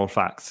true moral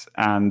facts,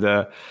 and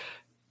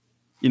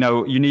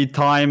you need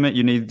time,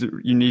 you need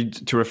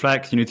to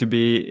reflect, you need to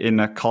be in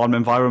a calm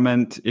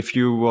environment. If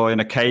you were in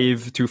a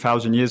cave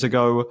 2,000 years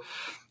ago,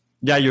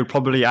 you'd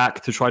probably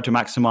act to try to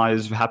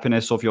maximize the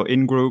happiness of your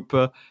in-group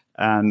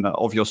and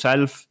of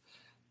yourself.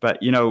 But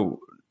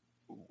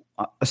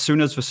as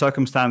soon as the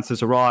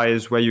circumstances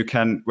arise where you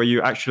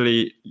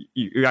actually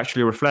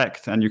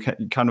reflect, and you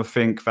kind of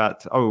think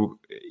that,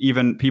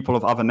 even people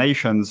of other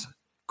nations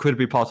could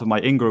be part of my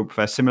in-group,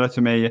 they're similar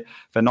to me,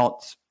 they're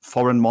not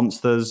foreign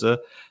monsters,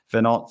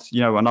 they're not,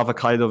 another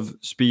kind of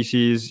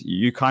species.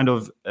 You kind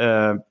of,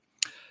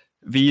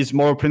 these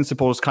moral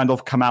principles kind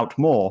of come out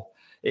more.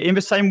 In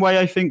the same way,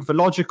 I think the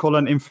logical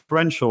and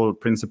inferential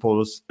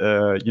principles,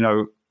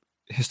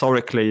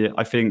 historically,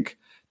 I think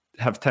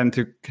tend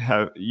to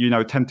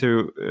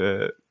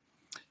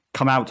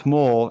come out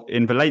more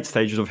in the late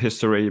stages of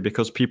history,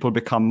 because people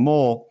become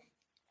more,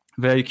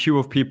 the IQ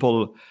of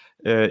people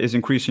is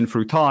increasing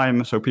through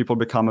time. So people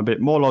become a bit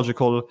more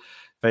logical.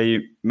 They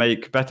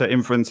make better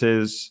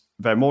inferences.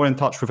 They're more in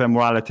touch with their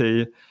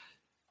morality.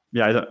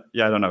 I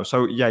don't know.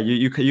 So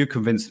you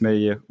convinced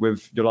me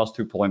with your last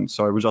 2 points.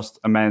 So I will just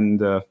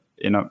amend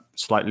in a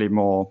slightly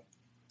more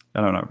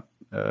I don't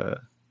know.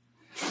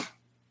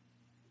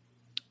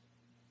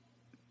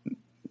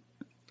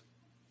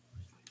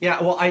 Yeah,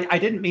 well, I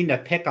didn't mean to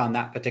pick on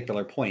that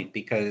particular point,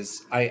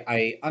 because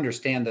I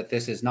understand that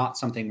this is not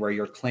something where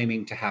you're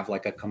claiming to have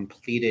like a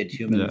completed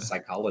human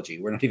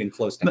psychology. We're not even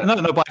close to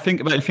no, but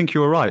I think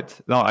you were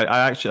right. No,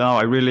 I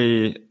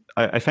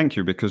thank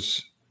you,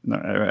 because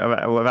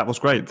that was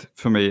great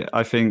for me.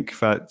 I think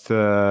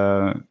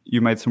that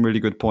you made some really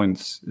good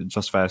points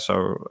just there.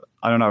 So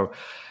I don't know,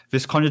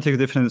 this cognitive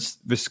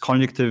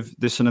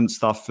dissonance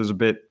stuff is a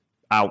bit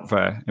out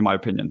there, in my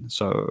opinion.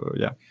 So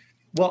yeah.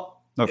 Well,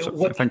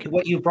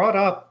 what you brought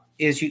up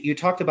is you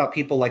talked about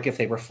people, like if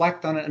they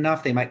reflect on it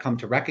enough, they might come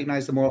to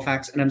recognize the moral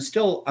facts. And I'm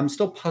still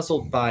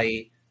puzzled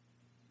by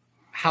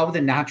how the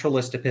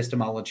naturalist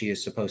epistemology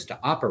is supposed to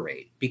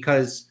operate,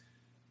 because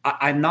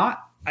I'm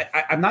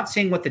not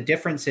seeing what the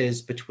difference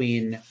is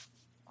between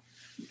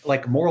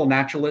like moral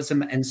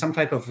naturalism and some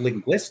type of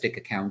linguistic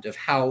account of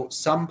how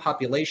some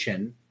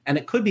population, and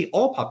it could be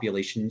all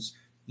populations,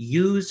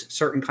 use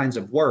certain kinds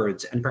of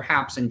words and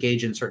perhaps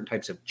engage in certain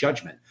types of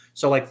judgment.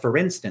 So like, for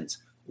instance,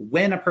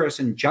 when a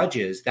person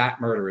judges that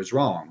murder is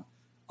wrong,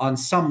 on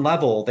some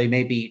level, they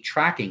may be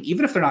tracking,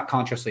 even if they're not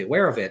consciously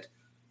aware of it,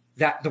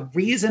 that the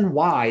reason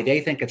why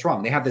they think it's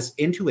wrong, they have this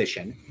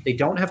intuition, they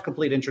don't have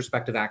complete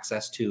introspective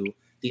access to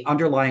the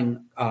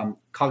underlying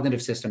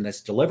cognitive system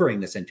that's delivering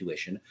this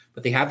intuition,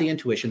 but they have the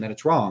intuition that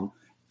it's wrong.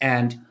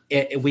 And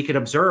we could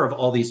observe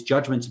all these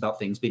judgments about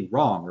things being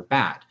wrong or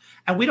bad.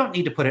 And we don't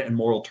need to put it in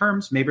moral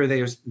terms. Maybe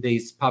there's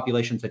these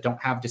populations that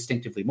don't have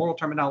distinctively moral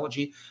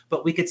terminology,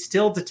 but we could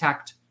still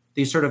detect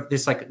this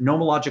like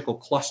nomological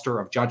cluster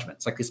of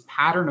judgments, like this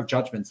pattern of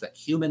judgments that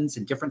humans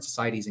in different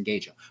societies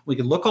engage in. We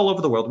could look all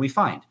over the world and we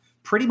find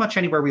pretty much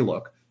anywhere we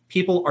look,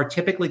 people are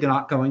typically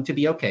not going to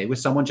be okay with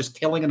someone just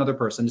killing another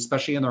person,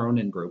 especially in their own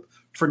in-group,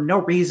 for no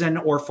reason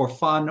or for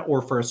fun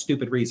or for a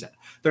stupid reason.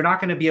 They're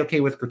not going to be okay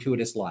with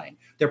gratuitous lying.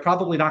 They're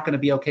probably not going to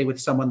be okay with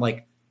someone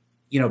like,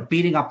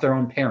 beating up their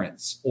own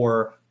parents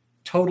or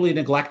totally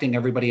neglecting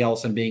everybody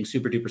else and being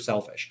super duper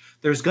selfish.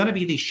 There's going to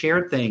be these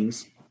shared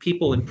things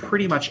people in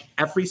pretty much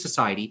every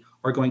society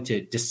are going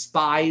to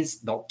despise.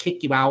 They'll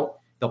kick you out.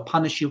 They'll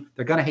punish you.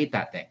 They're going to hate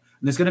that thing.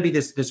 And there's going to be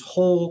this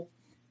whole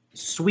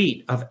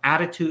suite of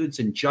attitudes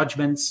and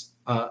judgments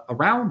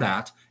around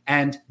that.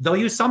 And they'll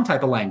use some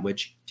type of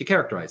language to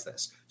characterize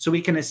this. So we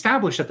can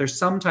establish that there's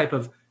some type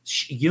of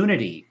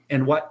unity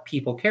in what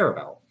people care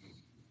about.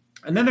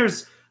 And then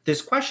there's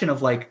this question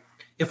of like,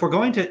 if we're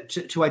going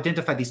to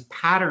identify these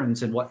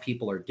patterns in what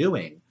people are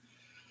doing,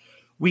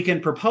 we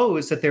can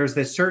propose that there's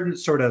this certain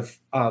sort of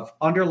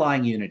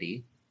underlying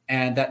unity,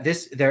 and that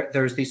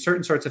there's these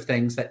certain sorts of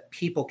things that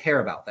people care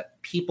about,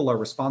 that people are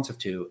responsive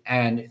to.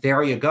 And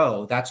there you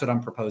go. That's what I'm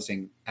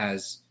proposing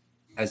as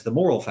the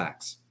moral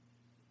facts.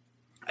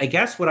 I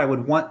guess what I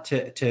would want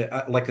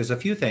to like, there's a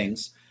few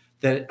things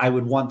that I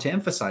would want to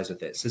emphasize with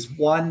this.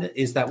 One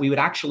is that we would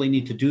actually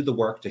need to do the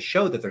work to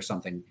show that there's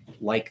something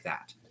like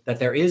that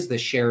there is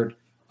this shared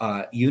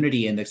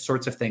unity in the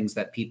sorts of things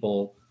that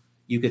people,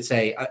 you could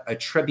say,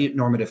 attribute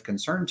normative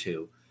concern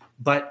to.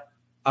 But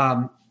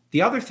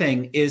the other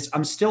thing is,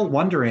 I'm still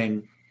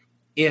wondering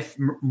if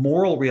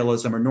moral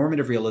realism or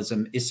normative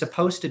realism is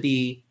supposed to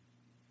be,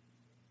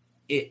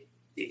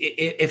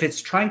 if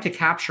it's trying to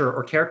capture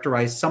or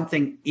characterize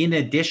something in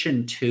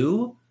addition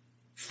to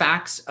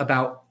facts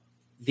about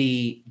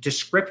the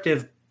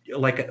descriptive,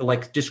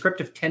 like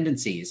descriptive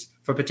tendencies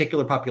for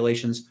particular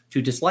populations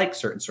to dislike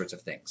certain sorts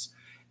of things.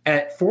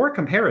 For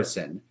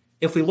comparison,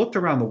 if we looked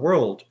around the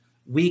world,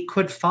 we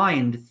could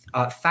find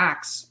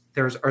facts.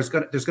 There's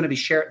going to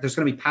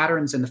be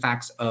patterns in the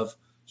facts of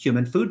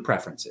human food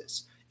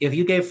preferences. If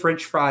you gave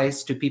French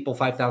fries to people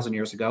 5,000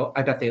 years ago,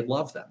 I bet they'd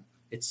love them.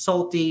 It's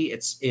salty.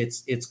 It's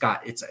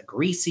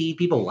greasy.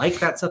 People like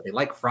that stuff. They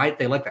like fried.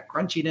 They like that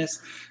crunchiness.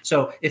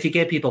 So if you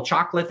gave people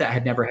chocolate that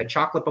had never had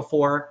chocolate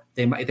before,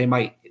 they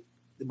might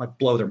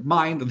blow their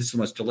mind. This is the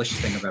most delicious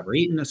thing I've ever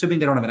eaten, assuming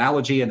they don't have an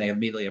allergy and they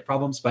immediately have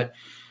problems. But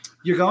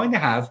you're going to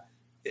have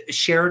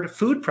shared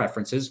food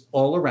preferences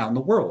all around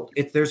the world.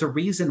 There's a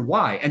reason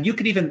why. And you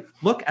could even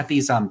look at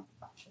these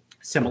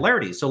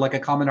similarities. So like a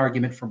common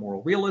argument for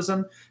moral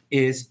realism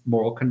is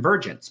moral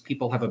convergence.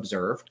 People have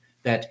observed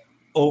that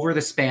over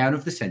the span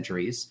of the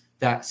centuries,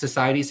 that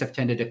societies have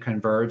tended to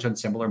converge on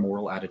similar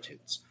moral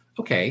attitudes.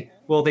 Okay,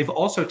 well, they've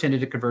also tended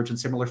to converge on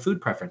similar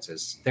food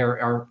preferences.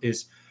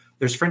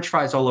 There's French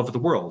fries all over the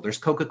world. There's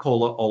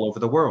Coca-Cola all over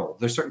the world.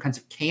 There's certain kinds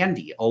of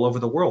candy all over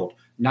the world.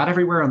 Not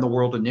everywhere in the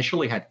world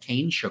initially had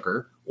cane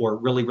sugar or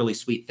really, really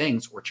sweet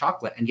things or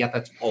chocolate, and yet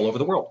that's all over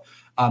the world.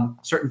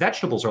 Certain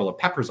vegetables are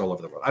peppers all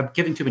over the world. I'm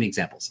giving too many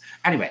examples.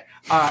 Anyway,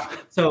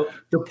 so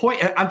the point,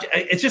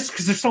 it's just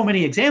because there's so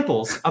many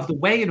examples of the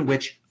way in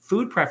which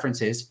food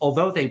preferences,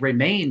 although they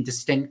remain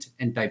distinct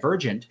and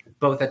divergent,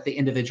 both at the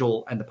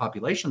individual and the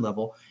population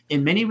level,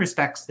 in many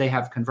respects, they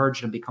have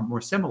converged and become more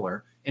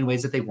similar in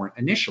ways that they weren't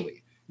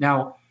initially.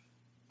 Now,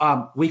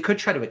 we could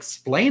try to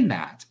explain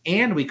that,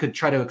 and we could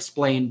try to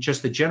explain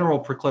just the general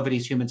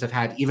proclivities humans have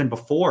had even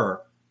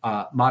before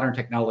modern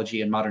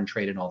technology and modern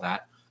trade and all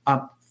that.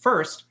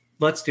 First,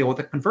 let's deal with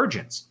the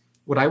convergence.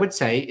 What I would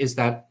say is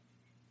that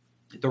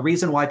the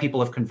reason why people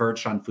have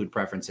converged on food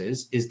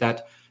preferences is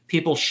that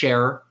people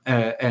share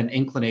an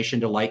inclination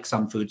to like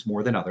some foods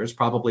more than others,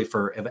 probably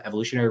for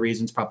evolutionary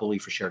reasons, probably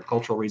for shared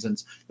cultural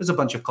reasons. There's a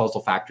bunch of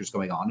causal factors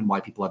going on and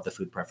why people have the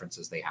food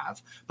preferences they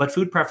have. But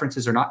food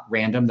preferences are not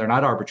random, they're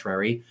not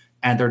arbitrary,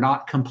 and they're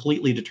not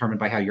completely determined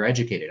by how you're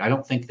educated. I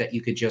don't think that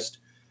you could just,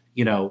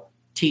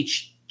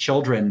 teach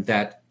children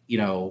that,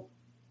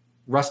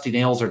 rusty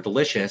nails are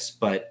delicious,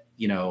 but,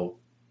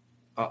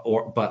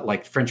 but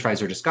like French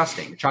fries are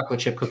disgusting. Chocolate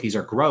chip cookies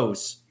are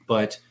gross,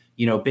 but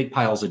big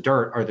piles of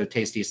dirt are the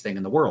tastiest thing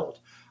in the world.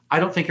 I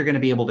don't think you're going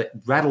to be able to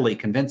readily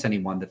convince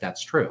anyone that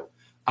that's true.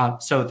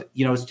 So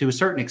to a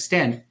certain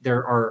extent,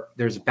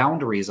 there's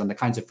boundaries on the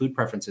kinds of food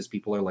preferences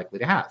people are likely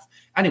to have.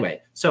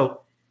 Anyway,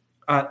 so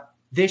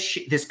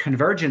this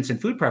convergence in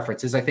food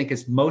preferences, I think,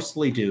 is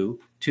mostly due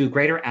to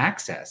greater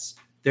access.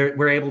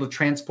 We're able to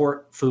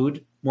transport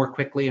food more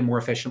quickly and more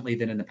efficiently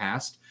than in the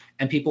past.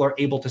 And people are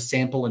able to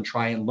sample and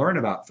try and learn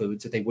about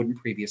foods that they wouldn't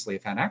previously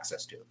have had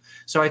access to.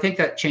 So I think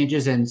that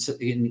changes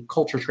in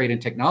culture, trade,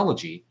 and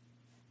technology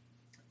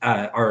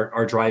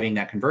are driving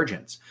that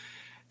convergence.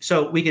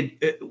 So we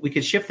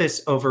could shift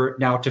this over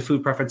now to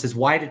food preferences.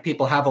 Why did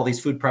people have all these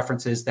food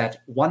preferences that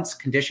once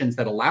conditions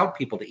that allowed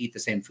people to eat the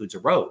same foods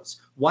arose?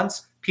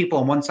 Once people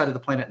on one side of the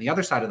planet and the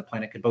other side of the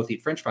planet could both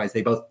eat French fries,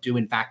 they both do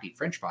in fact eat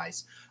French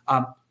fries.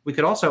 We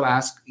could also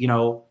ask,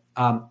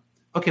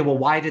 okay, well,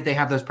 why did they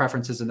have those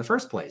preferences in the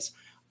first place?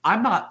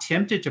 I'm not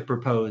tempted to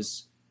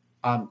propose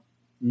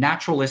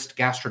naturalist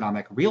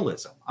gastronomic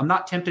realism. I'm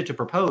not tempted to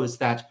propose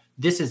that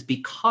this is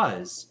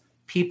because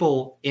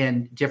people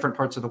in different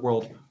parts of the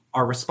world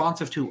are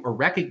responsive to or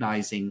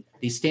recognizing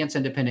these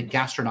stance-independent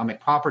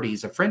gastronomic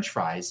properties of French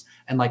fries.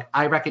 And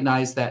I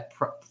recognize that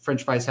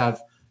French fries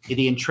have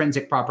the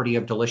intrinsic property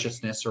of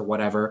deliciousness or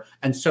whatever,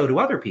 and so do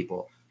other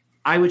people.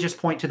 I would just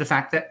point to the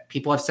fact that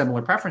people have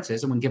similar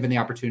preferences, and when given the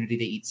opportunity,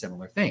 they eat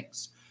similar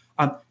things.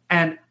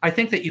 And I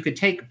think that you could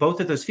take both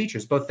of those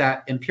features, both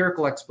that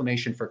empirical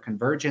explanation for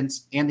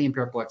convergence and the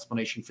empirical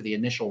explanation for the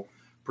initial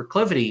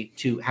proclivity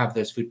to have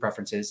those food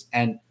preferences,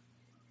 and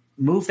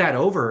move that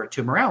over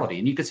to morality.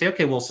 And you could say,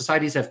 okay, well,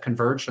 societies have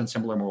converged on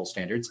similar moral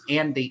standards,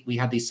 and we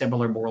have these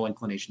similar moral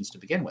inclinations to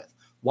begin with.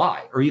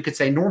 Why? Or you could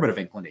say normative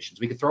inclinations.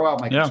 We could throw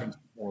out my concerns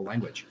with moral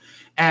language.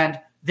 And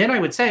then I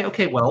would say,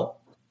 okay,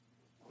 well,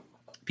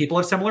 people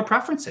have similar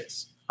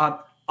preferences.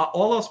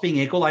 All else being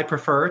equal, I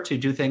prefer to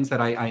do things that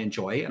I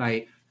enjoy, and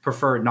I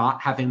prefer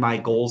not having my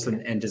goals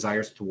and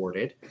desires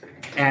thwarted.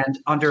 And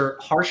under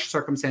harsh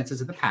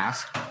circumstances in the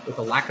past, with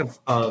a lack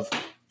of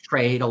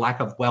trade, a lack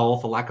of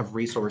wealth, a lack of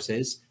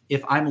resources,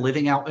 if I'm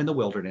living out in the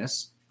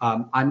wilderness,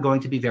 I'm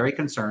going to be very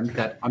concerned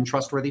that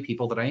untrustworthy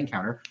people that I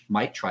encounter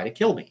might try to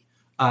kill me.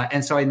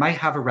 And so I might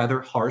have a rather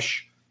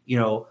harsh,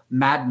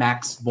 Mad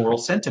Max moral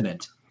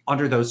sentiment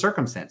under those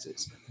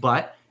circumstances.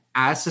 But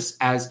as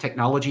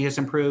technology has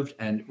improved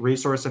and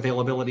resource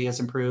availability has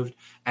improved,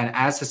 and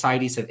as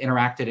societies have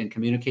interacted and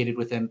communicated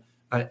with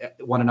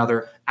one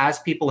another, as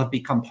people have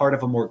become part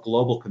of a more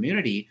global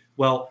community,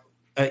 well,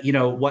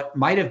 what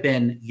might have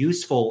been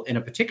useful in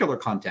a particular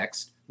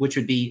context, which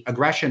would be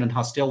aggression and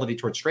hostility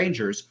towards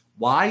strangers.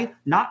 Why?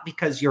 Not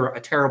because you're a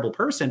terrible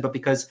person, but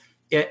because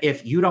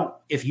if you're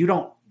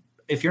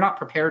not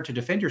prepared to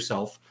defend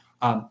yourself,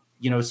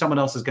 someone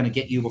else is going to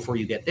get you before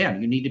you get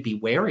them. You need to be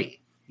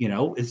wary.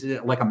 It's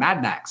like a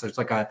Mad Max. It's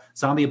like a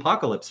zombie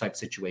apocalypse type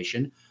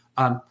situation.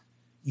 The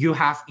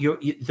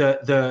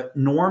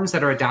norms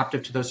that are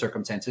adaptive to those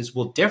circumstances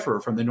will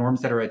differ from the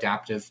norms that are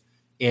adaptive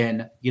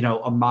in,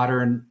 a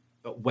modern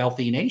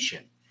wealthy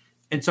nation.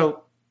 And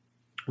so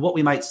what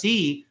we might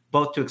see,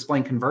 both to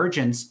explain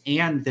convergence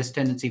and this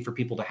tendency for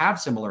people to have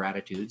similar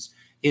attitudes,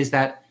 is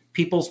that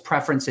people's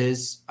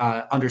preferences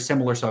under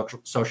similar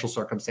social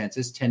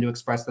circumstances tend to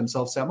express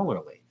themselves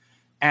similarly.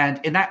 And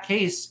in that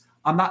case,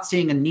 I'm not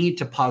seeing a need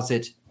to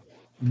posit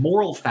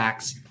moral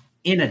facts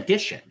in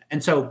addition.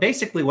 And so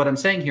basically what I'm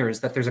saying here is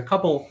that there's a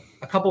couple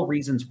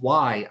reasons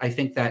why I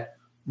think that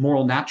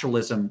moral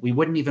naturalism, we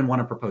wouldn't even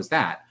want to propose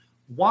that.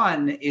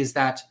 One is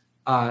that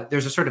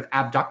there's a sort of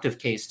abductive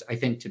case, I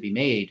think, to be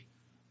made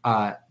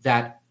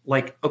that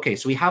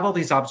so we have all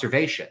these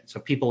observations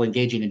of people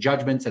engaging in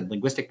judgments and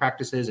linguistic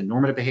practices and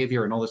normative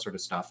behavior and all this sort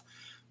of stuff.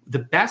 The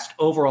best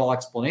overall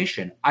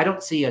explanation, I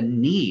don't see a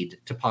need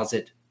to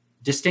posit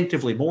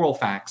distinctively moral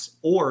facts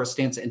or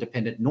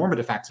stance-independent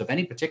normative facts of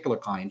any particular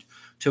kind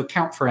to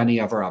account for any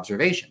of our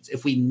observations.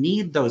 If we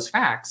need those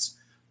facts,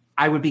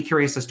 I would be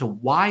curious as to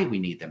why we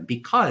need them,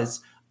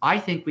 because I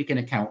think we can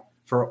account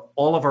for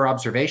all of our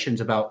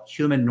observations about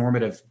human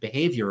normative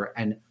behavior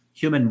and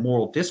human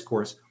moral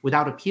discourse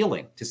without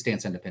appealing to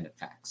stance-independent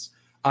facts.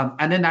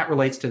 And then that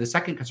relates to the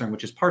second concern,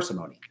 which is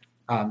parsimony.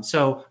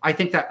 So I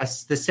think that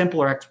the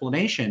simpler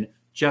explanation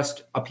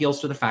just appeals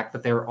to the fact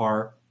that there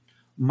are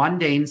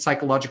mundane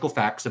psychological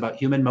facts about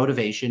human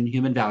motivation,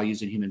 human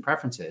values, and human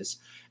preferences,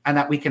 and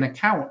that we can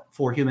account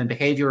for human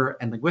behavior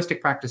and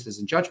linguistic practices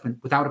and judgment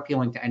without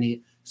appealing to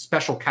any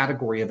special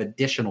category of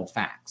additional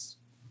facts.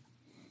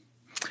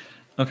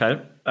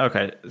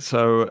 Okay.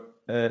 So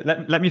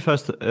let me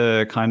first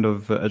kind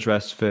of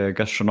address the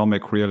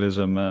gastronomic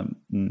realism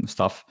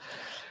stuff.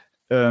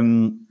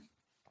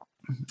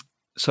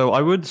 So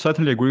I would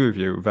certainly agree with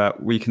you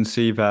that we can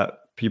see that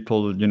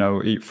people,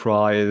 eat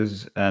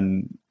fries,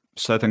 and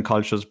certain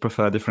cultures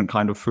prefer different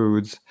kind of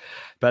foods.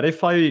 But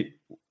if I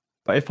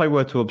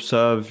were to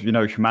observe,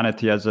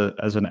 humanity as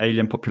an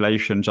alien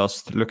population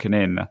just looking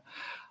in,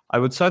 I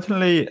would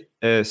certainly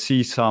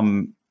see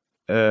some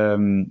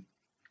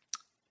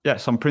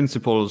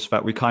principles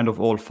that we kind of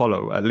all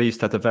follow, at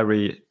least at a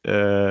very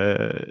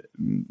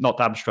not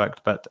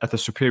abstract, but at a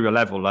superior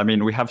level. I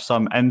mean, we have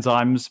some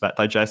enzymes that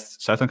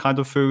digest certain kinds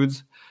of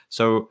foods,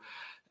 so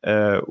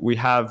we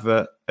have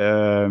a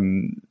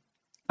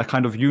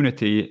kind of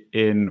unity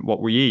in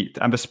what we eat,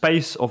 and the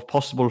space of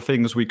possible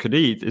things we could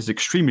eat is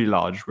extremely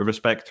large with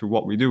respect to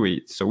what we do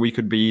eat. So we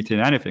could be eating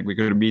anything. We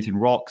could be eating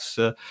rocks,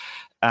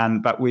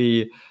 but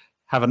we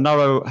have a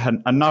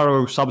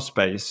narrow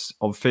subspace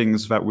of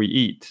things that we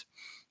eat.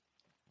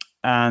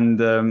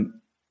 And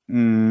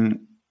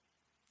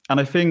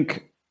I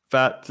think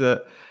that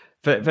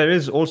there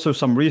is also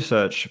some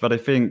research that I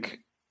think,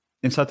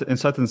 in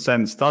certain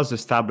sense, does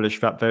establish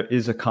that there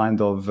is a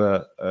kind of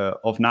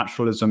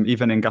naturalism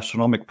even in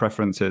gastronomic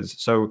preferences.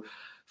 So,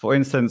 for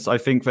instance, I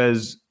think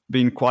there's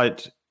been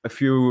quite a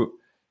few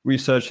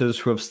researchers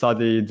who have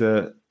studied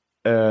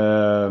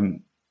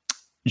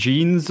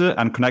genes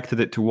and connected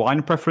it to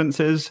wine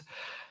preferences,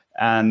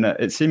 and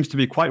it seems to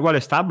be quite well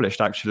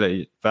established,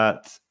 actually,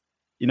 that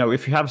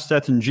if you have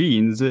certain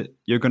genes,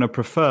 you're going to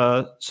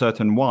prefer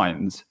certain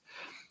wines.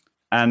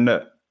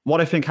 And what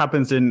I think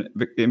happens in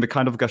the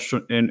kind of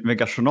in the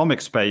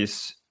gastronomic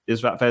space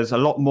is that there's a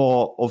lot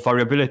more of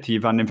variability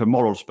than in the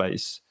moral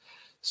space.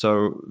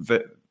 So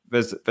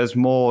there's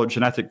more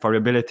genetic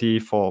variability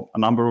for a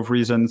number of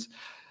reasons,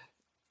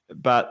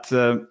 but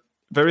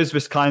there is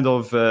this kind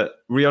of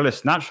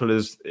realist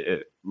naturalism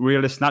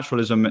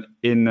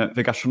in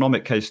the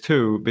gastronomic case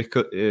too,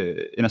 because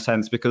in a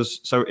sense,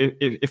 because so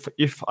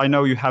if I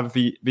know you have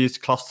these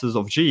clusters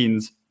of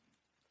genes,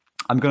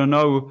 I'm going to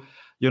know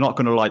you're not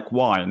going to like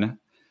wine.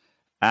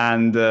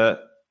 And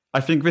I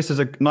think this is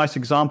a nice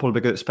example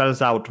because it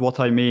spells out what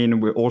I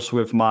mean also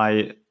with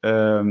my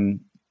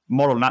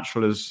moral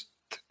naturalist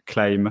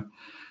claim.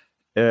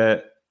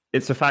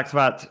 It's the fact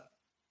that,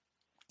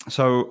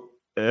 so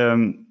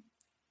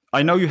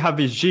I know you have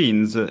these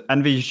genes,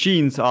 and these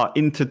genes are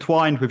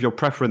intertwined with your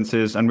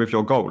preferences and with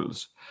your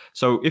goals.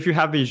 So if you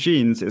have these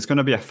genes, it's going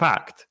to be a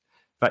fact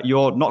that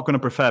you're not going to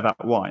prefer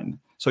that wine.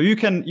 So you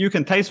can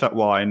taste that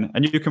wine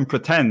and you can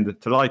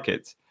pretend to like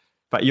it,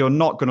 but you're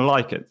not going to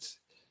like it.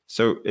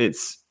 So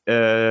it's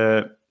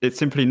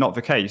simply not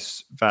the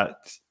case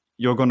that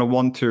you're going to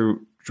want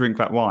to drink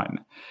that wine,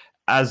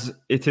 as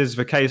it is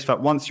the case that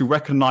once you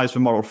recognize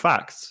the moral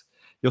facts,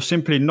 you're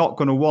simply not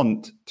going to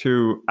want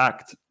to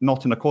act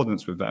not in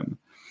accordance with them.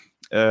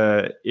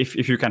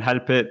 If you can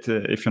help it,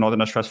 if you're not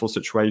in a stressful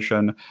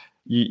situation,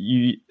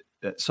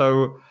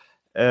 so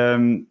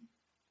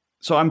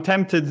I'm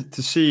tempted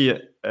to see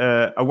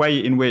a way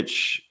in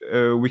which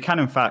we can,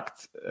 in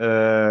fact,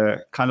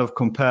 kind of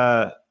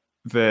compare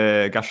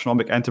the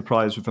gastronomic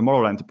enterprise with the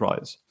moral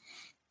enterprise.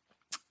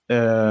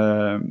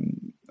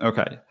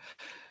 Okay.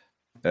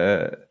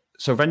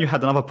 So then you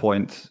had another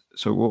point.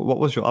 So what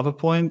was your other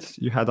point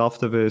you had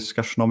after this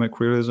gastronomic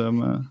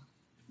realism?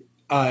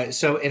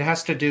 So it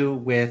has to do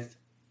with,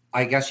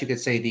 I guess you could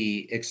say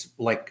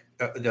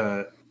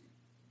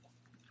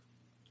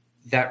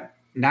that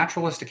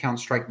naturalist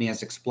accounts strike me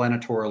as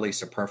explanatorily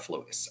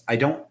superfluous.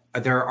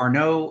 There are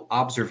no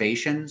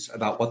observations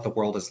about what the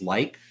world is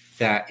like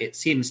that it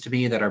seems to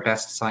me that our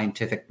best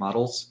scientific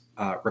models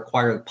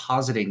require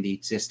positing the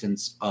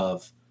existence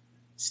of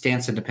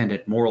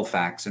stance-independent moral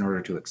facts in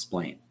order to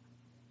explain.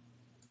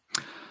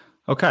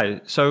 Okay,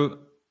 so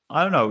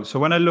I don't know. So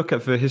when I look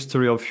at the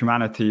history of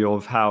humanity,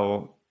 of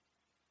how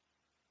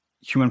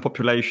human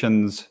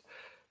populations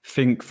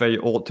think they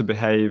ought to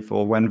behave,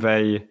 or when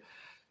they,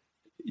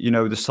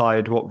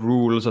 decide what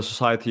rules a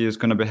society is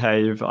going to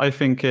behave, I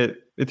think it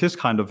is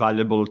kind of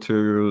valuable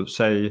to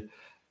say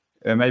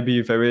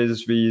maybe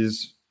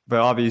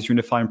there are these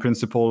unifying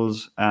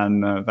principles,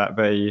 and that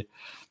they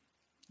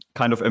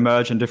kind of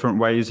emerge in different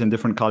ways in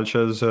different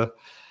cultures,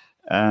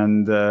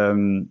 and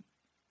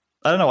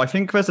I don't know. I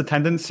think there's a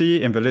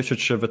tendency in the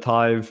literature that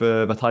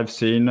I've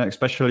seen,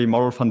 especially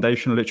moral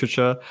foundational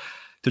literature,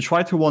 to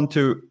try to want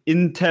to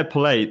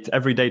interpolate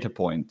every data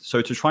point.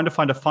 So to try to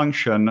find a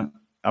function,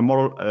 a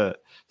moral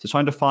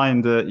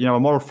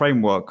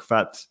framework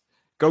that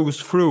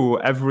goes through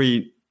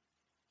every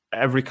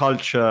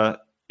culture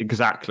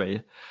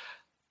exactly.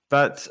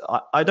 But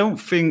I don't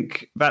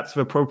think that's the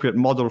appropriate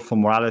model for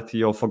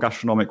morality or for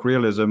gastronomic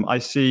realism. I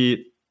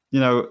see,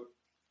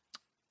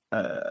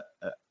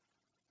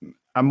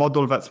 a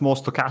model that's more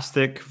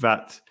stochastic,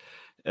 that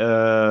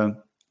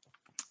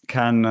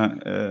can,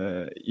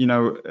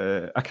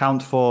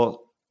 account for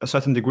a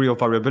certain degree of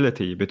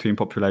variability between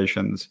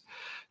populations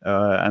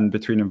and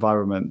between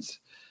environments.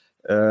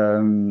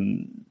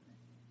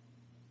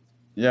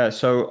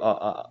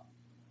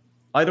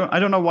 I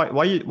don't know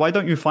why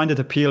don't you find it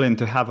appealing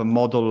to have a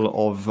model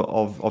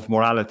of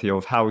morality,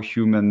 of how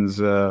humans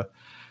tend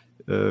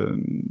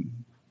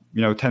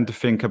to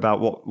think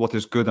about what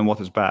is good and what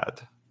is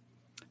bad?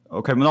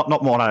 Okay, well,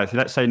 not morality.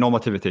 Let's say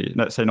normativity.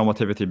 Let's say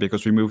normativity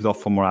because we moved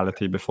off from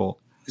morality before.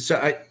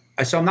 So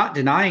I'm not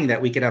denying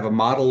that we could have a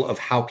model of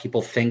how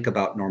people think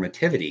about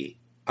normativity.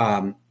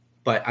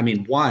 But I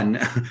mean, one,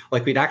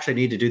 like we'd actually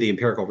need to do the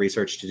empirical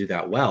research to do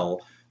that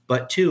well.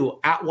 But two,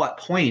 at what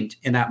point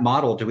in that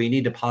model do we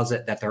need to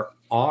posit that there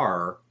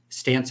are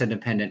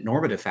stance-independent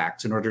normative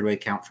facts in order to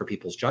account for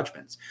people's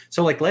judgments?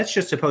 So like, let's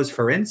just suppose,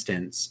 for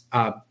instance,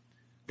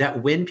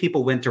 that when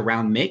people went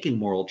around making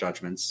moral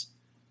judgments,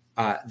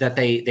 that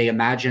they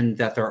imagined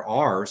that there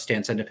are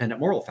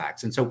stance-independent moral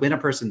facts. And so when a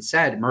person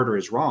said murder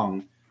is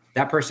wrong,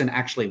 that person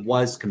actually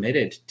was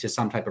committed to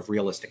some type of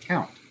realist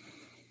account.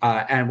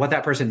 And what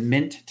that person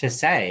meant to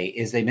say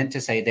is they meant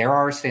to say there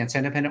are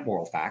stance-independent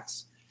moral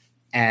facts,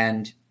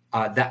 and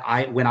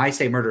when I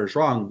say murder is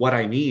wrong, what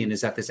I mean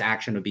is that this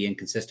action would be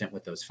inconsistent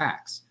with those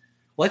facts.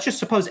 Let's just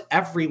suppose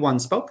everyone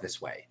spoke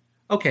this way.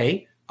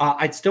 Okay,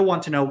 I'd still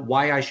want to know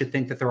why I should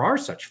think that there are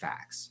such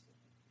facts.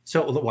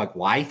 So like,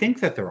 why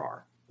think that there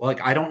are? Well, like,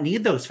 I don't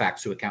need those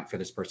facts to account for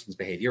this person's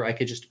behavior. I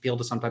could just appeal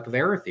to some type of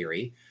error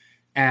theory.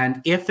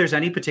 And if there's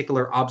any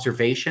particular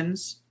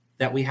observations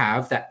that we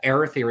have that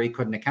error theory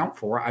couldn't account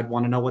for, I'd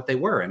want to know what they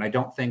were. And I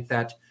don't think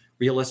that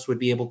realists would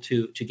be able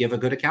to give a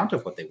good account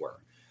of what they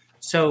were.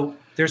 So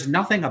there's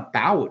nothing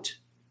about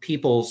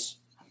people's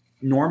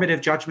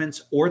normative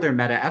judgments or their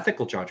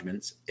meta-ethical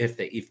judgments, if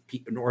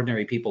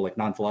ordinary people like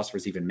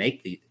non-philosophers even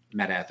make the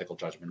meta-ethical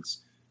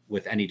judgments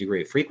with any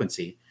degree of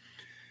frequency.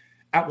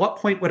 At what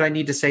point would I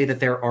need to say that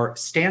there are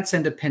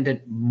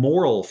stance-independent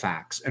moral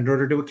facts in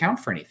order to account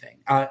for anything?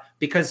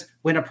 Because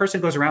when a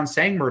person goes around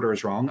saying murder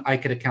is wrong, I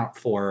could account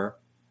for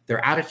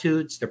their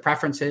attitudes, their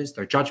preferences,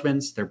 their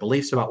judgments, their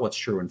beliefs about what's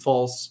true and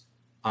false,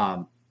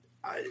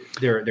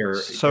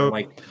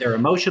 their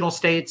emotional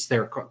states,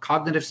 their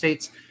cognitive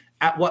states.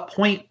 At what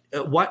point,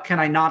 what can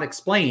I not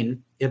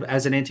explain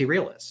as an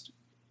anti-realist?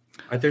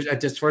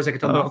 As far as I can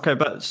tell. Okay,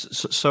 but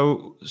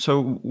so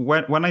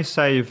when I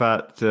say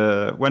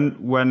that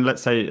when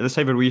let's say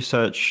the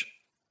research,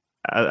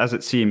 as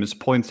it seems,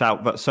 points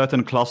out that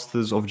certain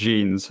clusters of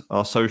genes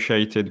are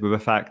associated with the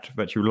fact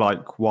that you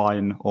like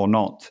wine or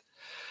not,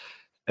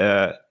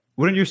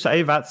 wouldn't you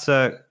say that's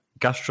a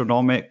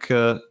gastronomic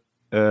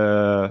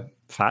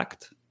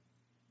fact?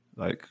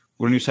 Like,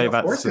 wouldn't you say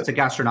that's? Of course, it's a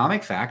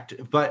gastronomic fact,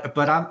 but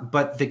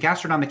the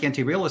gastronomic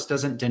anti-realist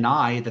doesn't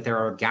deny that there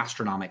are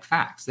gastronomic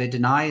facts. They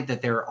deny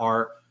that there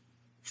are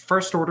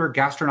first-order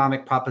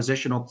gastronomic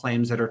propositional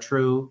claims that are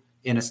true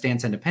in a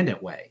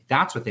stance-independent way.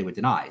 That's what they would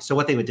deny. So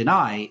what they would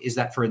deny is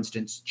that, for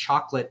instance,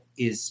 chocolate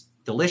is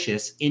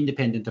delicious,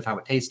 independent of how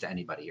it tastes to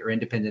anybody, or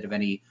independent of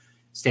any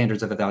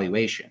standards of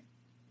evaluation.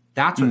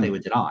 That's what they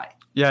would deny.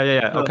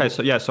 Yeah. Okay,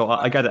 so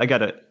I get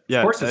it. Yeah,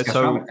 of course, it's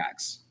gastronomic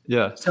facts.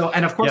 Yeah. So,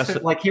 and of course,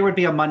 like here would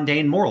be a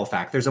mundane moral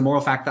fact. There's a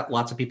moral fact that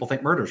lots of people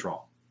think murder's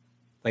wrong.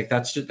 Like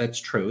that's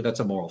true. That's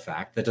a moral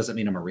fact. That doesn't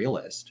mean I'm a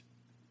realist.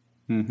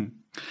 Mm-hmm.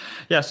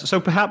 Yes. So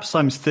perhaps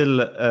I'm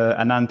still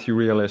an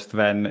anti-realist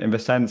then, in the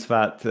sense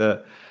that,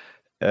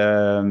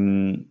 I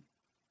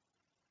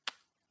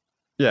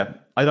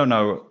don't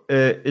know.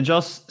 It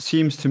just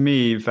seems to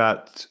me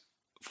that,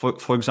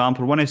 for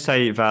example, when I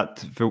say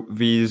that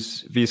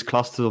these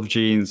clusters of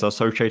genes are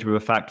associated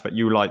with the fact that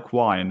you like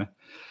wine,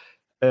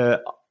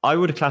 I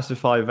would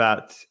classify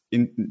that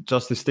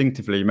just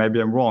distinctively,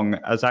 maybe I'm wrong,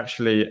 as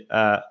actually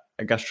a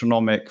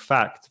gastronomic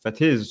fact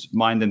that is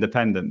mind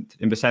independent,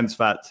 in the sense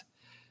that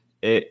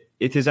it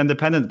is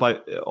independent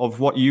of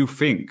what you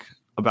think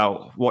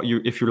about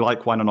if you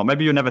like wine or not.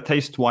 Maybe you never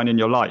taste wine in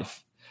your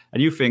life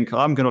and you think,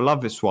 I'm going to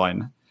love this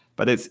wine,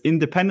 but it's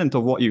independent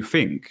of what you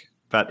think,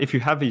 that if you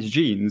have these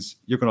genes,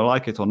 you're going to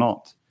like it or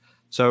not.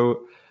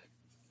 So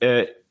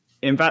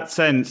in that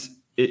sense,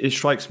 it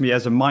strikes me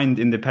as a mind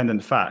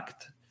independent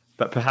fact.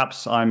 But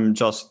perhaps I'm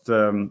just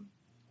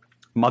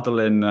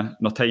muddling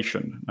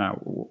notation now.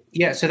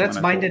 Yeah, so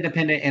that's mind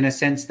independent in a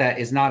sense that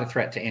is not a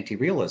threat to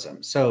anti-realism.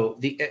 So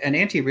an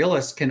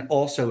anti-realist can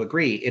also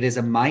agree it is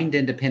a mind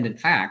independent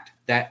fact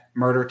that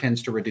murder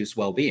tends to reduce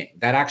well-being.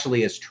 That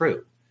actually is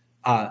true.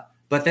 But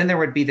then there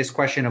would be this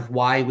question of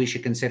why we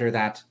should consider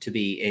that to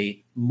be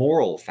a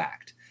moral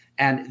fact.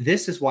 And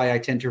this is why I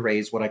tend to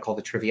raise what I call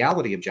the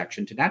triviality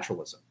objection to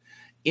naturalism.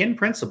 In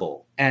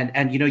principle,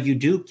 and you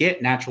do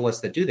get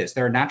naturalists that do this.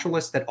 There are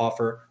naturalists that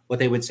offer what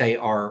they would say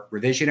are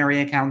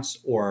revisionary accounts,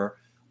 or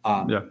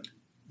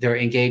they're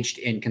engaged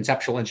in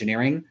conceptual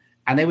engineering,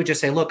 and they would just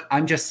say, look,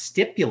 I'm just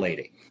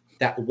stipulating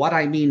that what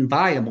I mean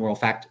by a moral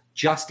fact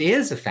just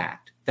is a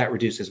fact that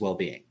reduces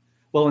well-being.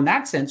 Well, in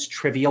that sense,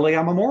 trivially,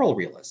 I'm a moral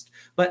realist.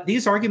 But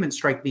these arguments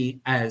strike me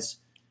as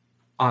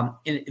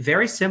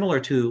very similar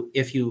to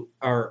if you're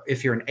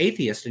an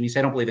atheist and you say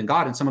I don't believe in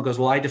God, and someone goes,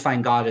 well, I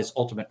define God as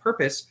ultimate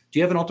purpose. Do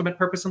you have an ultimate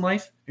purpose in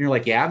life? And you're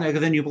like, yeah. And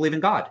then you believe in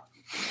God.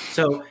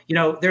 So,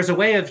 there's a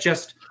way of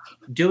just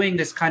doing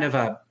this kind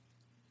of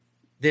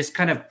this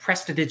kind of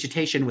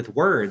prestidigitation with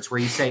words where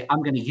you say, I'm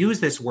going to use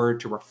this word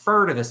to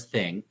refer to this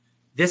thing.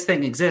 This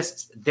thing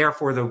exists.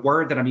 Therefore, the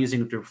word that I'm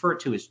using to refer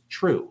to is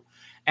true.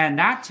 And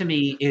that to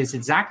me is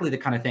exactly the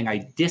kind of thing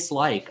I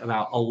dislike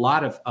about a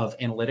lot of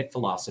analytic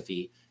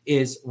philosophy,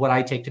 is what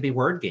I take to be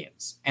word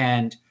games.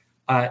 And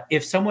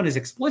if someone is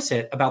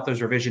explicit about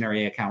those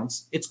revisionary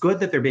accounts, it's good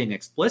that they're being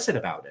explicit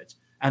about it.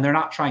 And they're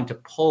not trying to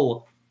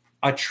pull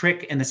a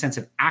trick in the sense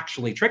of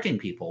actually tricking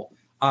people.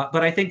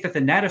 But I think that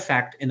the net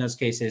effect in those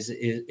cases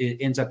it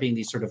ends up being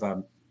these sort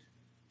of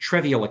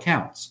trivial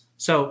accounts.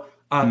 So,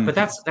 but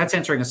that's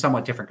answering a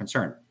somewhat different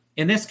concern.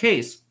 In this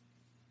case,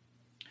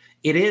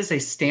 it is a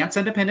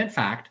stance-independent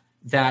fact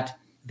that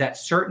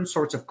certain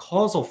sorts of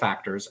causal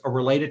factors are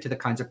related to the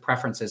kinds of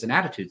preferences and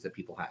attitudes that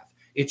people have.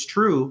 It's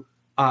true,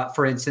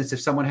 for instance,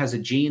 if someone has a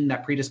gene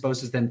that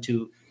predisposes them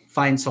to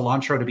find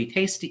cilantro to be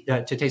tasty,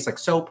 to taste like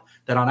soap,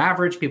 that on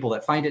average, people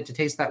that find it to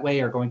taste that way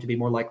are going to be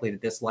more likely to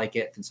dislike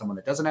it than someone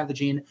that doesn't have the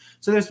gene.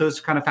 So there's those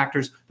kind of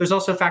factors. There's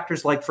also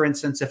factors like, for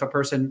instance, if a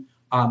person,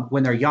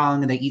 when they're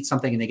young and they eat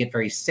something and they get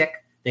very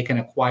sick, they can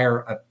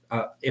acquire,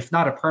 if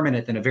not a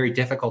permanent, then a very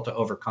difficult to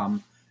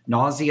overcome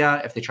nausea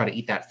if they try to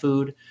eat that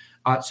food.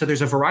 So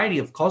there's a variety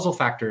of causal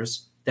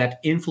factors that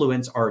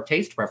influence our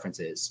taste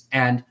preferences.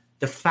 And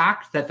the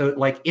fact that,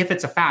 if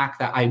it's a fact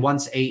that I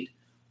once ate,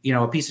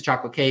 a piece of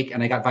chocolate cake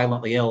and I got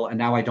violently ill and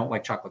now I don't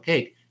like chocolate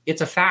cake, it's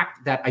a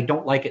fact that I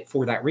don't like it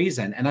for that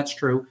reason. And that's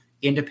true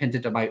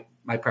independent of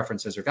my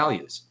preferences or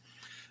values.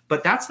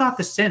 But that's not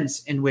the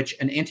sense in which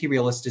an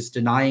anti-realist is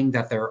denying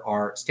that there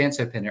are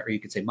stance-independent, or you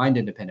could say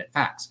mind-independent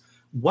facts.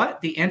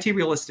 What the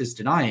anti-realist is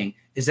denying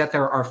is that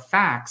there are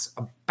facts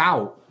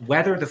about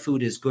whether the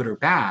food is good or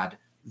bad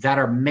that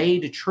are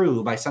made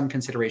true by some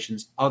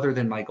considerations other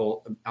than my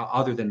goal,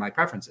 other than my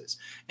preferences.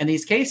 In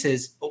these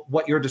cases,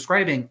 what you're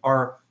describing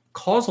are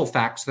causal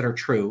facts that are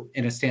true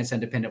in a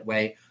stance-independent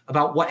way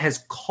about what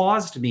has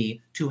caused me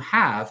to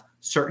have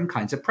certain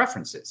kinds of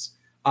preferences.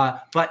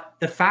 But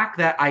the fact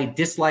that I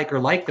dislike or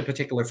like the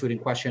particular food in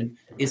question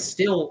is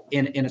still,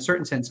 in a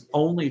certain sense,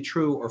 only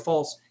true or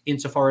false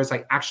insofar as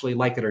I actually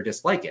like it or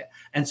dislike it.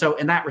 And so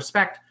in that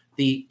respect,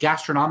 the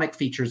gastronomic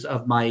features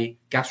of my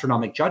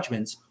gastronomic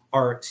judgments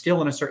are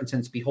still, in a certain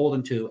sense,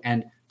 beholden to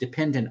and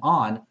dependent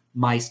on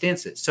my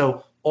stances.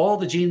 So all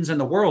the genes in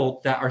the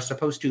world that are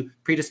supposed to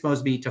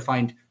predispose me to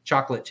find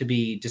chocolate to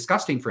be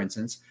disgusting, for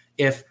instance,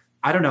 if,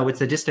 I don't know, it's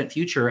the distant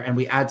future and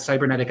we add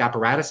cybernetic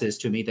apparatuses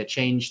to me that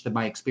change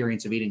my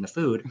experience of eating the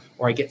food,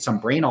 or I get some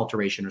brain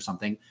alteration or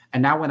something,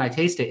 and now when I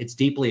taste it, it's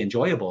deeply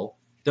enjoyable.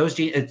 Those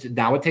genes,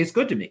 now it tastes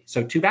good to me.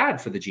 So too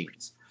bad for the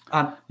genes.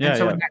 In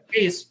that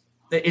case,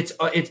 it's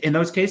in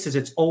those cases,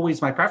 it's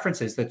always my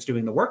preferences that's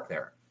doing the work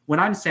there. When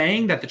I'm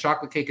saying that the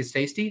chocolate cake is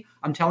tasty,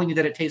 I'm telling you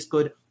that it tastes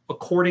good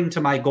according to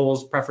my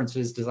goals,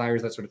 preferences,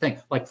 desires, that sort of thing,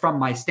 like from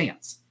my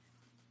stance.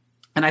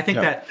 And I think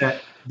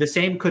that the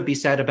same could be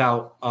said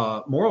about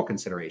moral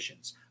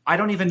considerations. I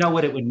don't even know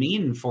what it would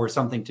mean for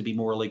something to be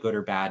morally good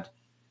or bad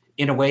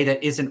in a way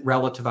that isn't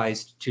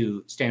relativized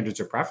to standards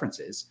or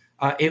preferences.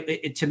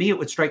 To me, it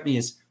would strike me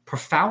as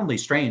profoundly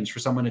strange for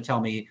someone to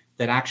tell me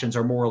that actions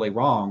are morally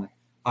wrong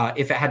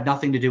if it had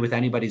nothing to do with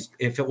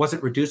if it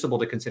wasn't reducible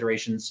to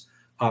considerations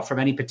from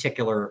any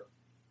particular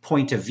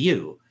point of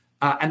view.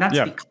 And that's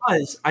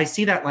because I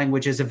see that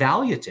language as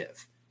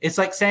evaluative. It's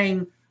like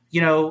saying,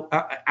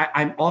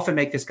 I often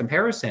make this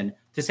comparison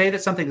to say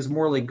that something is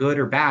morally good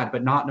or bad,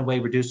 but not in a way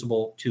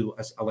reducible to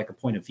a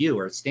point of view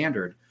or a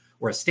standard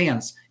or a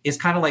stance, is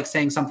kind of like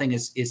saying something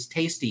is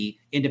tasty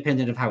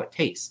independent of how it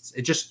tastes.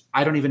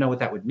 I don't even know what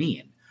that would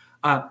mean.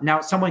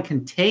 Now, someone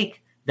can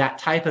take that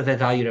type of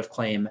evaluative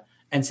claim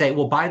and say,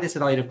 well, by this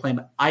evaluative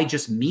claim, I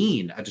just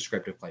mean a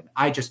descriptive claim.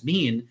 I just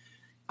mean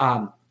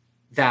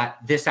that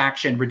this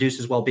action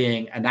reduces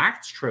well-being, and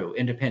that's true,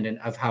 independent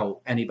of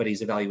how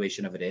anybody's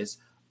evaluation of it is.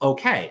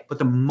 Okay, but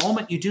the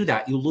moment you do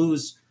that, you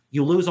lose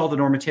all the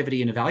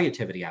normativity and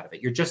evaluativity out of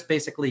it. You're just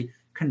basically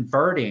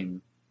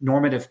converting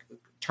normative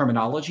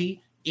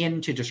terminology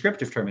into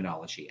descriptive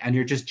terminology, and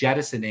you're just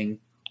jettisoning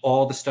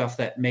all the stuff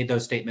that made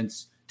those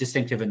statements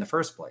distinctive in the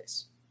first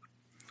place.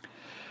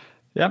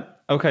 Yeah.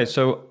 Okay.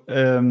 So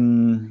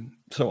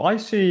I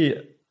see.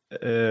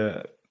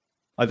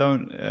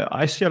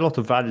 I see a lot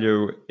of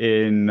value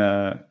in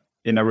a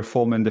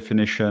reforming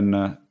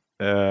definition.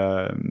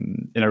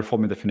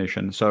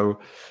 So,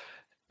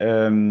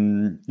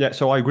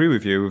 so I agree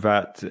with you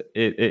that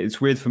it's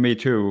weird for me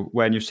too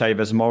when you say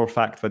there's a moral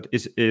fact that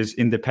is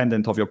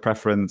independent of your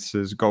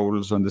preferences,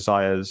 goals, and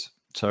desires.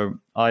 So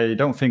I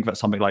don't think that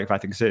something like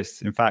that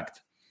exists. In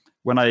fact,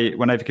 when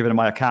I've given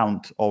my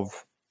account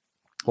of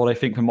what I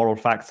think the moral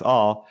facts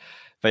are,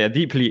 they are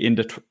deeply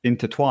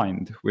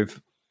intertwined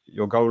with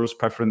your goals,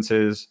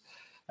 preferences,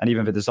 and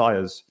even the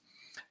desires.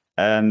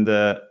 And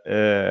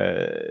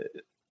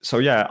so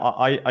yeah,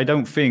 I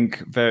don't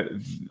think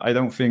I'm I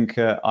don't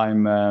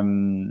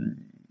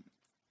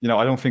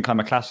think I'm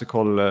a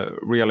classical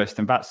realist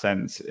in that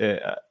sense.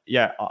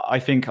 I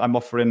think I'm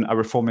offering a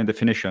reforming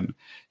definition,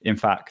 in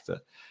fact,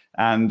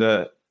 and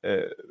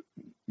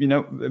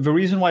the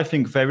reason why I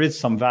think there is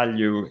some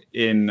value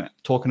in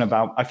talking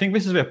about, I think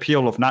this is the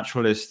appeal of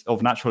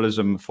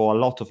naturalism for a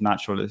lot of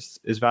naturalists,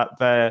 is that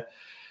there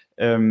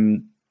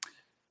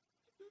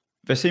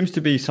seems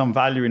to be some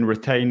value in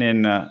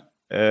retaining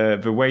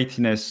the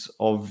weightiness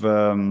of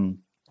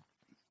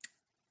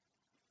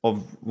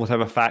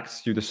whatever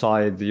facts you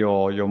decide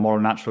your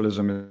moral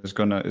naturalism is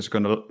gonna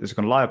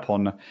lie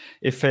upon.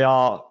 If they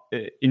are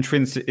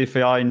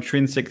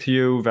intrinsic to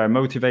you, they're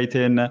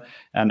motivating,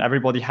 and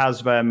everybody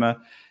has them.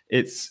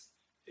 It's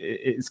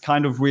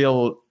kind of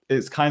real.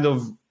 It's kind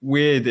of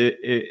weird.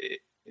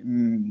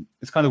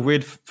 It's kind of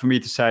weird for me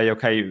to say,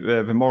 okay,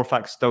 the moral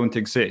facts don't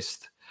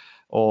exist,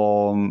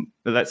 or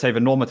let's say the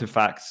normative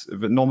facts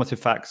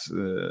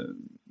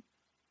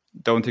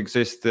don't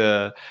exist.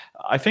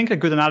 I think a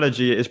good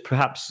analogy is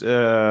perhaps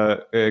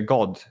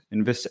God,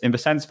 in the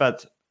sense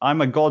that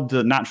I'm a God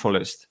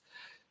naturalist.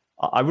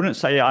 I wouldn't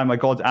say I'm a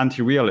God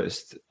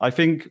anti-realist. I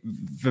think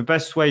the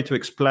best way to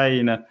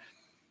explain,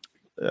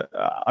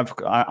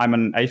 I'm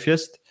an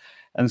atheist,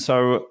 and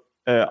so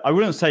I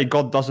wouldn't say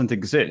God doesn't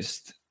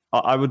exist.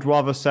 I would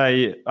rather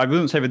say, I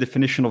wouldn't say the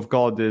definition of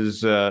God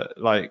is that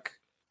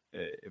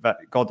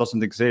God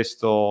doesn't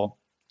exist, or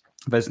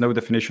there's no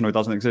definition, or it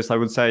doesn't exist. I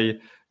would say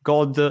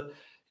God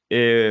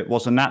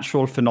was a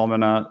natural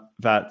phenomena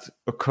that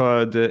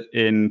occurred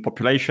in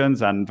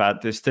populations, and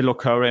that is still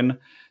occurring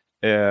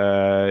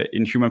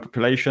in human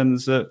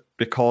populations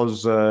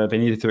because they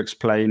needed to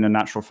explain a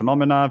natural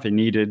phenomena. They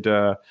needed,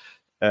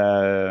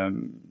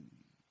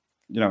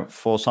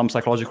 for some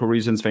psychological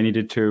reasons, they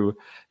needed to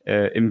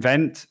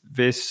invent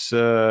this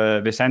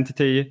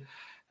entity,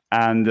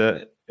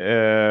 and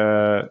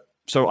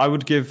so I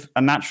would give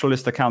a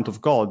naturalist account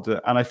of God,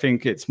 and I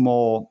think it's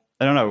more,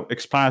 I don't know,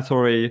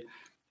 explanatory.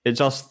 It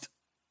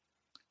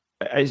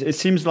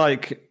seems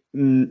like.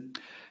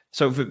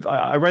 So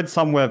I read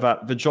somewhere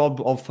that the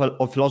job of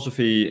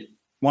philosophy,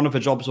 one of the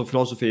jobs of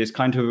philosophy, is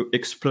kind of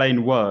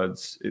explain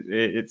words.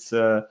 It's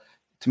to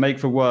make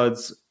the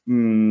words,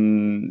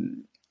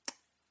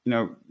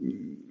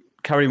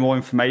 carry more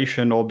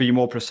information or be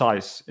more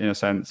precise in a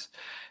sense.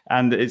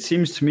 And it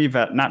seems to me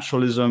that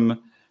naturalism,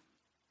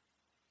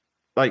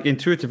 like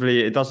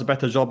intuitively, it does a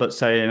better job at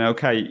saying,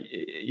 okay,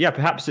 yeah,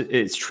 perhaps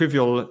it's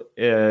trivial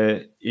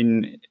as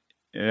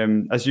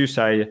you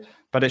say,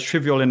 but it's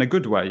trivial in a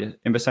good way,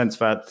 in the sense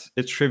that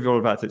it's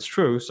trivial that it's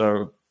true.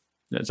 So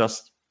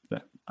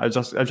I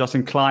just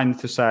inclined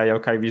to say,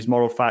 okay, these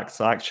moral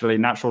facts are actually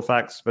natural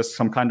facts. There's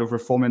some kind of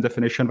reforming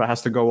definition that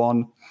has to go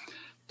on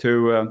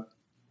to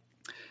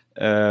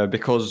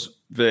because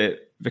the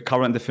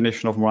current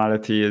definition of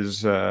morality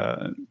is,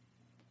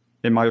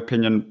 in my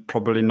opinion,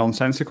 probably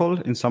nonsensical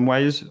in some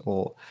ways,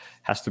 or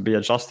has to be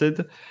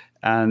adjusted,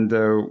 and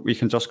we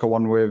can just go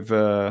on with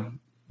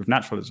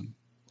naturalism.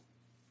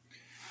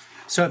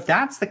 So if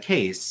that's the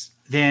case,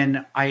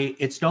 then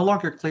it's no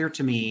longer clear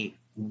to me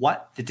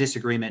what the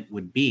disagreement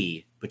would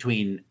be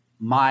between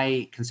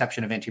my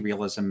conception of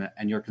anti-realism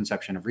and your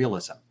conception of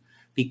realism,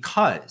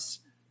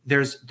 because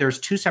there's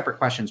two separate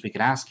questions we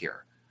could ask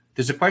here.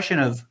 There's a question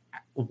of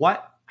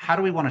how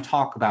do we want to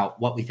talk about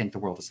what we think the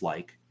world is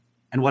like,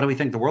 and what do we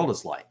think the world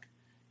is like?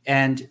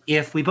 And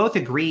if we both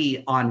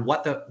agree on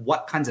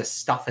what kinds of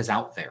stuff is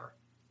out there,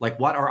 like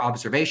what our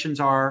observations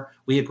are,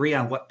 we agree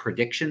on what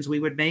predictions we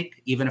would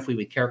make, even if we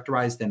would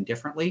characterize them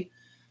differently.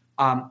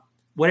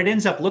 What it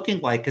ends up looking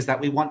like is that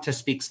we want to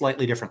speak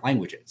slightly different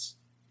languages,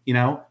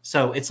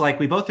 So it's like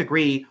we both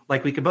agree,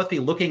 like we could both be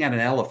looking at an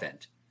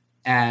elephant,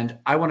 and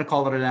I want to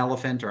call it an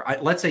elephant, or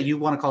let's say you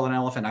want to call it an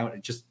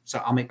elephant. So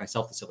I'll make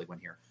myself the silly one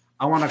here.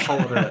 I want to call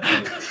it a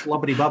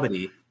schlubbity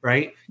bubbity,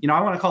 right?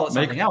 I want to call it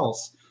something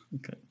else.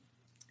 Okay.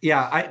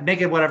 Yeah, I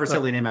make it whatever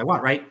silly name I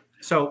want, right?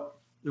 So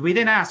we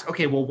then ask,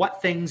 okay, well,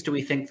 what things do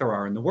we think there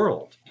are in the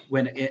world?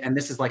 And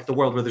this is like the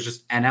world where there's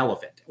just an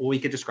elephant. Well, we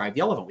could describe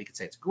the elephant. We could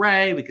say it's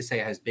gray. We could say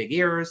it has big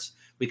ears.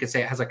 We could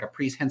say it has like a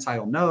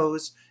prehensile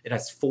nose. It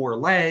has 4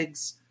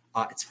 legs.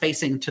 It's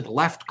facing to the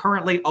left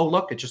currently. Oh,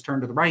 look, it just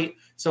turned to the right.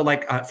 So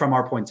like from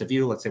our points of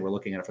view, let's say we're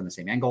looking at it from the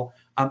same angle.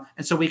 And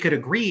so we could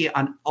agree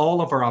on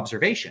all of our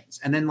observations.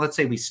 And then let's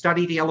say we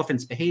study the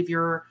elephant's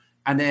behavior,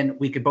 and then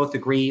we could both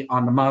agree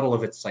on the model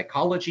of its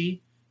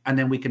psychology, and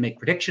then we can make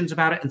predictions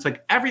about it. And it's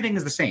like everything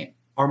is the same.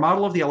 Our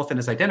model of the elephant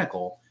is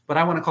identical, but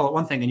I want to call it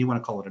one thing and you want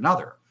to call it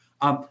another.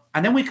 And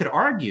then we could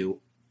argue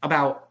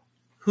about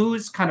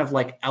whose kind of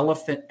like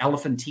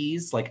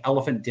elephantese, like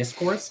elephant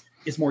discourse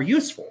is more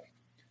useful.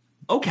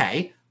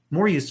 Okay,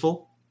 more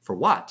useful for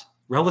what?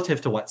 Relative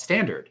to what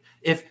standard?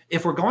 If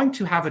we're going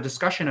to have a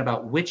discussion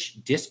about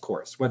which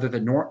discourse, whether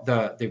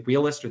the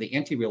realist or the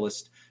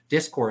anti-realist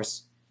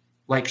discourse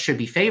like should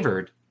be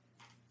favored,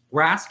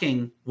 we're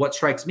asking what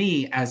strikes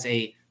me as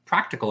a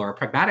practical or a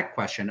pragmatic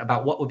question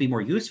about what would be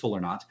more useful or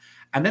not.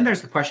 And then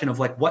there's the question of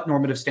like, what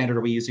normative standard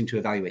are we using to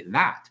evaluate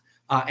that?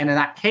 And in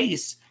that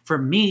case, for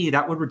me,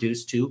 that would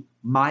reduce to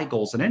my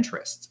goals and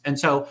interests. And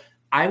so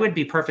I would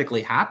be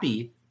perfectly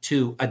happy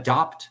to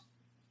adopt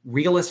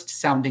realist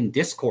sounding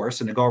discourse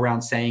and to go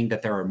around saying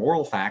that there are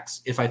moral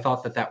facts if I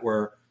thought that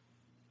were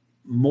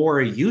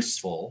more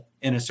useful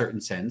in a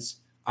certain sense.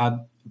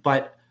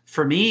 But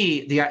for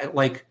me,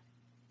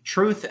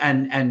 truth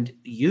and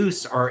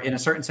use are in a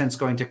certain sense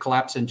going to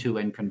collapse into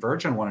and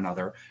converge on one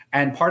another.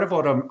 And part of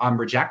what I'm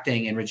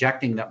rejecting, and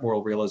rejecting that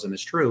moral realism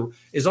is true,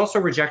 is also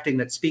rejecting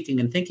that speaking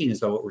and thinking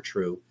as though it were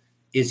true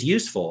is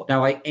useful.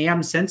 Now, I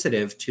am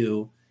sensitive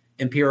to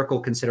empirical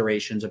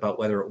considerations about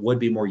whether it would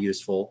be more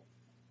useful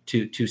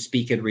to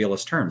speak in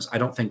realist terms. I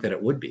don't think that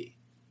it would be.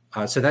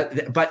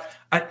 But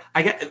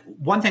I get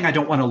one thing I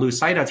don't want to lose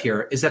sight of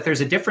here is that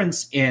there's a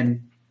difference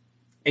in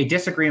a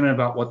disagreement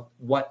about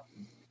what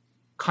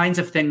kinds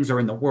of things are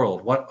in the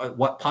world,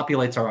 what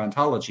populates our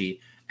ontology,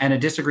 and a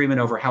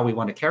disagreement over how we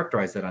want to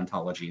characterize that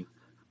ontology.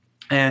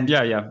 And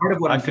part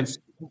of what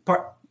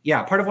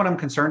I'm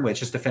concerned with,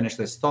 just to finish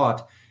this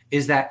thought,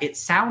 is that it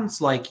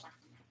sounds like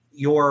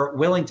you're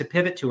willing to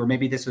pivot to, or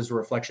maybe this is a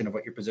reflection of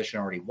what your position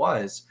already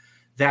was,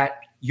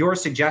 that you're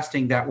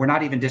suggesting that we're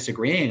not even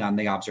disagreeing on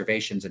the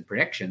observations and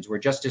predictions, we're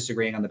just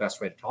disagreeing on the best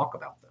way to talk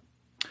about them.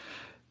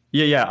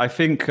 Yeah. I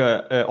think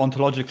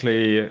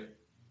ontologically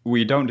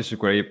we don't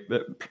disagree.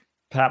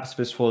 Perhaps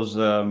this was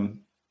a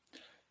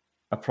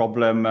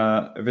problem.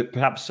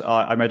 Perhaps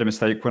I made a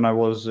mistake when I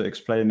was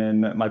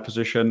explaining my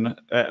position.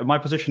 My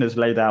position is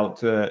laid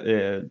out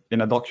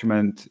in a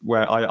document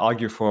where I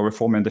argue for a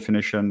reforming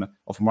definition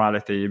of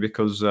morality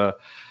because, So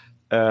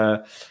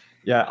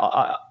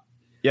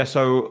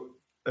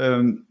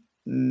I'm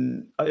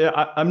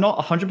not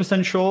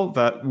 100% sure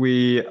that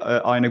we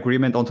are in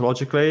agreement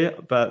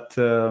ontologically, but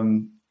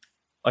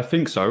I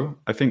think so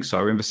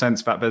in the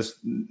sense that there's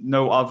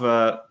no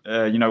other,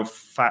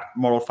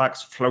 moral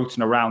facts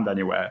floating around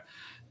anywhere,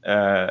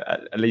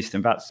 at least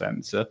in that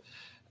sense. But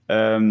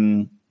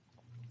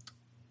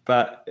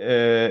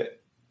I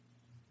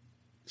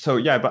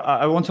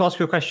want to ask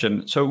you a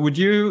question. So would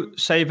you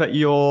say that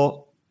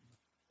you're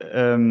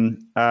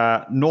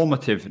a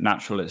normative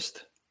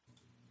naturalist?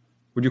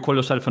 Would you call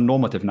yourself a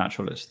normative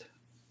naturalist?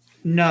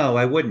 No,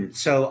 I wouldn't.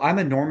 So I'm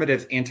a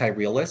normative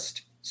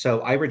anti-realist.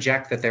 So I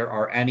reject that there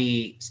are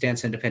any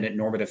stance-independent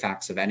normative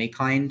facts of any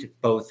kind,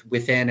 both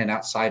within and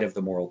outside of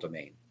the moral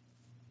domain.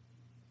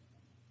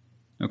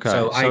 Okay.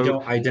 So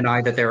I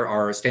deny that there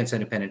are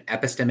stance-independent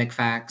epistemic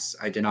facts.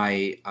 I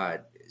deny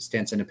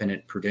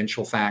stance-independent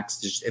prudential facts.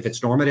 Just, if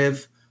it's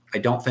normative, I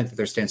don't think that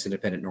there's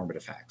stance-independent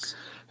normative facts.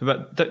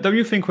 But don't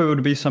you think there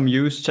would be some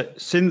use,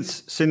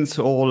 since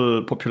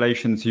all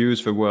populations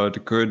use the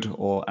word good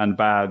and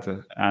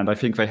bad, and I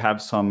think they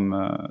have some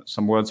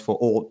words for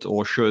ought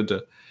or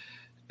should,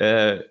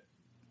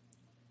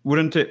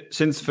 wouldn't it,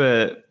 since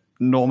the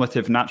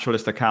normative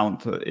naturalist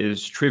account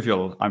is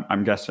trivial,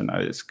 I'm guessing,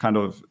 it's kind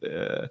of,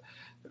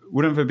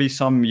 wouldn't there be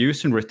some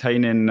use in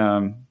retaining,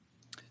 wouldn't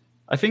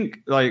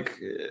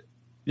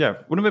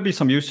there be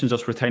some use in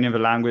just retaining the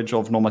language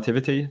of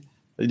normativity?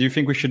 Do you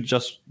think we should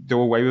just do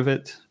away with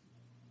it?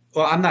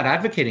 Well, I'm not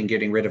advocating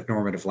getting rid of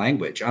normative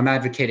language. I'm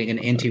advocating an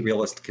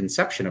anti-realist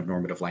conception of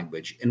normative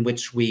language in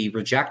which we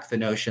reject the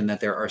notion that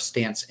there are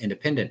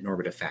stance-independent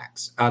normative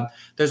facts.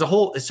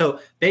 So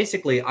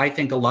basically, I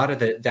think a lot of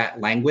that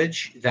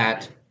language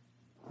that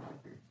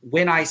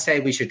when I say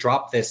we should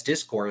drop this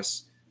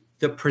discourse,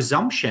 the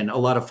presumption a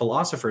lot of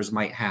philosophers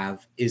might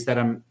have is that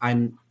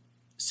I'm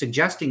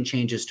suggesting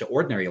changes to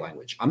ordinary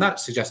language. I'm not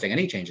suggesting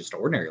any changes to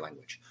ordinary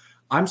language.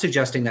 I'm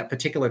suggesting that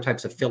particular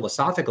types of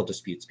philosophical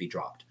disputes be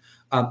dropped.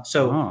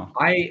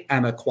 I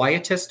am a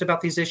quietist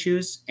about these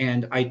issues,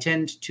 and I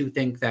tend to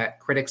think that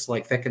critics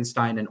like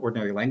Wittgenstein and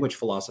ordinary language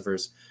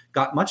philosophers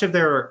got much of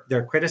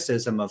their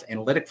criticism of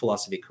analytic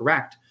philosophy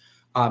correct.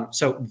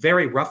 So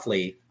very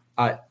roughly,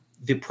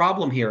 the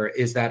problem here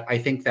is that I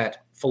think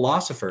that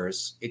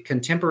philosophers,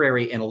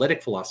 contemporary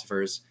analytic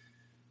philosophers,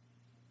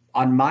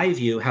 on my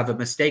view, have a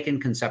mistaken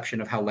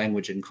conception of how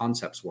language and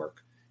concepts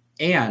work.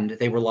 And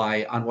they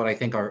rely on what I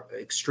think are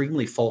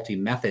extremely faulty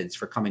methods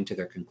for coming to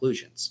their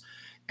conclusions.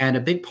 And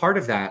a big part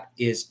of that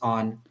is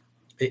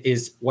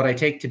what I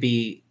take to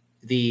be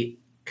the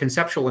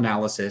conceptual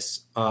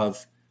analysis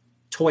of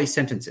toy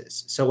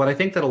sentences. So what I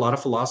think that a lot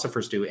of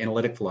philosophers do,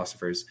 analytic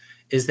philosophers,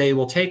 is they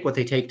will take what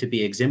they take to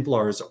be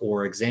exemplars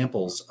or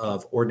examples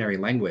of ordinary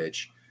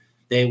language.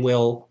 They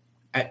will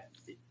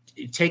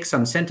take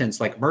some sentence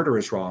like murder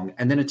is wrong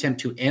and then attempt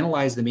to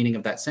analyze the meaning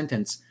of that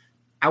sentence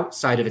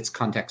outside of its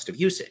context of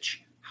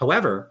usage.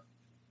 However,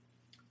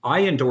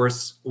 I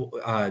endorse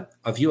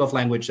a view of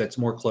language that's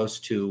more close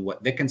to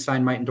what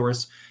Wittgenstein might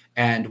endorse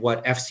and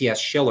what F.C.S.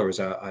 Schiller,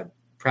 a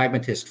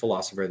pragmatist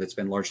philosopher that's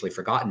been largely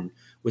forgotten,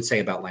 would say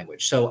about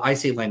language. So I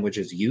see language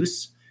as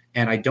use,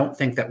 and I don't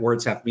think that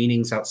words have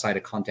meanings outside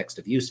a context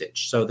of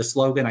usage. So the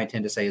slogan I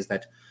tend to say is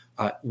that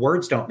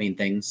words don't mean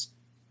things,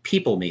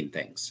 people mean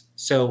things.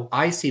 So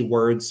I see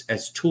words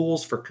as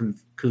tools for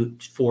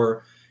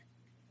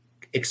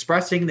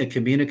expressing the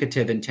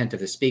communicative intent of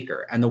the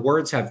speaker. And the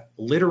words have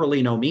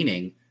literally no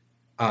meaning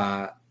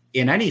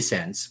in any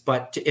sense.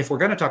 But if we're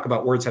going to talk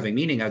about words having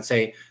meaning, I'd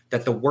say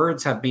that the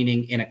words have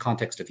meaning in a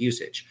context of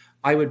usage.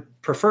 I would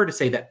prefer to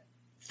say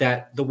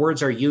that the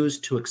words are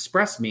used to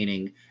express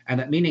meaning, and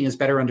that meaning is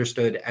better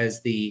understood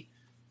as the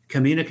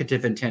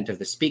communicative intent of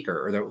the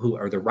speaker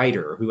or the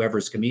writer or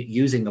whoever's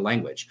using the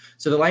language.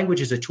 So the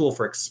language is a tool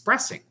for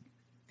expressing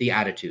the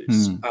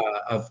attitudes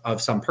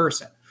of some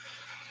person.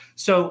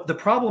 So the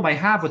problem I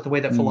have with the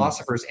way that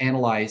philosophers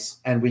analyze,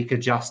 and we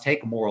could just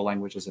take moral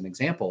language as an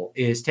example,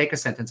 is take a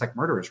sentence like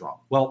murder is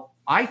wrong. Well,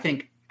 I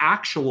think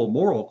actual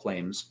moral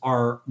claims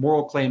are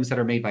moral claims that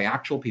are made by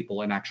actual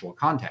people in actual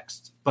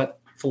contexts. But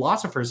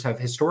philosophers have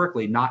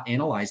historically not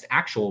analyzed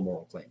actual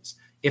moral claims.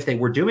 If they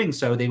were doing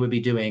so, they would be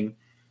doing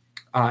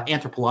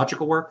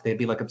anthropological work. They'd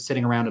be like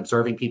sitting around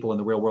observing people in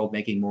the real world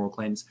making moral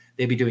claims.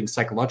 They'd be doing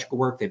psychological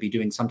work. They'd be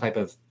doing some type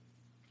of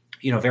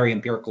very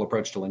empirical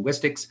approach to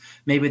linguistics.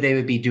 Maybe they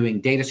would be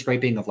doing data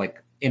scraping of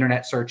like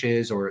internet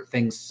searches or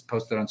things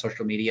posted on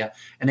social media,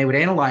 and they would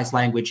analyze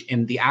language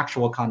in the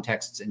actual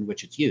contexts in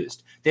which it's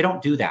used. They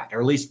don't do that,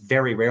 or at least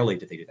very rarely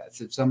do they do that.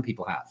 So some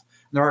people have.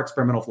 And there are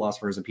experimental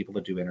philosophers and people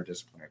that do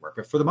interdisciplinary work,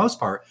 but for the most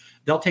part,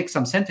 they'll take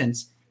some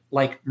sentence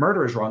like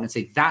murder is wrong and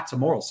say that's a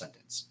moral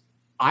sentence.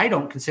 I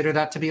don't consider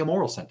that to be a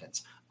moral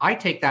sentence. I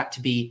take that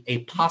to be a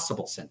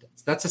possible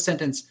sentence. That's a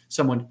sentence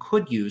someone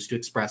could use to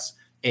express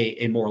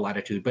a moral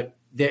attitude. But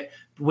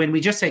when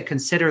we just say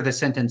consider the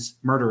sentence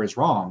murder is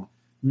wrong,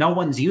 no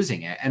one's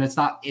using it, and it's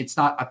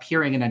not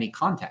appearing in any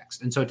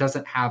context, and so it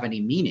doesn't have any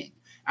meaning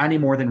any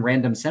more than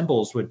random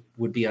symbols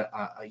would be a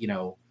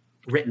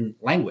written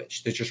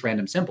language. There's just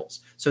random symbols.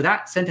 So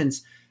that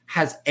sentence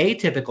has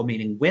atypical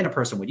meaning when a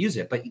person would use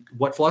it. But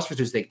what philosophers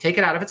do is they take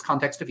it out of its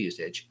context of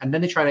usage, and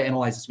then they try to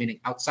analyze its meaning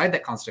outside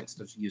that context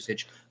of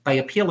usage by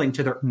appealing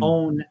to their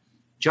own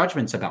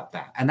judgments about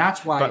that. And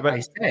that's why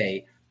I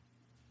say.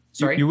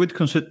 Sorry? You would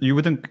consider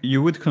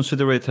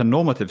it a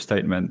normative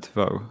statement,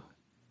 though.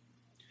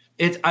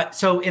 It's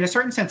so in a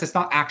certain sense, it's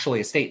not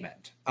actually a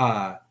statement.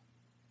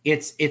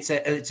 It's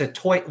a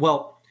toy.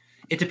 Well,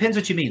 it depends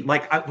what you mean.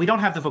 Like we don't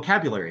have the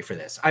vocabulary for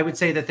this. I would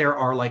say that there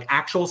are like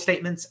actual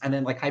statements and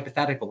then like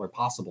hypothetical or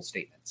possible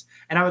statements.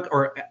 And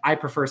I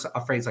prefer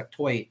a phrase like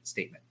toy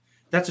statement.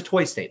 That's a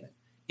toy statement.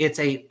 It's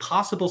a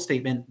possible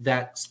statement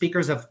that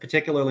speakers of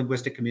particular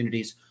linguistic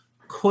communities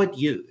could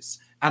use.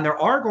 And there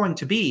are going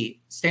to be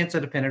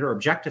stance-independent or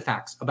objective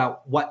facts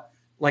about what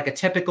like a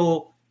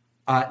typical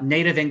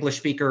native English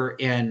speaker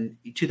in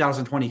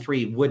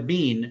 2023 would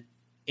mean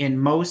in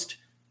most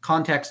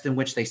contexts in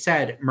which they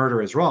said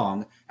murder is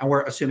wrong. And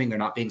we're assuming they're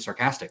not being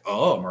sarcastic.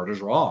 Oh,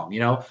 murder's wrong,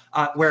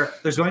 where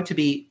there's going to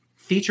be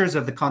features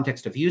of the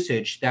context of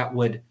usage that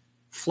would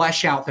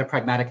flesh out the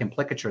pragmatic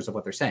implicatures of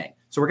what they're saying.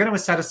 So we're going to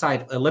set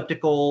aside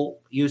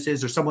elliptical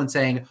uses or someone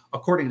saying,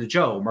 according to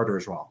Joe, murder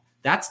is wrong.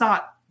 That's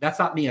not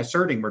me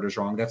asserting murder's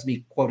wrong. That's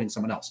me quoting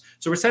someone else.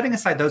 So we're setting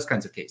aside those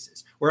kinds of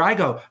cases where I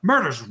go,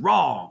 murder's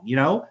wrong.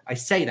 I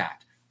say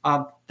that.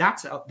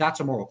 That's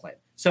a moral claim.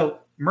 So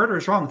murder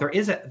is wrong. There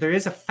is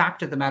a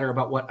fact of the matter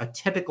about what a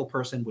typical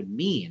person would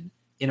mean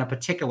in a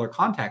particular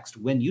context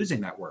when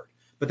using that word.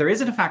 But there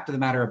isn't a fact of the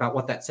matter about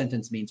what that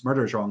sentence means,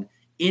 murder is wrong,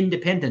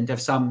 independent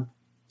of some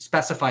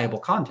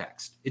specifiable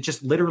context. It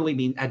just literally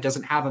it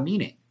doesn't have a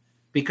meaning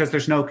because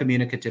there's no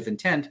communicative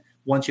intent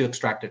once you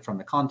extract it from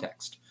the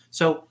context.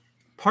 So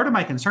part of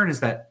my concern is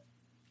that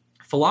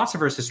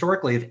philosophers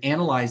historically have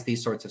analyzed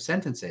these sorts of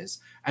sentences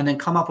and then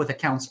come up with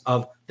accounts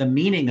of the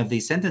meaning of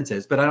these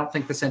sentences, but I don't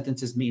think the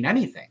sentences mean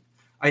anything.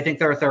 I think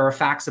there are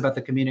facts about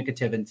the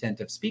communicative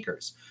intent of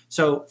speakers.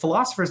 So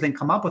philosophers then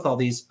come up with all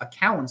these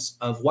accounts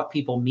of what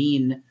people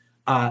mean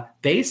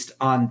based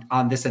on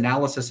this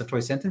analysis of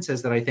toy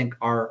sentences that I think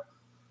are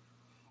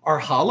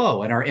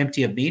hollow and are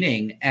empty of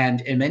meaning.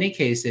 And in many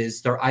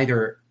cases, they're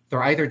either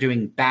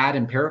doing bad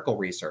empirical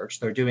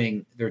research. They're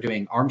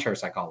doing armchair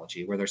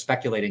psychology where they're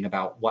speculating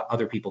about what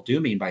other people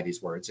do mean by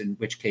these words, in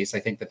which case I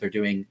think that they're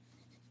doing,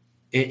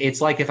 it's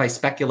like if I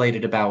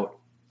speculated about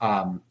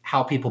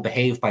how people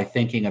behave by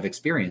thinking of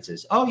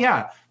experiences. Oh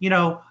yeah,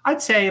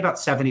 I'd say about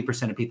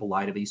 70% of people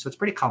lie to me. So it's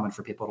pretty common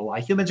for people to lie.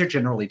 Humans are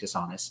generally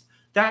dishonest.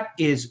 That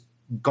is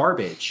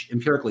garbage,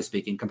 empirically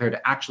speaking, compared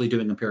to actually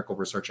doing empirical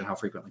research on how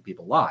frequently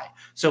people lie.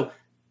 So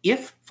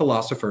if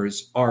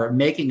philosophers are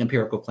making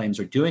empirical claims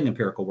or doing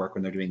empirical work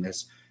when they're doing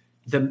this,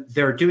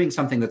 they're doing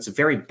something that's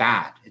very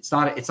bad. It's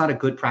not a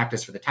good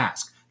practice for the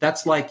task.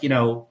 That's like,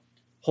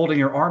 holding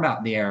your arm out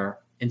in the air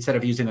instead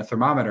of using a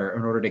thermometer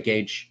in order to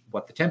gauge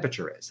what the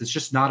temperature is. It's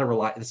just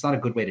it's not a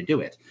good way to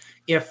do it.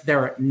 If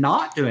they're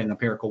not doing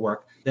empirical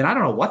work, then I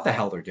don't know what the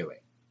hell they're doing.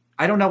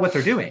 I don't know what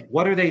they're doing.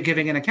 What are they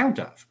giving an account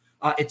of?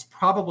 It's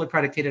probably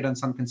predicated on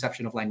some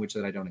conception of language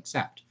that I don't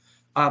accept.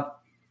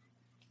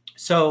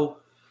 So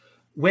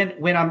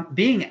when I'm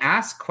being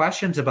asked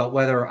questions about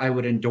whether I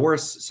would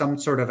endorse some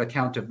sort of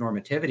account of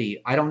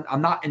normativity,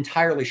 I'm not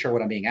entirely sure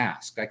what I'm being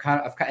asked.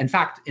 In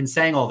fact, in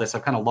saying all this,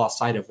 I've kind of lost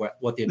sight of what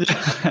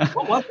the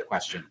what was the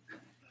question?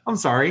 I'm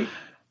sorry.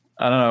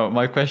 I don't know.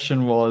 My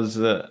question was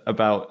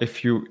about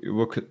if you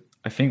would.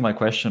 I think my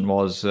question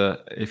was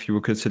if you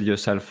would consider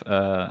yourself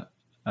a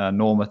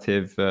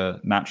normative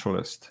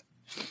naturalist.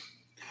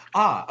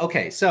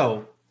 Okay.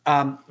 So,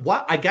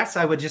 what I guess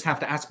I would just have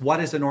to ask: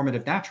 what is a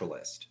normative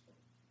naturalist?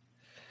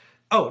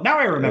 Oh, now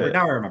I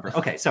remember.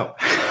 Okay, so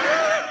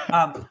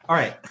All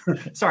right.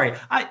 Sorry.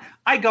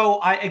 I go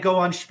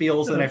on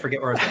spiels and I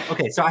forget where I was going.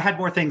 Okay. So I had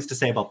more things to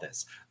say about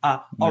this.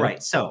 All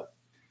right. So,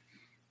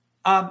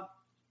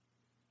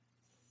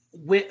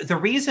 the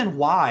reason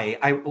why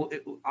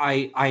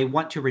I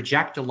want to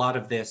reject a lot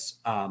of this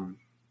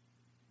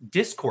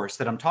discourse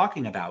that I'm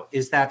talking about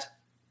is that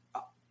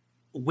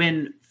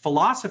when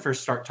philosophers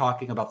start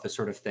talking about this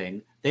sort of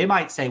thing, they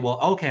might say, well,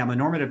 okay, I'm a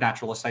normative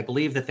naturalist. I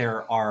believe that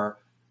there are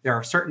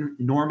certain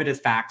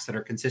normative facts that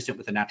are consistent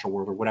with the natural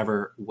world or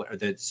whatever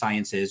the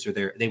science is, or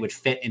they would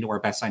fit into our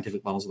best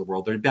scientific models of the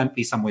world. There'd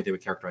be some way they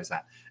would characterize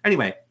that.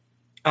 Anyway,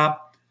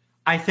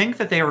 I think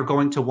that they are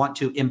going to want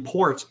to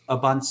import a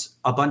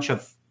bunch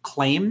of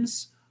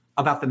claims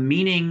about the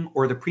meaning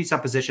or the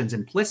presuppositions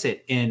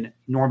implicit in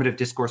normative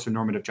discourse or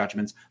normative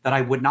judgments that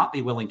I would not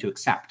be willing to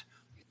accept.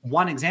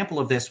 One example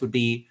of this would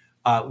be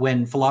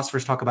when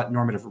philosophers talk about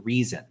normative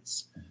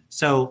reasons.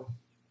 So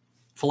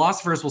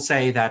philosophers will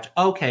say that,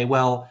 okay,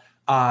 well,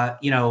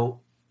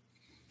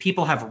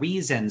 people have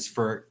reasons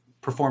for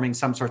performing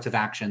some sorts of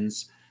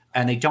actions,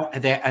 and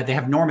they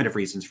have normative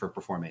reasons for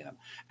performing them.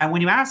 And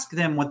when you ask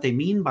them what they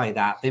mean by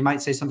that, they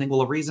might say something, well,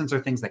 the reasons are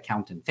things that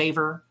count in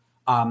favor.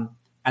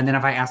 And then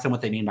if I ask them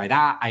what they mean by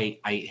that, I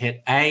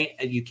hit A.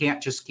 You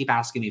can't just keep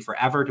asking me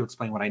forever to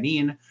explain what I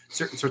mean.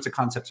 Certain sorts of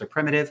concepts are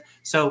primitive.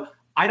 So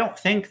I don't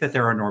think that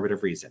there are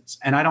normative reasons.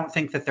 And I don't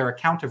think that their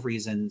account of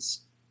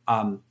reasons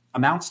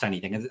amounts to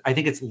anything. I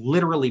think it's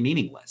literally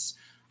meaningless.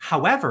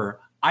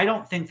 However, I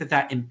don't think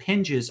that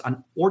impinges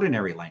on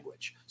ordinary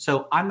language.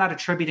 So I'm not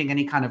attributing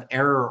any kind of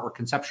error or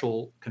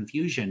conceptual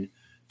confusion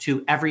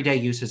to everyday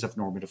uses of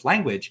normative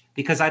language,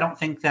 because I don't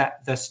think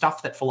that the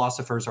stuff that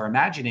philosophers are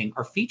imagining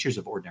are features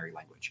of ordinary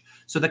language.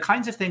 So the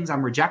kinds of things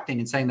I'm rejecting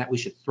and saying that we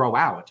should throw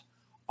out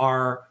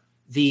are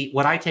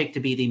what I take to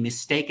be the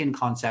mistaken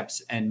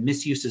concepts and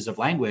misuses of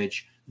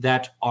language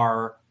that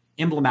are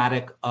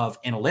emblematic of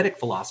analytic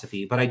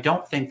philosophy, but I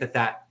don't think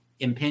that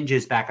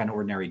impinges back on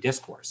ordinary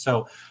discourse.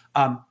 So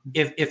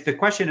if the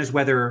question is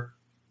whether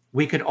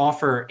we could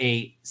offer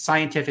a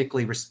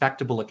scientifically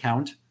respectable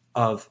account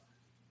of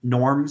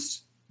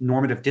norms,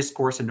 normative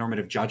discourse, and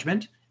normative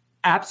judgment,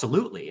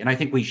 absolutely. And I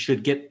think we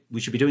should be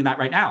doing that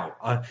right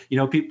now.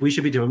 We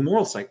should be doing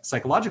moral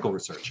psychological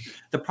research.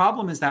 The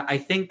problem is that I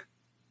think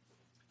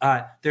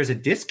there's a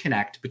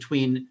disconnect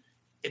between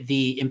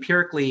the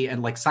empirically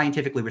and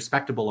scientifically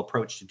respectable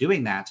approach to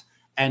doing that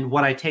and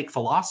what I take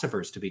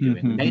philosophers to be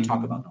doing when they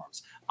talk about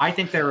norms. I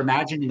think they're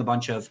imagining a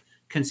bunch of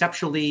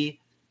conceptually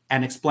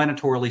and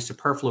explanatorily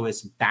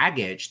superfluous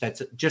baggage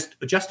that's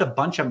just a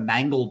bunch of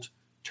mangled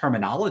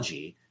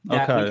terminology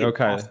that we can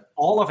toss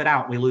all of it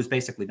out, and we lose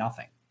basically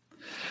nothing.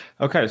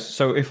 Okay,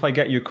 so if I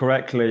get you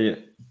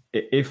correctly,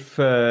 if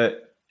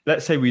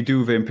let's say we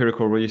do the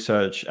empirical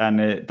research and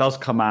it does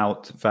come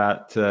out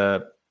that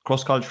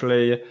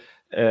cross-culturally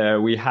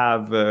we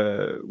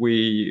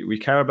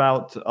care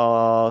about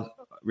our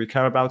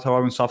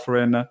own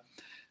suffering,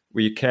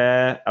 we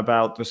care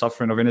about the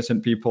suffering of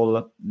innocent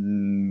people,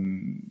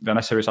 the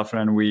necessary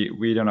suffering.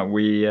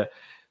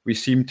 We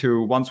seem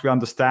to, once we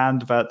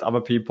understand that other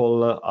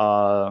people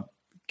are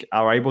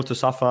able to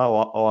suffer,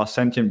 or a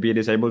sentient being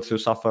is able to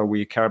suffer,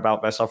 we care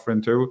about their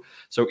suffering too.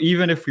 So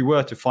even if we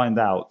were to find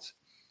out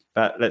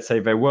that, let's say,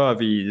 there were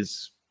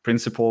these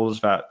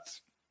principles that,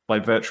 by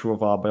virtue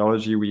of our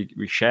biology,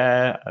 we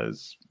share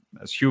as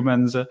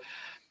humans,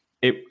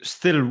 it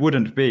still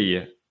wouldn't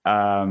be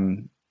a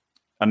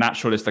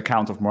naturalist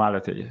account of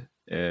morality,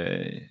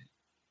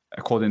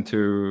 according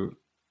to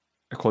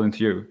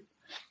you.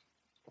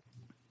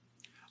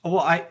 Well,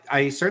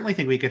 I certainly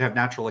think we could have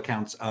natural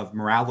accounts of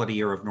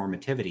morality or of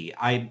normativity.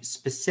 I'm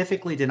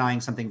specifically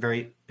denying something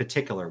very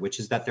particular, which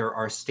is that there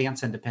are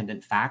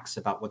stance-independent facts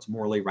about what's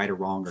morally right or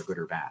wrong or good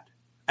or bad.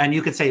 And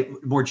you could say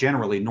more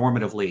generally,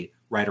 normatively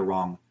right or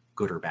wrong,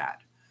 good or bad.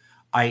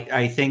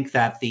 I think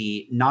that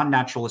the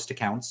non-naturalist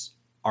accounts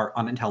are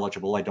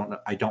unintelligible. I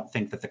don't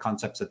think that the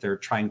concepts that they're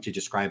trying to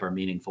describe are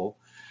meaningful.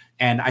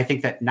 And I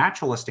think that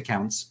naturalist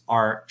accounts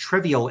are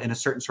trivial in a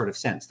certain sort of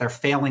sense. They're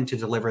failing to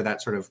deliver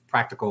that sort of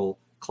practical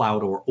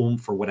clout or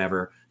oomph or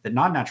whatever that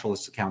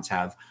non-naturalist accounts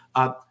have.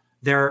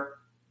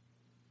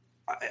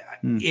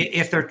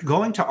 If they're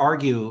going to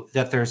argue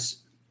that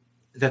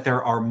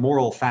there are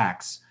moral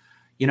facts,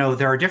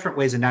 there are different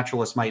ways a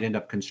naturalist might end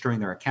up construing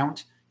their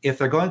account. If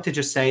they're going to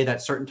just say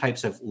that certain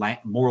types of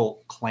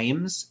moral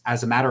claims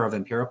as a matter of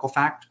empirical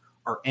fact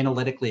are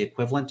analytically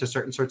equivalent to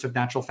certain sorts of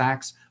natural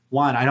facts,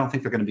 one, I don't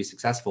think they're going to be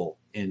successful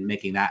in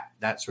making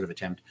that sort of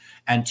attempt.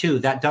 And two,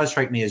 that does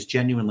strike me as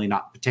genuinely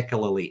not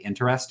particularly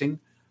interesting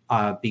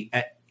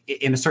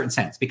in a certain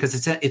sense,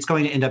 because it's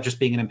going to end up just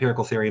being an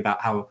empirical theory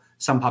about how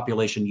some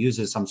population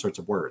uses some sorts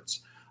of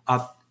words.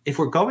 If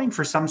we're going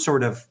for some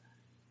sort of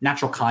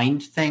natural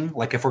kind thing,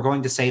 like if we're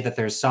going to say that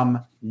there's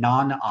some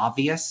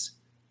non-obvious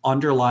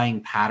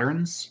underlying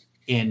patterns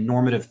in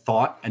normative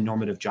thought and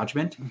normative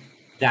judgment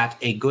that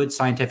a good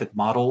scientific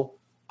model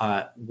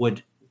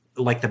would,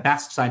 like the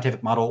best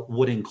scientific model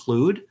would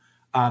include,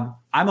 I'm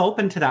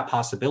open to that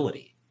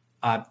possibility.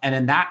 And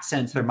in that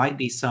sense, there might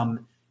be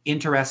some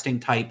interesting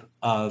type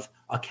of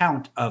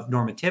account of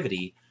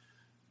normativity,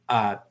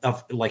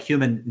 of like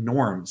human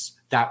norms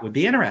that would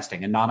be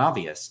interesting and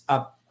non-obvious.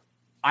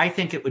 I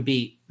think it would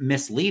be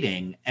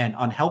misleading and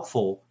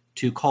unhelpful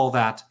to call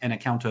that an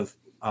account of,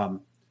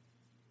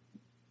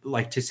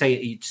 like to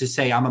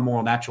say I'm a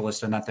moral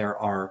naturalist and that there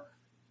are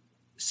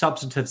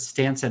substantive,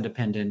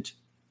 stance-independent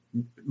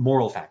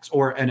moral facts.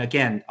 And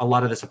again, a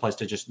lot of this applies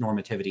to just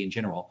normativity in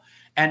general.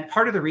 And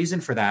part of the reason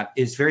for that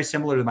is very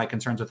similar to my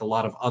concerns with a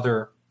lot of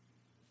other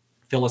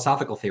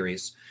philosophical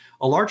theories.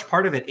 A large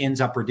part of it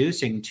ends up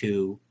reducing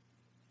to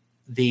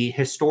the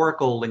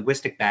historical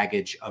linguistic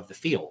baggage of the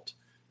field.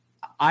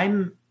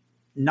 I'm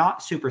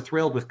not super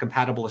thrilled with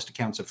compatibilist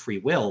accounts of free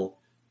will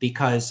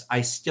because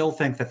I still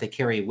think that they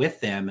carry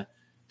with them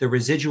the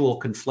residual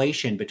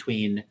conflation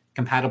between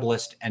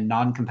compatibilist and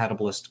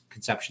non-compatibilist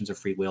conceptions of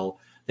free will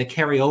that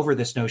carry over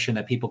this notion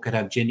that people could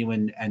have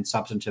genuine and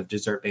substantive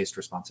desert-based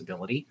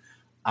responsibility.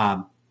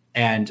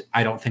 And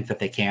I don't think that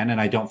they can, and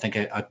I don't think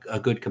a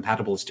good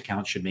compatibilist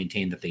account should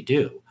maintain that they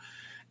do.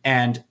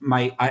 And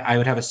I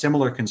would have a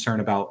similar concern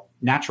about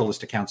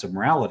naturalist accounts of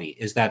morality,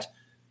 is that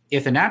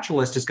if a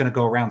naturalist is going to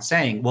go around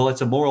saying, well, it's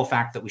a moral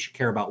fact that we should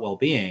care about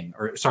well-being,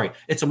 or sorry,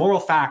 it's a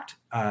moral fact.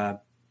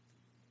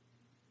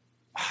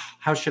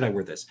 How should I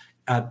word this?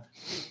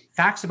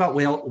 Facts about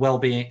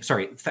well-being.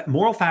 Sorry,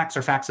 moral facts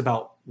are facts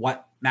about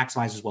what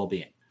maximizes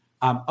well-being.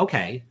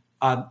 Okay.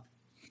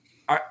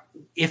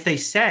 If they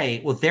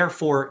say, well,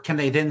 therefore, can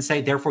they then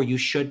say, therefore, you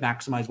should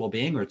maximize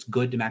well-being, or it's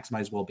good to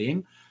maximize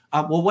well-being?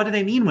 Well, what do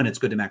they mean when it's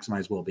good to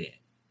maximize well-being?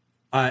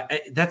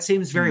 That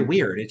seems very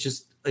weird.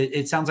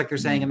 It sounds like they're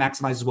saying it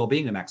maximizes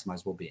well-being to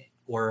maximize well-being,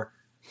 or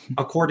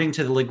according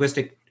to the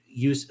linguistic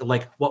use,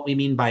 like what we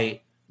mean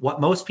by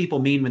what most people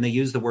mean when they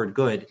use the word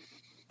good,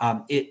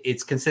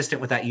 it's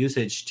consistent with that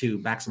usage to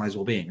maximize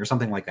well-being or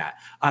something like that.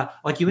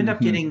 Like you end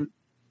up getting,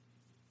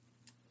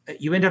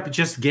 you end up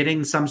just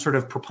getting some sort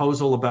of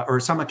proposal about, or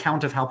some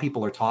account of how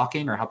people are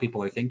talking or how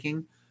people are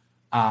thinking.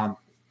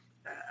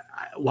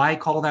 Why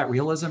call that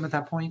realism at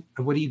that point?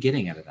 What are you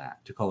getting out of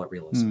that to call it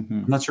realism?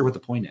 I'm not sure what the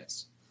point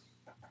is.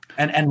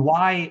 And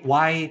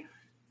why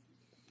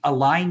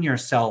align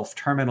yourself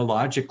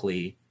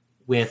terminologically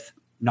with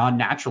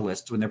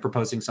non-naturalists when they're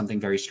proposing something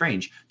very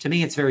strange? To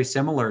me, it's very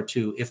similar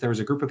to if there was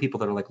a group of people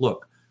that are like,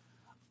 look,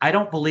 I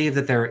don't believe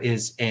that there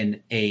is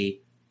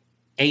a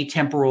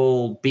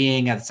atemporal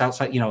being that's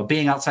outside,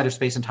 being outside of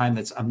space and time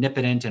that's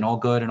omnipotent and all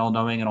good and all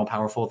knowing and all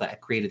powerful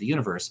that created the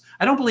universe.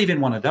 I don't believe in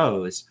one of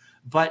those,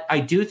 but I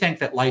do think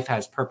that life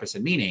has purpose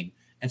and meaning.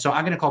 And so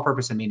I'm going to call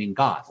purpose and meaning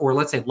God, or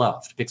let's say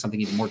love, to pick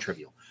something even more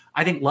trivial.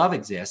 I think love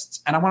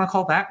exists, and I want to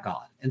call that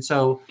God. And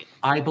so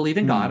I believe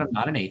in God. I'm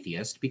not an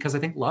atheist because I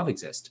think love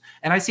exists.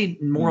 And I see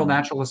moral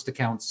naturalist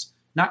accounts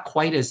not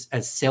quite as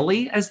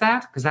silly as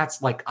that, because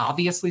that's like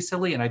obviously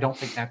silly. And I don't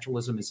think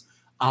naturalism is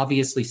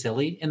obviously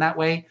silly in that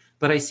way.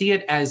 But I see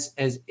it as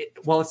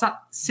well, it's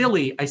not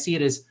silly. I see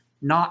it as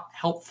not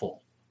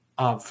helpful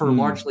for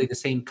largely the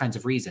same kinds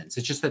of reasons.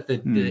 It's just that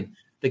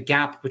the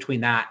gap between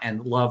that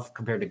and love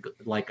compared to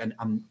like an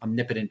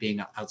omnipotent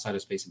being outside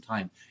of space and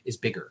time is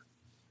bigger.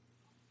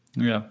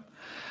 Yeah.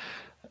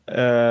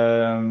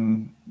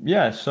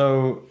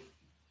 So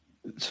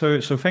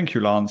thank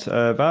you, Lance.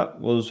 That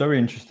was very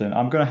interesting.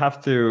 I'm going to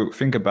have to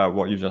think about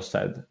what you just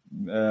said,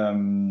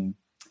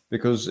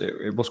 because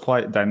it was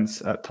quite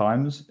dense at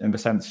times, in the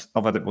sense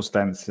of that it was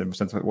dense, in the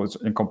sense that it was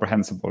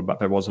incomprehensible, but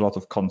there was a lot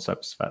of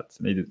concepts that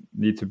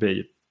need to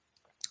be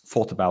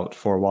thought about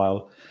for a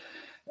while.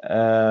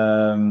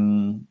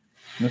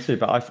 Let's see,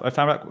 but I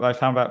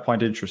found that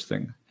quite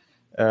interesting.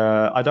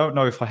 I don't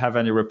know if I have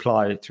any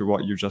reply to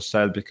what you just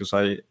said, because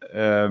I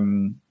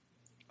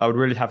would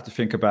really have to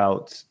think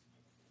about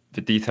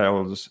the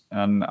details,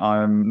 and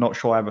I'm not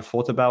sure I ever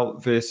thought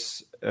about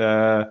this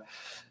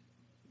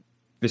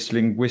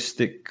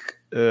linguistic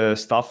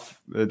stuff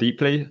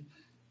deeply.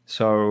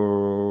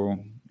 So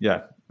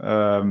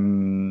I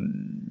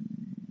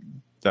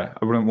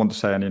wouldn't want to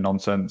say any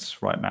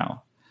nonsense right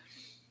now.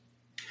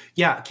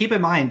 Yeah, keep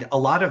in mind, a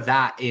lot of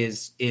that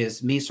is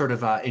me sort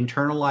of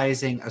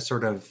internalizing a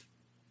sort of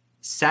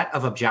set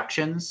of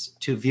objections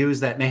to views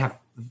that may have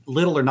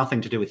little or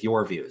nothing to do with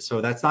your views. So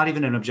that's not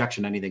even an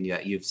objection to anything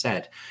that you've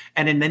said.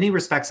 And in many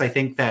respects, I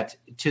think that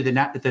to the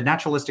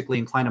naturalistically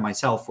inclined to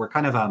myself, we're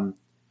kind of,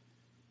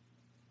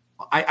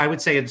 I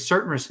would say in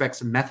certain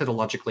respects,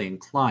 methodologically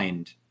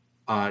inclined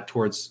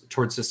towards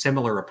a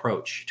similar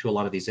approach to a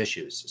lot of these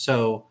issues.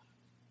 So,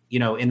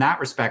 in that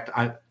respect,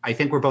 I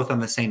think we're both on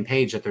the same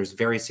page that there's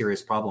very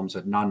serious problems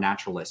with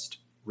non-naturalist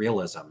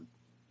realism.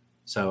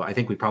 So I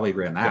think we probably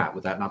agree on that. Yeah.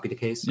 Would that not be the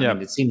case? I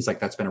mean, it seems like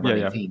that's been a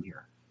running theme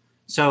here.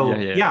 So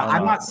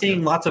I'm not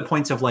seeing lots of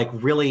points of like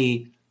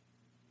really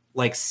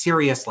like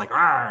serious, like,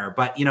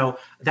 but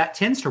that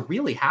tends to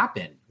really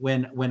happen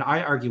when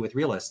I argue with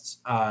realists,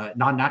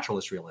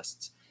 non-naturalist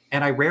realists.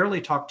 And I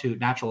rarely talk to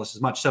naturalists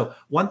as much. So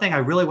one thing I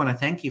really want to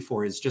thank you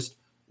for is just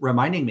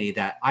reminding me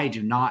that I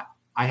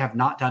have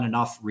not done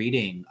enough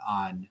reading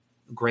on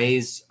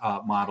Gray's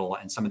model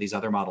and some of these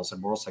other models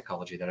in moral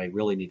psychology that I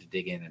really need to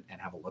dig in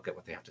and have a look at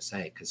what they have to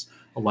say, because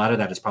a lot of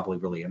that is probably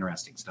really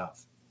interesting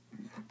stuff.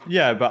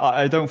 Yeah, but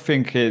I don't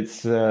think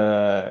it's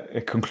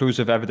a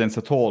conclusive evidence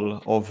at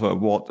all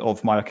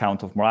of my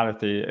account of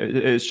morality.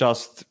 It's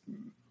just,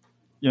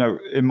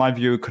 in my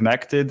view,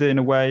 connected in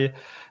a way.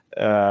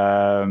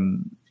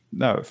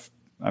 No,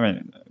 I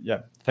mean,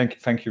 yeah.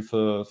 Thank you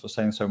for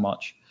saying so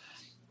much.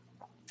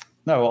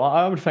 No,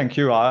 I would thank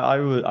you. I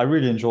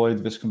really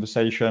enjoyed this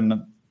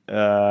conversation. It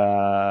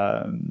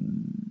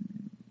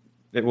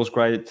was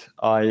great.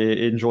 I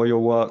enjoy your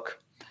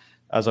work,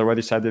 as I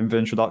already said in the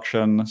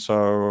introduction.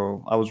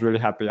 So I was really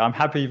happy. I'm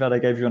happy that I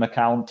gave you an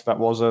account that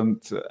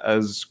wasn't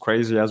as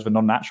crazy as the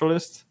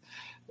non-naturalists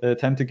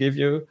tend to give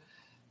you.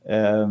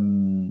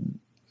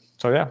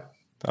 So yeah,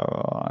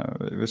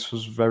 this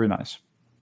was very nice.